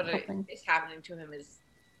 Whatever Something. is happening to him is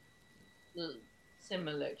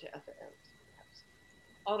similar to other elves. perhaps.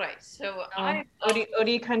 All right, so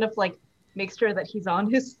Odie kind of like makes sure that he's on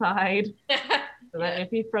his side so that if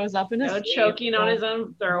he throws up in his No sleep, choking on he'll- his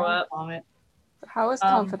own throw won't up. vomit. How is Um,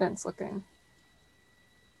 confidence looking?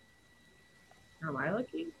 How am I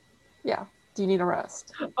looking? Yeah. Do you need a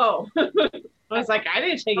rest? Oh, I was like, I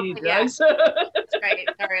didn't take any Oh, yeah. drugs. right,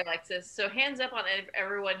 sorry, Alexis. So hands up on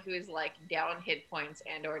everyone who is like down hit points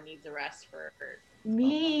and or needs a rest for.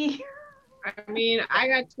 Me. I mean, I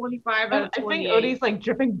got 25 out of I think 28. Odie's like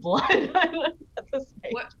dripping blood at this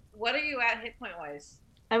stage. What are you at hit point wise?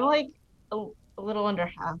 I'm like a little under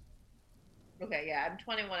half. Okay, yeah, I'm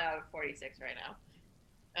 21 out of 46 right now.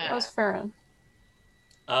 That was Farron.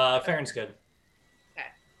 Farron's good.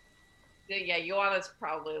 Yeah, Ioana's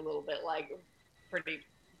probably a little bit like pretty,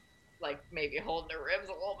 like maybe holding her ribs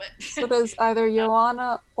a little bit. So does either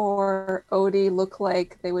Joanna or Odie look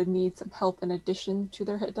like they would need some help in addition to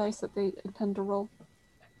their hit dice that they intend to roll?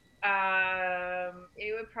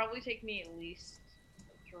 It would probably take me at least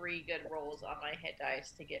 3 good rolls on my hit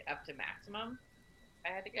dice to get up to maximum. If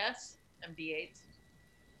I had to guess. I'm D8s.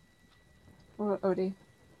 What about Odie?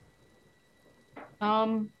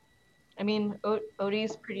 I mean,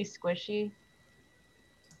 Odie's pretty squishy,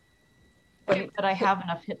 but I have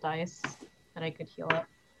enough hit dice that I could heal up.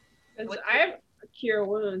 Because I have cure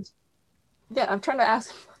wounds. Yeah, I'm trying to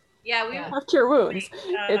ask. Yeah, we Yeah. Have cure wounds.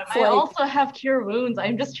 It's I like, also have cure wounds.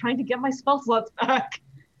 I'm just trying to get my spell slots back.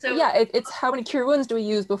 so yeah, it's how many cure wounds do we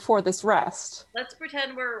use before this rest? let's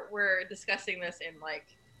pretend we're discussing this in like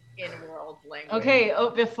in-world language. Okay,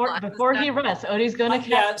 before he rests, Odie's gonna Yeah,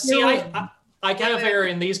 cast see, cure I wounds. kind of Wait. figure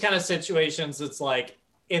in these kind of situations, it's like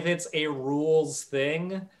if it's a rules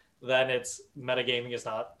thing, then it's metagaming is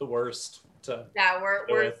not the worst to Yeah, do we're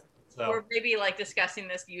with. So or maybe like discussing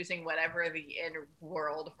this using whatever the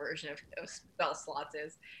in-world version of spell slots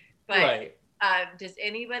is. But right. does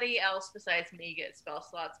anybody else besides me get spell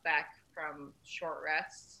slots back from short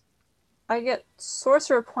rests? I get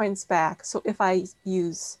sorcerer points back, so if I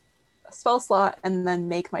use a spell slot and then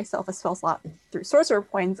make myself a spell slot through sorcerer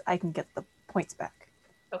points, I can get the points back.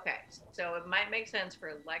 Okay, so it might make sense for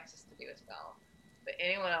Alexis to do a spell, but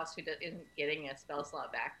anyone else who isn't getting a spell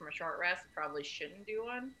slot back from a short rest probably shouldn't do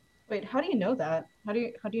one. Wait, how do you know that? How do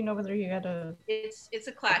you know whether you had a? It's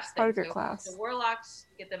a class Part thing. of your So class. The warlocks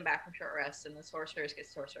get them back from short rest, and the sorcerers get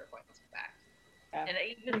sorcerer points back. Yeah. And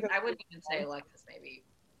even I wouldn't even say Alexis maybe.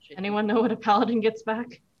 Should Anyone know what a paladin gets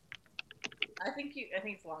back? I think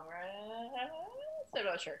it's long rest. I'm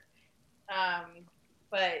not sure.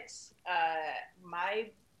 But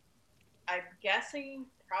I'm guessing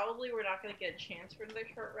probably we're not going to get a chance for another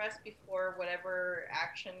short rest before whatever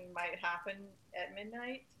action might happen at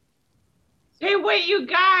midnight. Hey, wait, you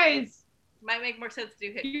guys! Might make more sense to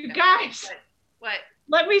do hit. You guys, What?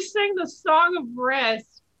 let me sing the song of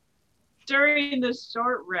rest during the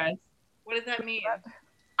short rest. What does that mean?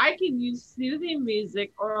 I can use soothing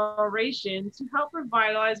music or oration to help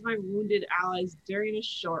revitalize my wounded allies during a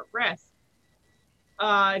short rest.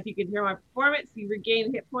 If you can hear my performance, you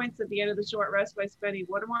regain hit points at the end of the short rest by spending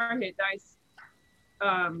 1 or more hit dice.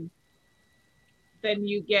 Then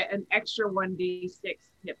you get an extra 1d6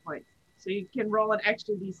 hit points. So you can roll an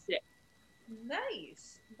extra d6.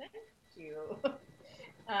 Nice. Thank you.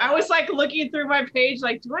 I was like looking through my page,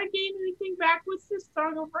 like, do I gain anything back? What's this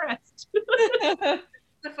song of rest?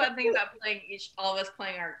 The fun thing about playing all of us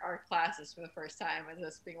playing our classes for the first time and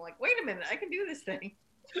us being like, wait a minute, I can do this thing.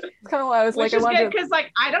 It's kind of why I was Which like, is I wanted good because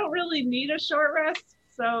like I don't really need a short rest,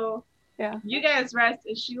 so yeah. you guys rest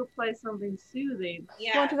and she will play something soothing.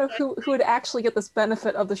 I want to know who would actually get this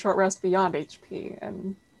benefit of the short rest beyond HP.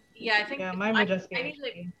 And Yeah, I think mine would just be I need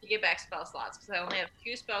to get back spell slots because I only have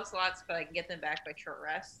 2 spell slots, but I can get them back by short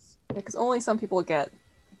rests. because only some people get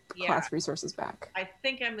Yeah, class resources back. I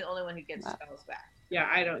think I'm the only one who gets That. spells back. Yeah,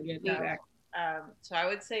 I don't get that No. back. So I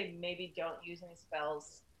would say maybe don't use any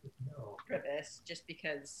spells No. for this, just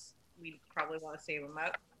because we probably want to save them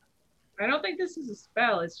up. I don't think this is a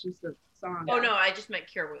spell, it's just a song. Oh no, I just meant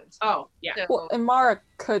cure wounds. Oh, yeah. So, Well, Imara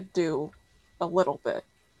could do a little bit.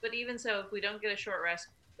 but even so, if we don't get a short rest,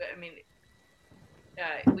 I mean,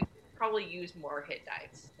 we could probably use more hit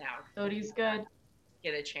dice now. Odie's good.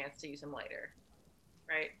 Get a chance to use them later,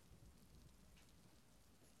 right?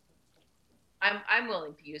 I'm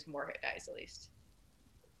willing to use more hit dice at least.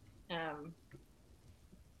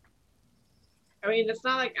 I mean, it's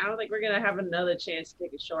not like I don't think we're gonna have another chance to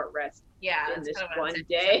take a short rest Yeah, in that's this kind of what I'm one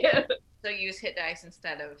saying. day. So use hit dice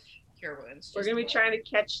instead of cure wounds. We're just gonna be trying to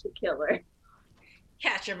catch the killer,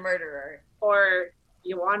 catch a murderer. or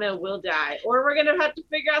Ioana will die, or we're gonna have to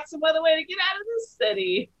figure out some other way to get out of this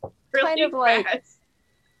city. Really Kind of like- fast.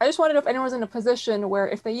 I just wanted to know if anyone was in a position where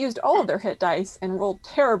if they used all of their hit dice and rolled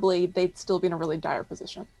terribly, they'd still be in a really dire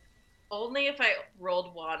position. Only if I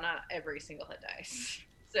rolled one on every single hit dice.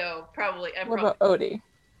 So probably I'm What probably about Odie?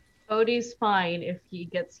 Odie's fine if he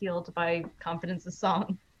gets healed by Confidence's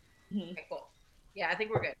song. okay, cool. Yeah, I think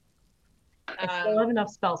we're good. I still have enough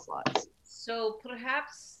spell slots. So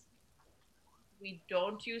perhaps we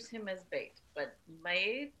don't use him as bait, but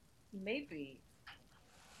maybe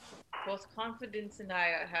both Confidence and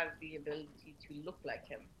I have the ability to look like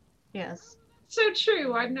him. Yes. So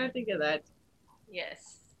true. Why didn't I think of that?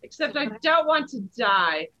 Yes. Except I don't want to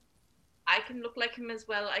die. I can look like him as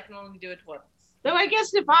well. I can only do it once. Though I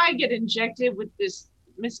guess if I get injected with this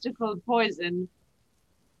mystical poison,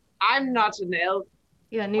 I'm not an elf.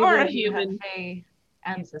 Yeah, Or neither a of you have human. a Neither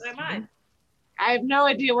ancestor. am I. I have no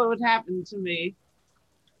idea what would happen to me.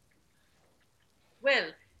 Well,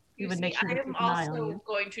 We you would see, make sure I to am keep an eye on also you.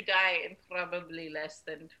 going to die in probably less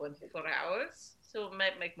than 24 hours, so it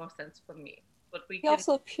might make more sense for me. But we He can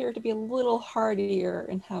also appear to be a little hardier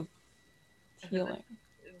and have healing.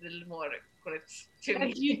 a little more grit to And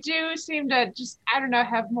me. you do seem to just, I don't know,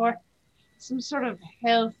 have some sort of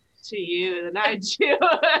health to you than I do.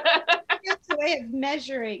 That's a way of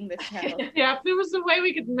measuring this health. Yeah, if there was a way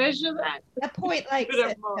we could measure that. A point like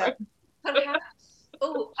Bit of more. Perhaps.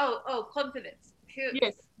 Oh, confidence. Here's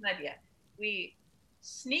Yes. an idea. We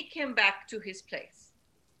sneak him back to his place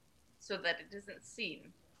so that it isn't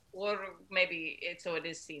seen. Or maybe so it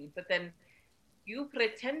is seen. But then you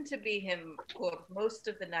pretend to be him for most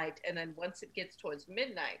of the night, and then once it gets towards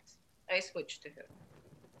midnight, I switch to him.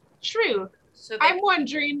 True. So that I'm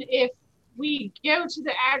wondering if we go to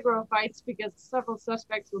the aggro fights because several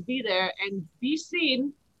suspects will be there and be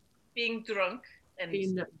seen being drunk and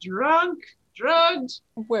being drunk, drugged,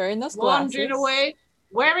 Wearing those glasses. wandering away,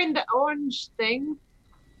 wearing the orange thing.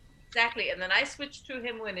 exactly, and then I switch to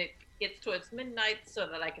him when it gets towards midnight so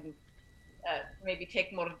that I can maybe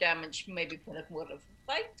take more damage, maybe put up more of a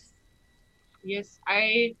fight. Yes,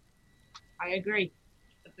 I agree.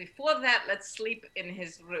 But before that, let's sleep in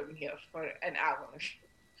his room here for an hour,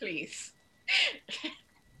 please.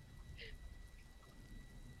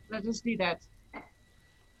 Let us do that.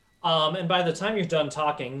 And by the time you're done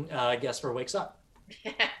talking, Gesper wakes up.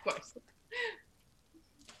 Of course.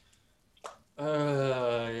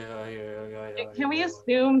 Can we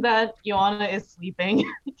assume that Ioana is sleeping?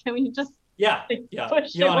 Can we just Yeah.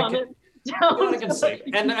 push Ioana Ioana can, down? Ioana can sleep.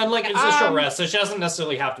 And like it's a short rest, so she doesn't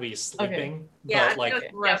necessarily have to be sleeping. Yeah, But like I'm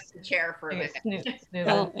gonna rest the chair for a Okay, minute. snooze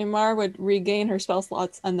Well, Imar would regain her spell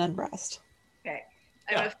slots and then rest. Okay.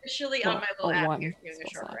 I'm Yeah. officially on my Well, little app one here doing a spell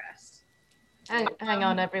short slot. rest. Hang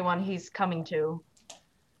on, everyone. He's coming to.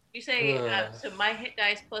 You say, Ugh. so my hit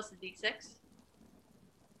dice plus a d6?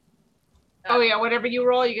 Oh yeah, whatever you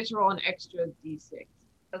roll, you get to roll an extra d6.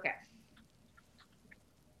 Okay.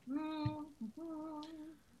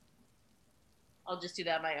 I'll just do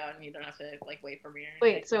that on my own. You don't have to like wait for me. Or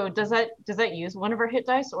Wait, so does that use one of our hit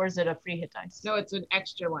dice, or is it a free hit dice? No, it's an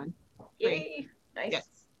extra one. Yay! Nice. Yes.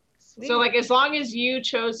 Sweet. So like as long as you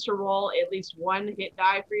chose to roll at least one hit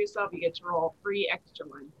die for yourself, you get to roll a free extra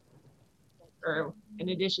one. Or in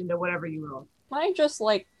addition to whatever you roll. Can I just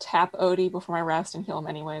like tap Odie before my rest and heal him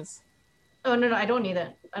anyways? Oh no, I don't need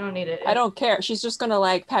it. I don't need it. I don't care. She's just gonna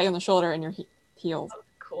like pat you on the shoulder and you're healed.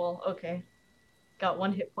 Cool. Okay. Got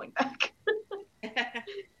 1 hit point back.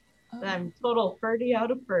 I'm total 30 out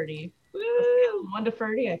of 30. Woo! 1 to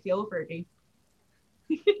 30. I feel 30.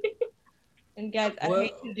 And guys, I Well-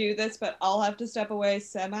 hate to do this, but I'll have to step away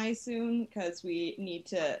semi soon because we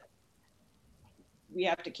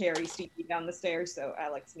have to carry Stevie down the stairs, so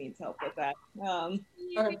Alex needs help with that. Are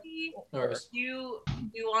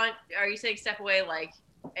you saying step away like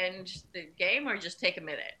end the game or just take a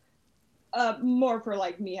minute? More for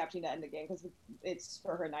like me having to end the game because it's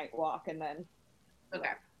for her night walk, and then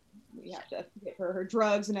Okay. we have to get her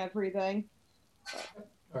drugs and everything. All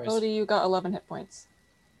right. Odie, you got 11 hit points.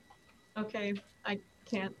 Okay. I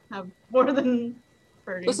can't have more than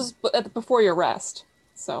 30. This is before your rest,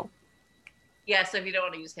 so. Yeah, so if you don't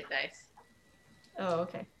want to use hit dice. Oh,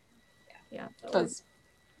 okay. Yeah. that works. Because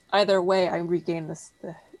either way, I regain the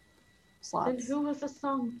Then slots. who was the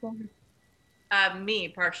song for? Me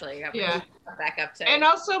partially. Yeah. Back up to. And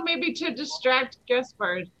also maybe to distract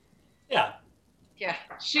Gaspard. Yeah. Yeah.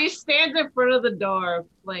 She stands in front of the door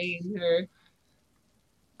playing her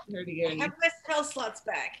I hurdy-gurdy. have my spell slots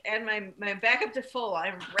back and my backup to full.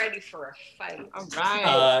 I'm ready for a fight. All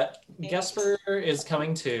right. Gesper is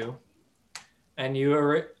coming to, and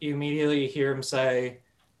you immediately hear him say,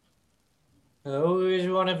 "Which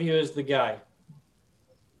one of you is the guy?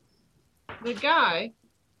 The guy.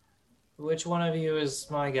 Which one of you is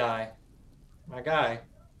my guy? My guy.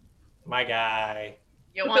 My guy."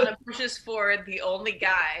 Joanna pushes forward the only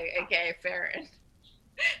guy, aka Farron.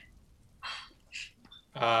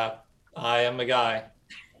 I am a guy.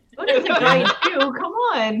 What does the guy do? Come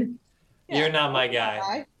on. You're not my guy.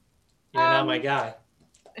 Hi. You're not my guy.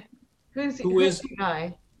 Who's is- the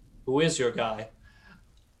guy? Who is your guy?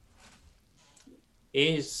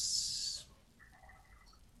 Is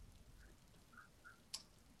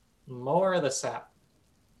more the sap.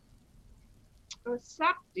 A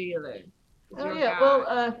sap dealer. is Oh your yeah. guy.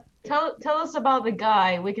 Well, tell us about the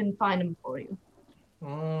guy. We can find him for you.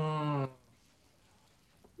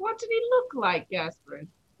 What did he look like, Gaspard?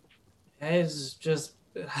 It's just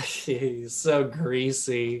he's so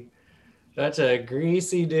greasy. Such a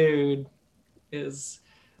greasy dude. Is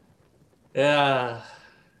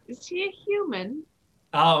Is he a human?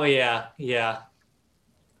 oh yeah.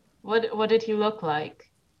 What did he look like?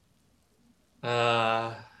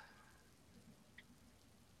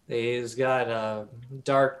 He's got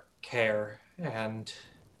dark hair and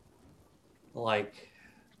like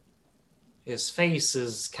his face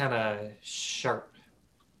is kind of sharp.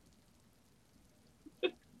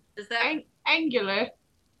 Does that Angular.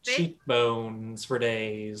 Cheekbones for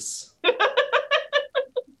days.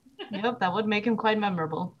 Yep, that would make him quite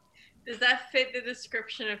memorable. does that fit the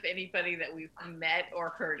description of anybody that we've met or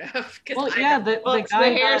heard of? 'Cause Well, I yeah, don't- Well, the it's the guy.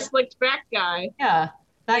 hair slicked back guy. That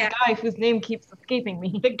Yeah. guy whose name keeps escaping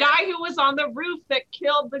me. The guy who was on the roof that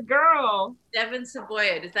killed the girl. Devin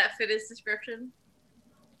Saboya. Does that fit his description?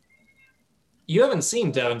 You haven't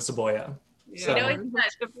seen Devin Saboya. So- You know, it's What's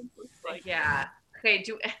not- different looks like. Yeah. Okay.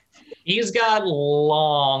 He's got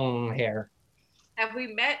long hair. Have we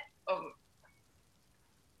met?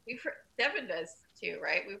 Devin does too,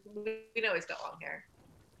 right? We know he's got long hair.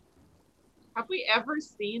 Have we ever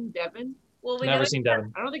seen Devin? Well, we Never know seen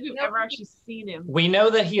Devin. I don't think we've No. ever actually seen him. We know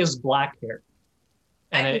that he has black hair.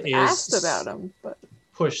 And I've it Asked is about him, but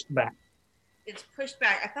pushed back. it's pushed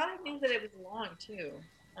back. I thought I knew that it was long too.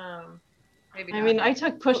 Maybe. I not. mean, I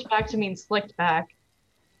took pushed back to mean slicked back.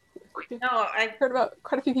 no. I heard about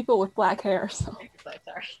quite a few people with black hair. So sorry.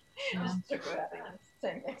 I Yeah. just took it out of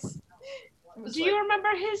saying this. It was Do you remember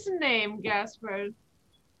his name, Gaspard?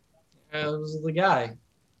 It was the guy.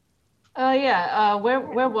 Yeah. Where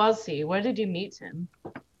was he? Where did you meet him?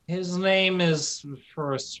 His name is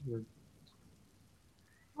first.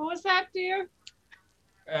 What was that, dear?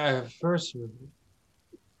 First.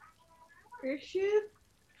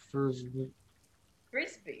 Frisbee?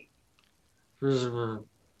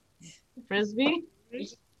 Frisbee?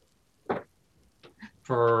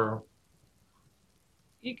 For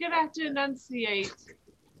You're gonna have to enunciate.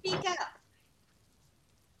 Speak up.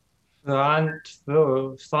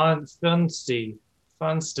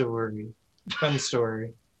 Funstery. Fun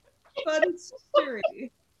story. Fun story.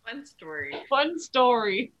 Fun story. Fun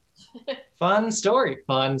story. Fun story.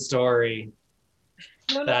 Fun story.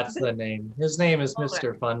 No, That's the name. His name is Love it.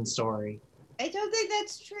 Mr. Fun Story. I don't think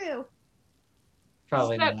that's true.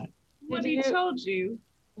 Probably that- not. What Did he you- told you.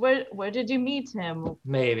 Where did you meet him?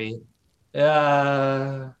 Maybe.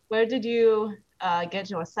 Where did you get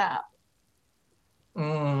your sap?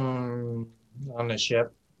 On the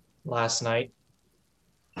ship last night.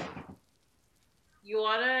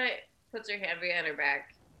 Ioana puts her hand behind her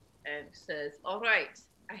back and says, "All right,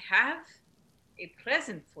 I have a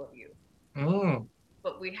present for you, Mm.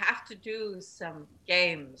 but we have to do some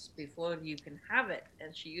games before you can have it."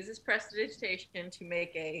 And she uses prestidigitation to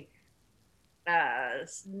make a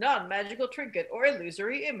non-magical trinket or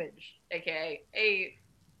illusory image, aka a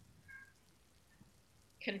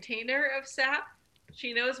container of sap.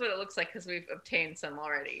 She knows what it looks like because we've obtained some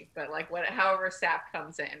already, but like however sap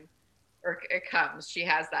comes in or it comes, she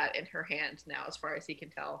has that in her hand now, as far as he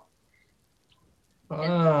can tell.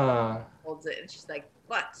 Ah. Holds it, and she's like,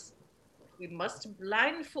 "But we must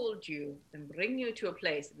blindfold you and bring you to a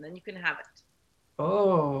place, and then you can have it."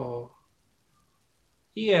 Oh.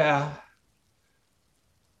 Yeah.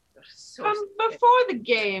 You're so Before the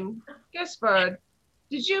game, Gaspard,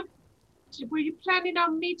 were you planning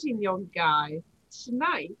on meeting your guy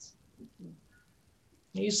tonight?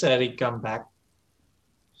 He said he'd come back.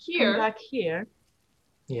 Here, Come back here.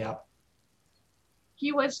 Yeah.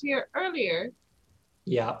 he was here earlier.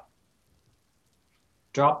 Yeah.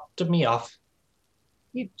 Dropped me off.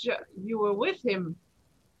 You were with him.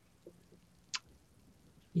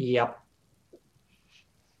 Yep.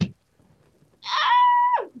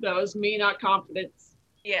 That was me, not confidence.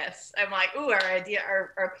 Yes, I'm like, ooh,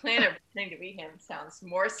 our plan of pretending to be him sounds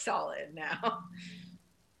more solid now.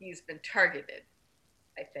 He's been targeted,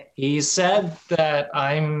 I think. He said that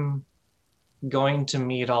I'm going to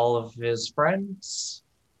meet all of his friends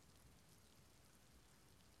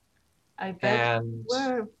I bet and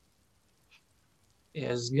we're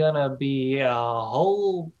is gonna be a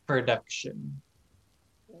whole production.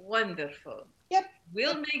 Wonderful. Yep.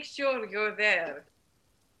 We'll make sure you're there.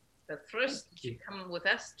 But first, Thank you. come with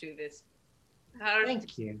us to this. How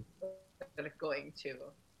Thank you. we're going to.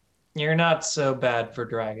 You're not so bad for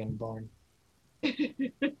Dragonborn.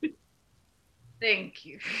 Thank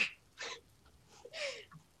you.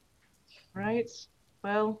 right.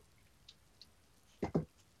 Well,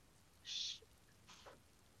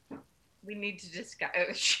 We need to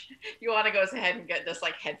disguise. Ioana goes ahead and get this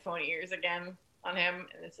like headphone ears again on him,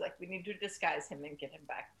 and it's like we need to disguise him and get him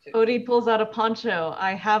back to. Odie pulls out a poncho.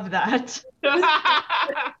 I have that.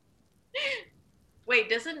 Wait,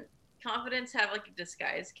 doesn't Confidence have like a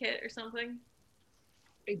disguise kit or something?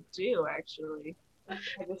 I do, actually. I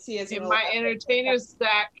just see as In an my elaborate- entertainer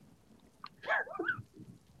stack.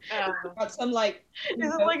 got some like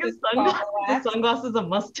Is it like a wax. sunglasses, a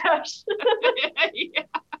mustache? Yeah.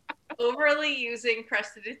 Overly using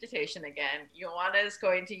prestidigitation again, Ioana is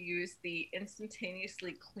going to use the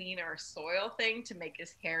instantaneously cleaner soil thing to make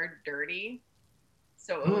his hair dirty.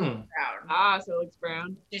 So it looks brown. Ah, so it looks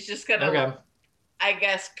brown. She's just gonna, Okay. I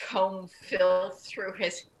guess, comb filth through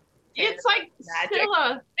his hair. It's like Magic.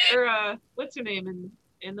 Scylla, or what's her name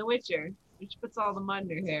in The Witcher? She puts all the mud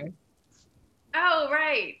in her hair. Oh,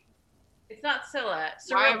 right. It's not Scylla.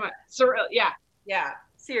 Why am I? Cyril, yeah, Yeah,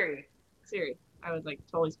 Siri. Siri. I was like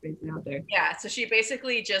totally spacing out there. Yeah, so she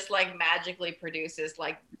basically just like magically produces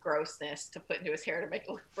like grossness to put into his hair to make it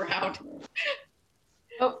look brown.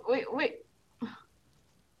 Oh, wait.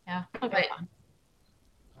 Yeah. Okay. Right. Fine.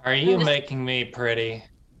 Are you just- making me pretty?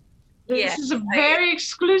 Yeah, This is a very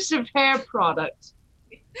exclusive hair product.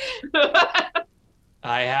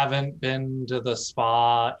 I haven't been to the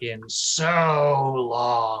spa in so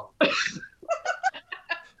long.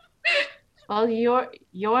 Well, you're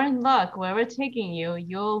in luck. Where we're taking you,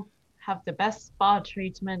 you'll have the best spa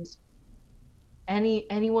treatment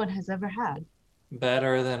anyone has ever had.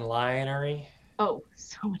 Better than Lionery? Oh,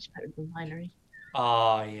 so much better than Linery.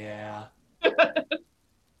 Oh, yeah.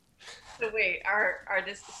 So wait,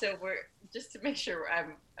 so we're just to make sure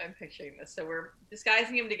I'm picturing this. So we're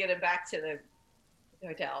disguising him to get him back to the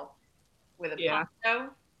hotel with a Yeah.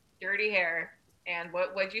 poncho, dirty hair, and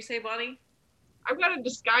what'd you say, Bonnie? I've got a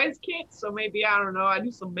disguise kit, so maybe I don't know. I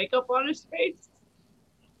do some makeup on his face.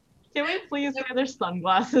 Can we please say there's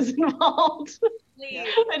sunglasses involved? Please,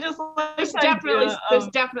 I just like There's the definitely idea there's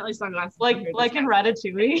of- definitely sunglasses. like in her like in disguise.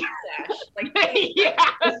 Ratatouille. Sash. Like Yeah.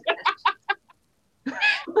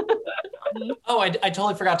 Oh, I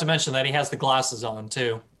totally forgot to mention that he has the glasses on,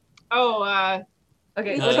 too. Oh,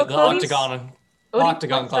 Okay, The, so the Cody's- octagon. Odie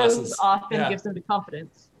octagon plucks those glasses. off and Yeah. gives them to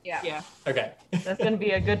Confidence. Yeah. Yeah. Okay. That's gonna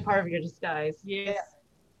be a good part of your disguise. Yes.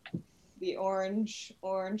 The orange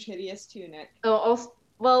hideous tunic. Oh, also,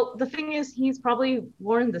 well, the thing is, he's probably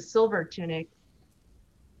worn the silver tunic,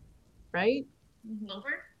 right?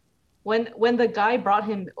 Silver? When the guy brought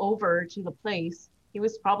him over to the place, he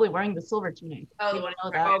was probably wearing the silver tunic. Oh, the You one know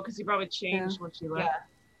in that. Oh, because he probably changed when she left.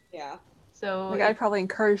 Yeah. So The guy probably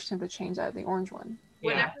encouraged him to change out of the orange one. Yeah.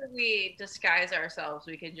 Whenever we disguise ourselves,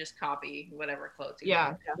 we can just copy whatever clothes. he Yeah.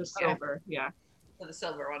 wears. The silver. Yeah. So the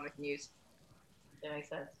silver one we can use. That makes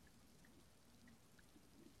sense.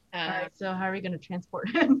 all right, so how are we gonna transport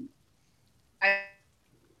him?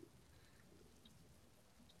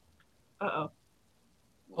 Uh-oh.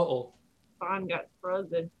 Uh-oh. Fawn got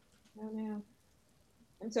frozen. Oh no.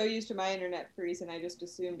 I'm so used to my internet freeze, and I just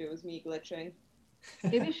assumed it was me glitching.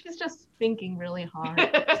 Maybe she's just thinking really hard.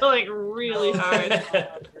 Like really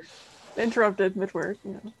hard. Interrupted mid-word,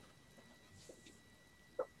 you know.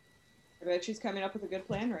 I bet she's coming up with a good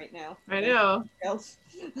plan right now. I know. Else.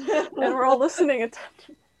 And we're all listening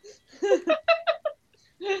attention.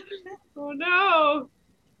 Oh no.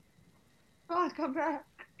 Oh, come back.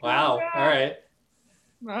 Wow. All right.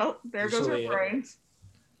 Well, there goes Usually, her brains.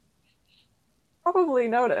 Probably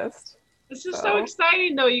noticed. This is so So-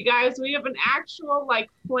 exciting though, you guys. We have an actual like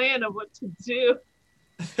plan of what to do.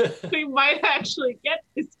 We might actually get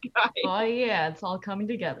this guy. Oh yeah, it's all coming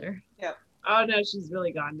together. Oh no, she's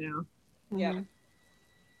really gone now. Yeah. Mhm.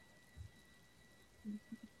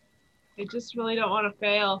 I just really don't want to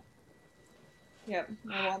fail. Yep.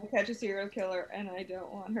 I want to catch a serial killer, and I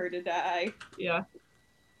don't want her to die. Yeah.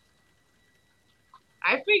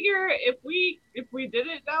 I figure if we did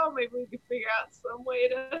it now, maybe we could figure out some way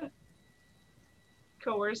to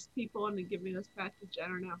coerce people into giving us passage. I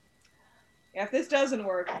don't know. Yeah, if this doesn't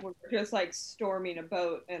work, we're just like storming a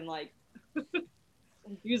boat and like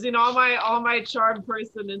Using all my charm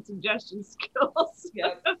person and suggestion skills.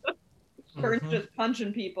 yep. Fern's Mhm. just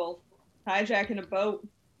punching people, hijacking a boat.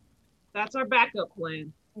 That's our backup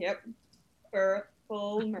plan. Yep. For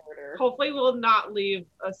full murder. Hopefully we'll not leave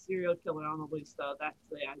a serial killer on the loose though. That's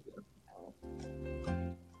the idea.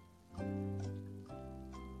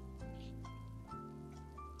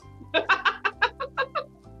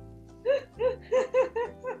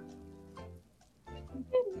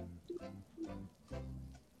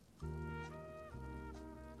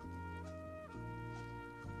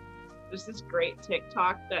 There's this great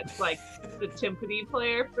TikTok that's like the timpani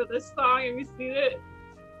player for this song. Have you seen it?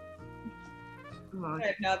 I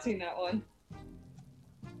have not seen that one.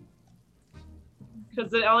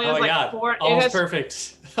 Because it only has Oh like yeah. four. It Almost has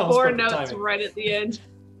perfect. Almost four perfect notes timing. right at the end.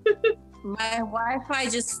 My Wi-Fi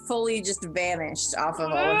just fully vanished off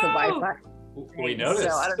of all of the No! Wi-Fi. We noticed.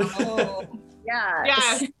 So I don't know. Oh, Yeah.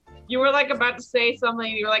 Yeah, you were like about to say something.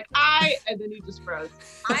 And you were like, and then you just froze.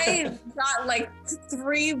 I got like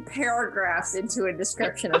 3 paragraphs into a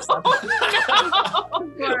description of something. No!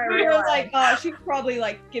 Before I we were realized. like, oh, she's probably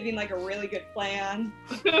like giving like a really good plan.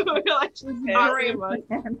 We're like, she's not Very much.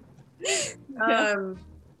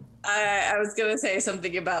 I was gonna say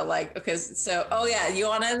something about like, okay, so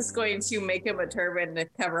Ioana is going to make him a turban to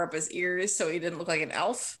cover up his ears so he didn't look like an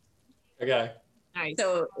elf. Okay. Nice.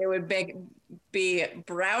 So it would be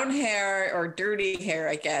brown hair or dirty hair,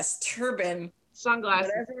 I guess, turban,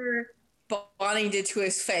 Sunglasses. whatever Bonnie did to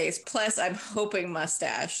his face. Plus, I'm hoping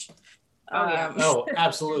mustache. Oh, yeah. Oh,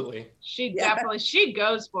 absolutely. She Yeah. definitely, she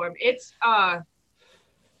goes for him. It's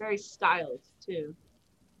very styled too.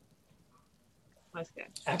 Mustache.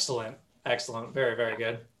 Excellent. Excellent. Very, very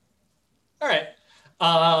good. All right.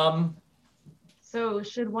 So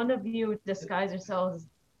should one of you disguise yourselves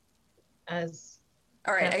as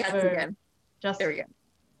All right, I got it again. just There we go.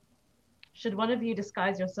 should one of you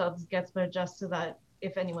disguise yourselves Getsper just so that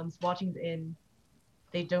if anyone's watching the inn,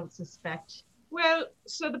 they don't suspect? Well,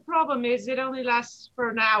 so the problem is it only lasts for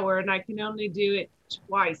an hour and I can only do it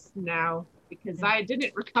twice now because I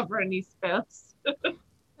didn't recover any spells.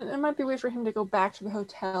 And it might be a way for him to go back to the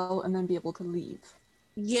hotel and then be able to leave.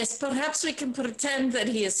 Yes, perhaps we can pretend that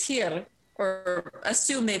he is here, or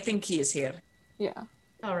assume they think he is here, Yeah.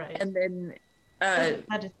 All right. and then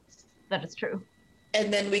that is true.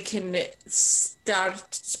 and then we can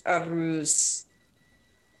start a ruse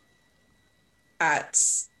at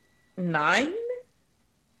 9,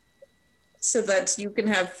 so that you can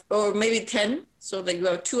have, or maybe 10, so that you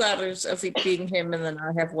have 2 hours of it being him, and then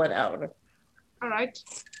I have 1 hour. All right.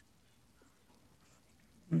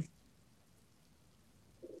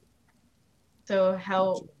 So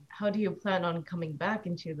how do you plan on coming back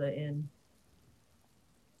into the inn?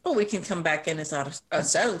 Or we can come back in as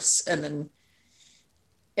ourselves, and then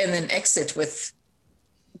exit with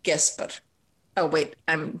Gesper. Oh wait,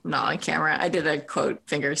 I'm not on camera. I did a quote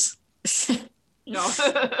fingers. No.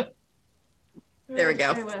 There we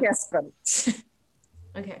go. Very well. Yes, but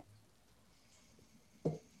Okay.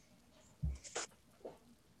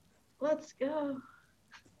 Let's go.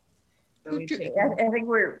 I think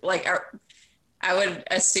we're like I would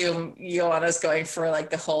assume Ioana's going for like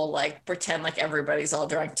the whole like pretend like everybody's all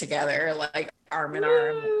drunk together, like arm in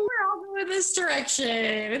arm. We're all going this direction.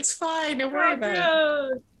 It's fine. Don't worry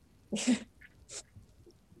about it.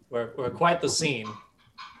 We're quite the scene.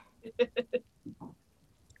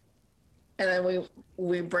 And then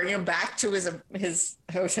we bring him back to his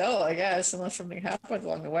hotel, I guess, unless something happens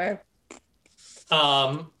along the way.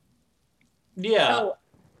 Yeah. Oh,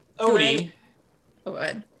 Odie, go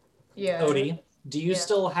ahead. Yeah. Odie, do you Yeah.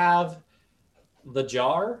 still have the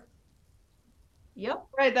jar? Yep.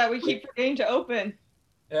 Right, that we keep forgetting to open.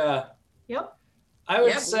 Yeah. Yep. I would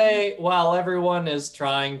Yep. say while everyone is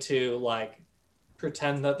trying to like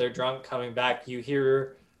pretend that they're drunk coming back, you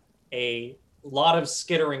hear a lot of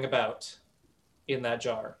skittering about in that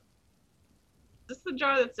jar. Is this the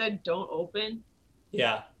jar that said don't open?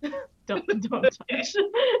 Yeah. Don't touch.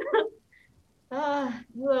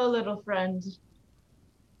 Hello, little friend.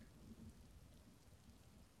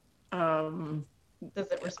 Does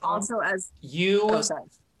it respond? Also, as You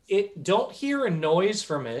sorry. don't hear a noise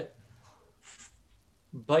from it,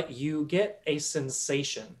 but you get a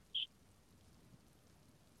sensation.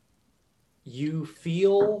 You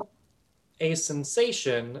feel a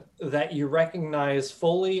sensation that you recognize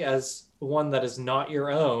fully as one that is not your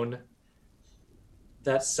own,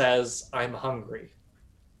 that says, I'm hungry.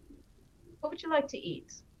 What would you like to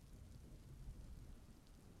eat?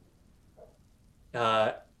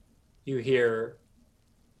 You hear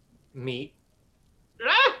meat.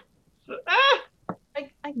 Ah! Ah!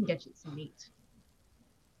 I can get you some meat.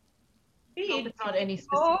 Meat? It's not any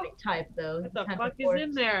specific type, though. What the Can't fuck afford- is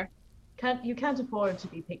in there? You can't afford to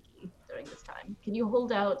be picky during this time. Can you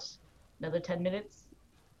hold out another 10 minutes?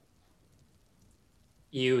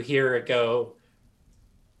 You hear it go,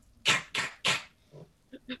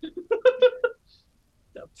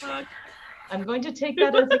 The fuck? I'm going to take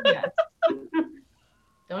that as a yes.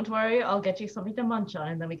 Don't worry, I'll get you something to munch on,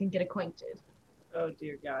 and then we can get acquainted. Oh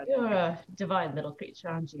dear God. You're a divine little creature,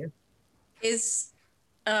 aren't you? Is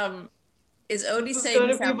Odie This is saying going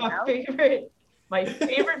this to be out my loud? favorite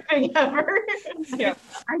thing ever. Yeah.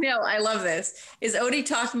 I know, I love this. Is Odie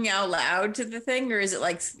talking out loud to the thing, or is it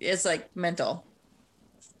like it's like mental?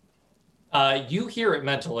 you hear it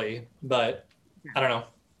mentally, but I don't know.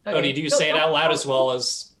 Okay. Odie, do you say it out loud as well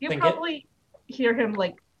as You think it? probably hear him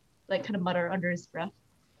like kind of mutter under his breath.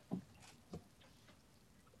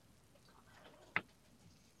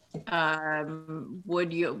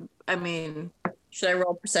 Would you? I mean, should I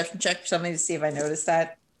roll a perception check or something to see if I notice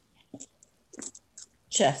that?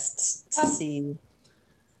 Just to see.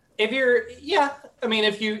 If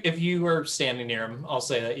you were standing near him, I'll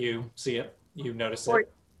say that you see it. You notice it.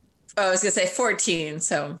 Oh, I was gonna say 14.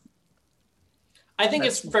 So I think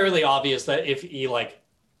it's fairly obvious that if he like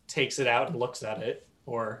takes it out and looks at it,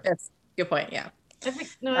 or that's a good point. Yeah. I think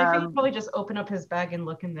he'd probably just open up his bag and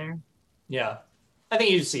look in there. yeah, I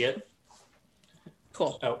think you see it.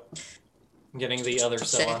 Cool. Oh, I'm getting the other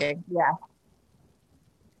Scylla. Checking. Yeah.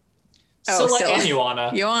 Oh, Scylla Scylla.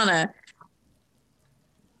 and Ioana.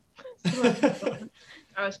 Ioana.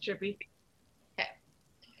 I was trippy.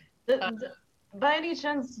 By any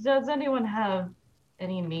chance, does anyone have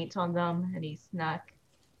any meat on them? Any snack?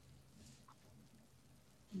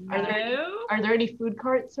 Are there any food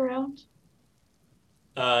carts around?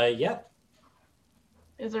 Yeah.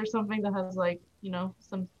 Is there something that has like,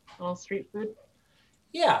 some little street food?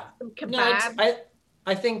 Yeah. Some No, it's, kebab.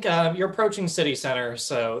 I think you're approaching city center,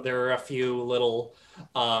 so there are a few little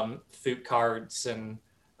food carts and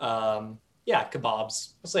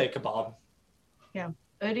kebabs. I'll say a kebab.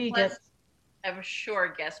 Odie Plus, gets I'm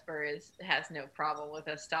sure Gesper has no problem with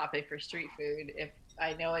us stopping for street food if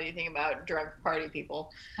I know anything about drunk party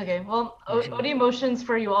people. okay. Well, Mhm. Odie motions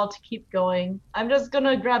for you all to keep going. I'm just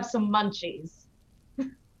gonna grab some munchies.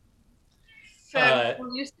 So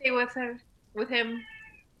will you stay with him?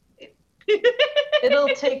 It'll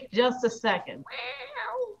take just a second.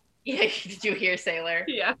 Yeah, did you hear Sailor?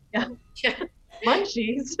 Yeah.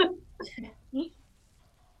 Munchies.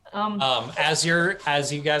 As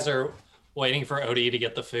you guys are waiting for Odie to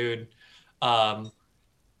get the food,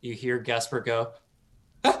 you hear Gesper go,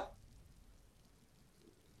 ah!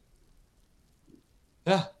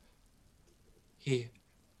 Ah.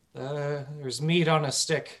 There's meat on a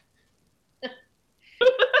stick.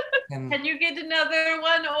 And Can you get another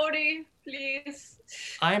one, Odie, please?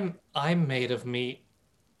 I'm made of meat.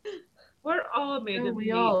 We're all made Yeah, of we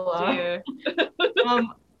meat, all are. dear.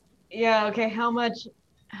 Yeah, okay, how much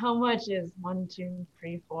is 1, 2,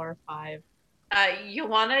 3, 4, 5?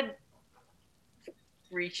 Joanna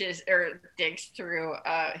reaches or digs through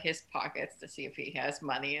his pockets to see if he has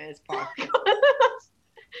money in his pocket.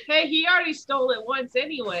 Hey, he already stole it once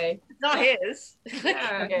anyway. It's not his.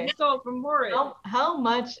 Yeah, Okay. he stole it from Moritz. How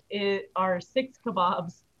much are 6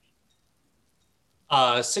 kebabs?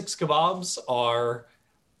 6 kebabs are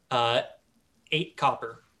 8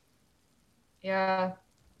 copper. Yeah.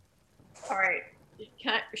 All right.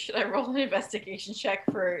 Should I roll an investigation check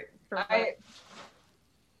for because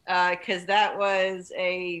that was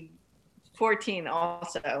a 14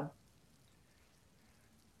 also.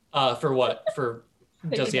 For what? For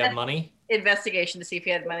does he have money? Investigation to see if he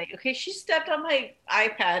had money. Okay, she stepped on my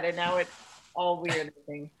iPad and now it's all weird.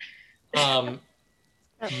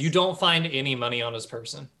 You don't find any money on his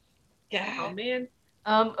person. Oh man.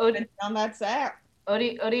 Odie On that sack.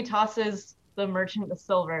 Odie tosses the merchant the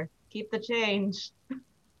silver. Keep the change.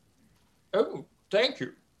 Oh, thank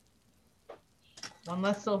you. 1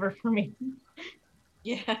 less silver for me.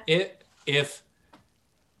 Yeah. If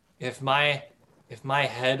my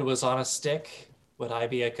head was on a stick, would I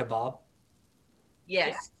be a kebab?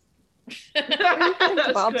 Yes. That's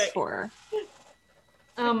Kebabs great. for.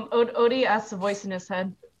 Odie asks a voice in his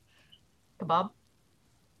head. Kebab?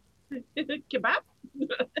 Kebab?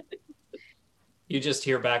 You just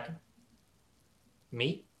hear back,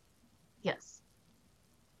 meat? Yes.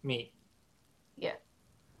 Meat. Yeah.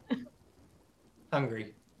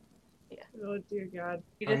 Hungry. Oh dear God.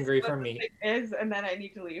 You just Hungry know for what meat. it is, and then I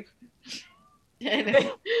need to leave.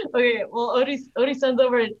 Okay, well, Odie sends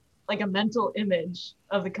over like a mental image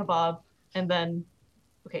of the kebab, and then,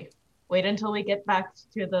 okay, wait until we get back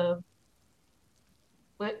to the.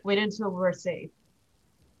 Wait until we're safe.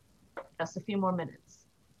 Just a few more minutes.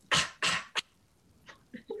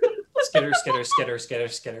 Skitter, skitter, skitter, skitter,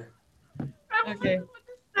 skitter. Okay. Thing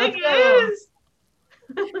Let's go. is,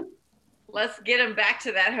 Let's get him back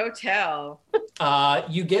to that hotel.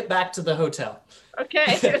 You get back to the hotel.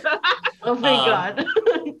 okay. Oh thank God.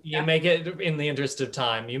 You make it in the interest of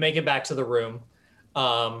time. You make it back to the room.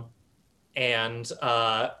 And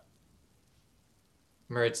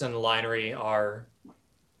Moritz and Linery are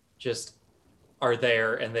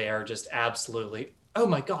there, and they are just absolutely, oh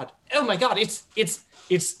my god, it's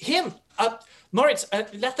him. Moritz,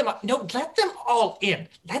 let them all in.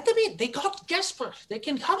 Let them in. They got Gesper. They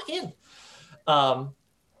can come in.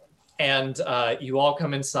 And you all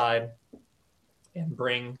come inside and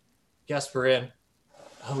bring Gesper in.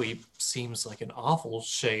 Oh, he seems like an awful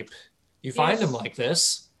shape. You find him like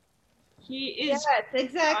this? He is Yes,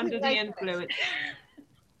 exactly. under the like influence.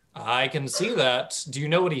 I can see that. Do you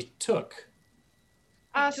know what he took?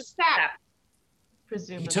 Sap.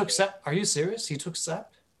 Presumably. He took sep. Are you serious? He took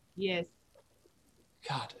sep? Yes.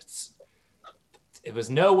 God, it was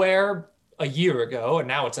nowhere a year ago, and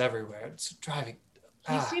now it's everywhere. It's driving.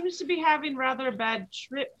 He seems to be having rather bad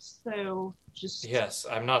trips, so just Yes,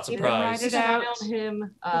 I'm not Keep it surprised. right Keep an eye out. on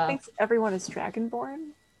him. He thinks everyone is dragonborn.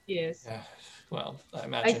 yes. Yeah, well, I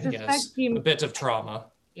imagine he suspect has he- a bit of trauma.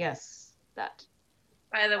 Yes, that.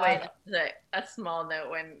 By the way, just a small note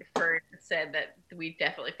when Fern said that we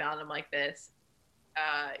definitely found him like this.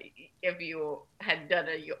 If you had done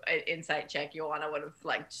an insight check, Joanna would have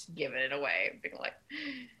like just given it away, being like,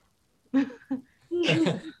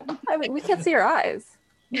 I mean, we can't see your eyes.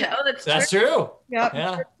 "Yeah, oh, That's true. Yep.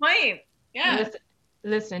 Yeah. Good point." Yeah.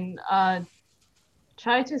 Listen,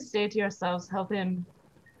 try to stay to yourselves, help him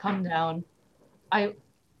calm down.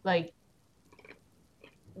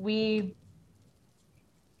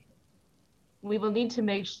 We will need to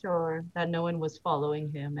make sure that no one was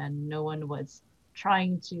following him and no one was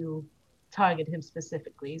trying to target him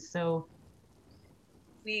specifically. So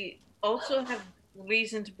We also have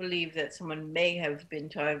reason to believe that someone may have been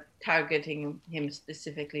targeting him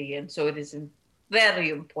specifically, and so it is very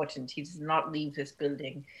important he does not leave this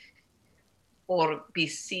building or be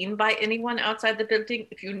seen by anyone outside the building.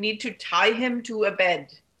 If you need to tie him to a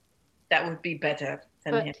bed, that would be better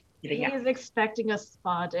than But him he getting out. is expecting a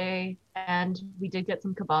spa day, and we did get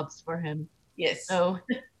some kebabs for him. Yes. So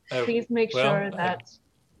Oh, please make well, sure that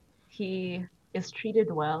he is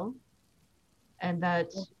treated well and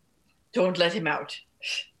that, Don't let him out.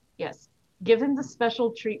 yes, give him the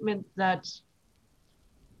special treatment that,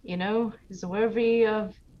 is worthy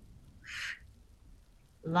of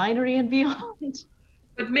Linery and beyond.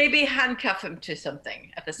 But maybe handcuff him to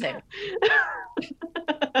something at the same time.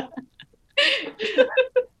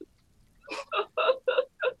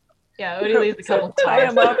 Yeah, Odie leaves a couple Tie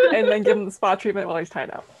times. him up and then give him the spa treatment while he's tied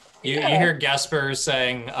up. You hear Gasper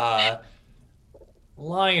saying,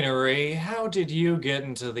 Linery, how did you get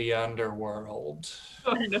into the underworld?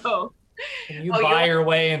 Oh no. Can you Oh, buy your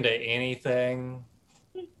way into anything?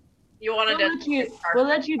 You wanted We'll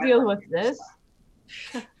let you deal with this.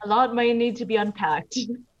 A lot may need to be unpacked.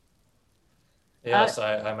 Yes,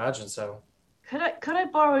 I imagine so. Could I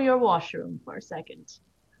borrow your washroom for a second?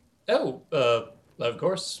 Oh, of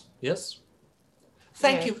course, yes.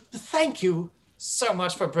 Thank you so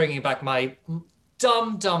much for bringing back my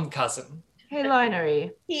dumb cousin. Hey,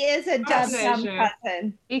 Linery. He is a dumb Pleasure.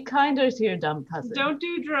 cousin. Be kinder to your dumb cousin. Don't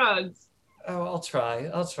do drugs. Oh, I'll try.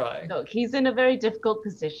 Look, he's in a very difficult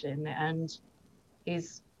position, and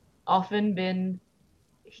he's often been.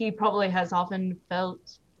 He probably has often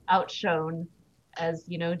felt outshone as,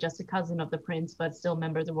 just a cousin of the prince, but still a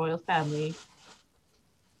member of the royal family.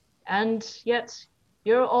 And yet,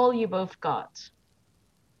 you're all you both got.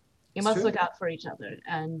 You must look out for each other,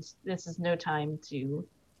 and this is no time to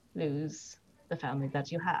lose the family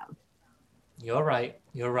that you have. You're right.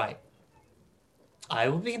 I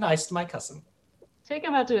will be nice to my cousin. Take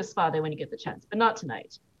him out to a spa day when you get the chance, but not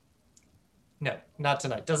tonight. No, not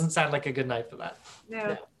tonight. Doesn't sound like a good night for that.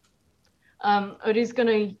 No. Odie's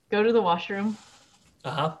gonna go to the washroom,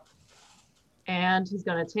 Uh-huh. and he's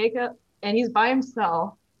gonna and he's by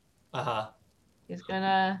himself. Uh-huh. He's got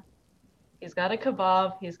a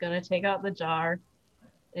kebab, he's gonna take out the jar,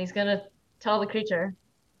 and he's gonna tell the creature,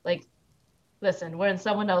 like, listen, we're in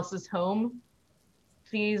someone else's home.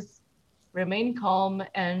 Please remain calm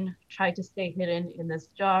and try to stay hidden in this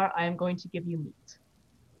jar. I am going to give you meat.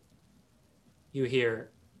 You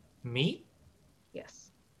hear meat?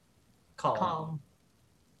 Yes. Calm.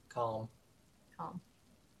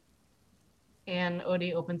 And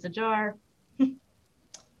Odie opens a jar.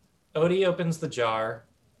 Odie opens the jar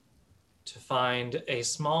to find a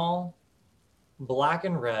small, black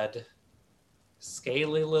and red,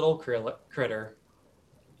 scaly little critter.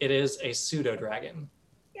 It is a pseudo-dragon.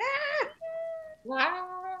 Yeah,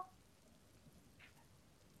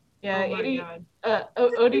 Oh my God.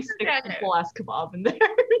 Odie sticks the full ass kebab in there.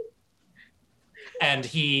 And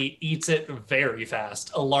he eats it very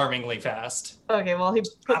fast, alarmingly fast. Okay, well, he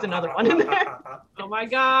puts another one in there. Oh my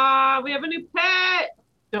God. We have a new pet.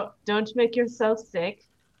 Don't make yourself sick.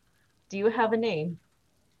 Do you have a name?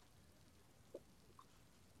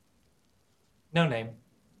 No name.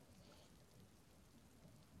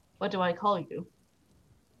 What do I call you?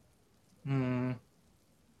 Hmm.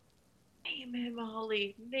 Name him,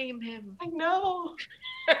 Ollie. Name him. I know.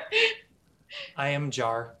 I am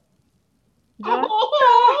Jar. Jar?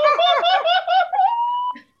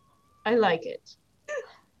 I like it.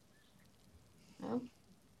 Well,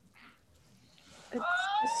 It's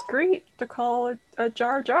discreet to call a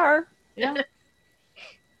jar jar. yeah.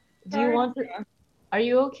 Do you want to? Are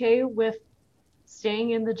you okay with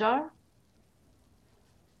staying in the jar?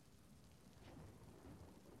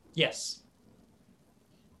 Yes.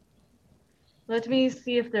 Let me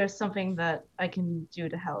see if there's something that I can do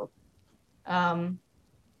to help.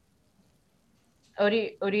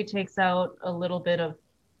 Odie takes out a little bit of,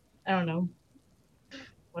 I don't know,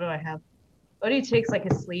 what do I have? Odie takes like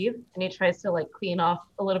his sleeve and he tries to like clean off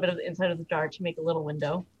a little bit of the inside of the jar to make a little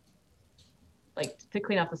window, like to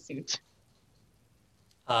clean off the suit.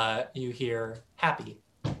 You hear happy.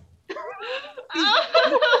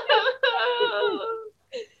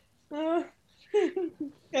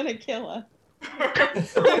 Gonna kill her.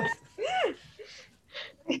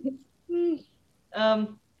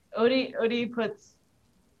 Odie puts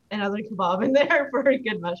another kebab in there for a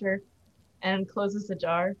good measure and closes the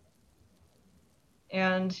jar.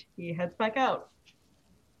 And he heads back out.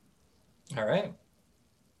 All right.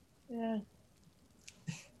 Yeah.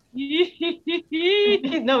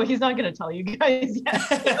 No, he's not gonna tell you guys yet.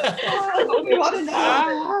 We want to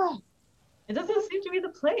know. It doesn't seem to be the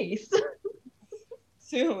place.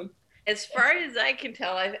 Soon. As far as I can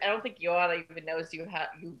tell, I don't think Joanna even knows you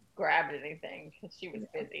grabbed anything because she was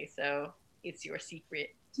busy. So it's your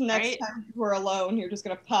secret. Next Right? time we're alone, you're just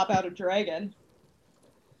gonna pop out a dragon.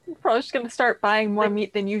 I'm probably just gonna start buying more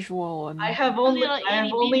meat than usual. And I have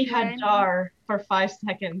only had Jar for 5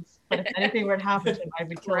 seconds, but if anything were to happen to him, I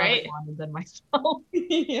would kill Right. everyone and then myself.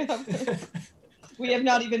 Yeah. We have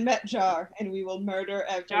not even met Jar, and we will murder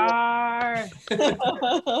everyone. Jar.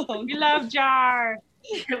 We love Jar.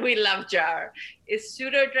 We love Jar. Is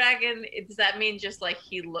pseudo dragon? Does that mean just like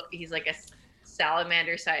he's like a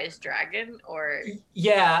salamander-sized dragon, or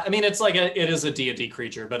Yeah, I mean it is a deity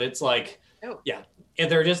creature, but it's like, Oh. yeah,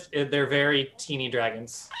 they're very teeny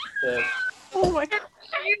dragons. oh my god!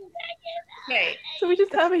 okay? So we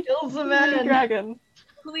just have a Kills a mini man. dragon.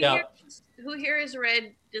 Who here is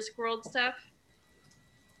read Discworld stuff?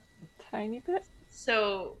 Tiny bit.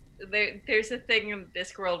 So there's a thing in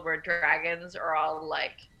Discworld where dragons are all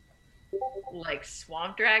like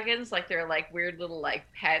swamp dragons, like they're like weird little like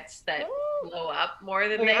pets that blow up more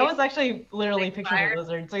than Okay, they. I was actually literally they picturing fire. a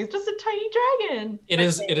lizard, so it's just a tiny dragon. It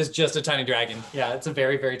is just a tiny dragon. Yeah, it's a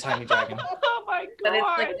very, very tiny dragon. Oh my But it's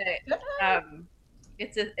god. like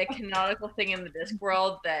it's a canonical thing in the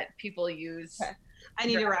Discworld that people use. Okay. I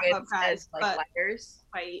need to wrap up, dragons guys. as, like But lighters.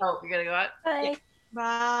 bye. Oh, you're gonna go out. Bye.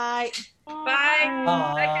 Bye. Bye.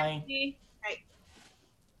 Bye. Christy.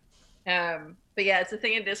 But yeah, it's a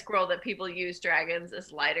thing in Discworld that people use dragons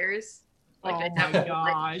as lighters. Like Oh they my have like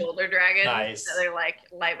God. shoulder dragons. Nice. So they're like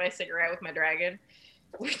light my cigarette with my dragon,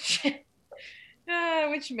 which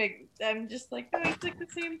make I'm just like, oh, it's like the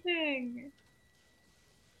same thing.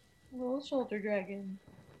 Little shoulder dragon.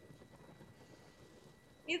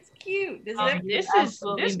 It's cute. Does it?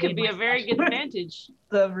 This could be a very good advantage.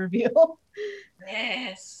 The reveal.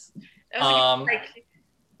 Yes. That was Um,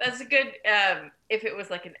 that's a good. If it was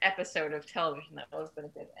like an episode of television, that would have been a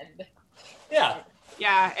good end. Yeah.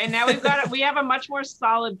 Yeah, and now we have a much more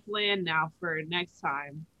solid plan now for next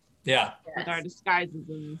time Yeah. with our disguises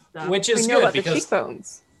and stuff. Which We is know good about the because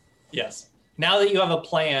cheekbones. yes. Now that you have a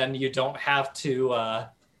plan, you don't have to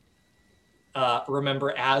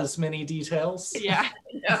remember as many details. Yeah.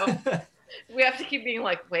 No, we have to keep being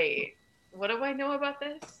like, wait, what do I know about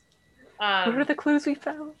this? What are the clues we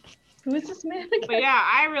found? Who is this man again? But yeah,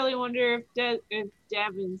 I really wonder if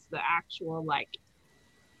Devin's the actual like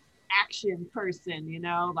action person, you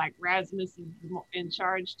know, like Rasmus is in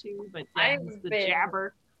charge too, but Devin's I've the been-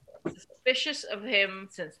 jabber. Suspicious of him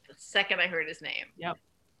since the second I heard his name. Yep.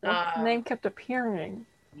 What's the name kept appearing?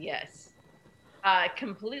 Yes.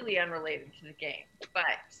 Completely unrelated to the game, but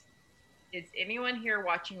is anyone here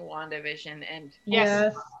watching WandaVision and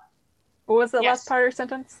Yes. What was the Yes. last part of your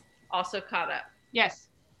sentence? also caught up? Yes.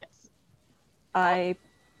 I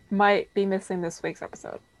might be missing this week's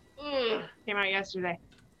episode. Ugh. Came out yesterday.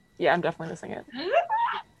 Yeah, I'm definitely missing it.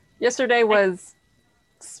 Yesterday was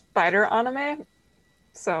Spider Anime,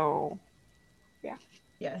 so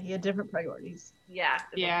Yeah, he had different priorities. Yeah.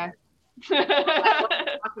 Yeah.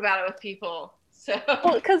 Talk about it with people. So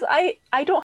well, because I don't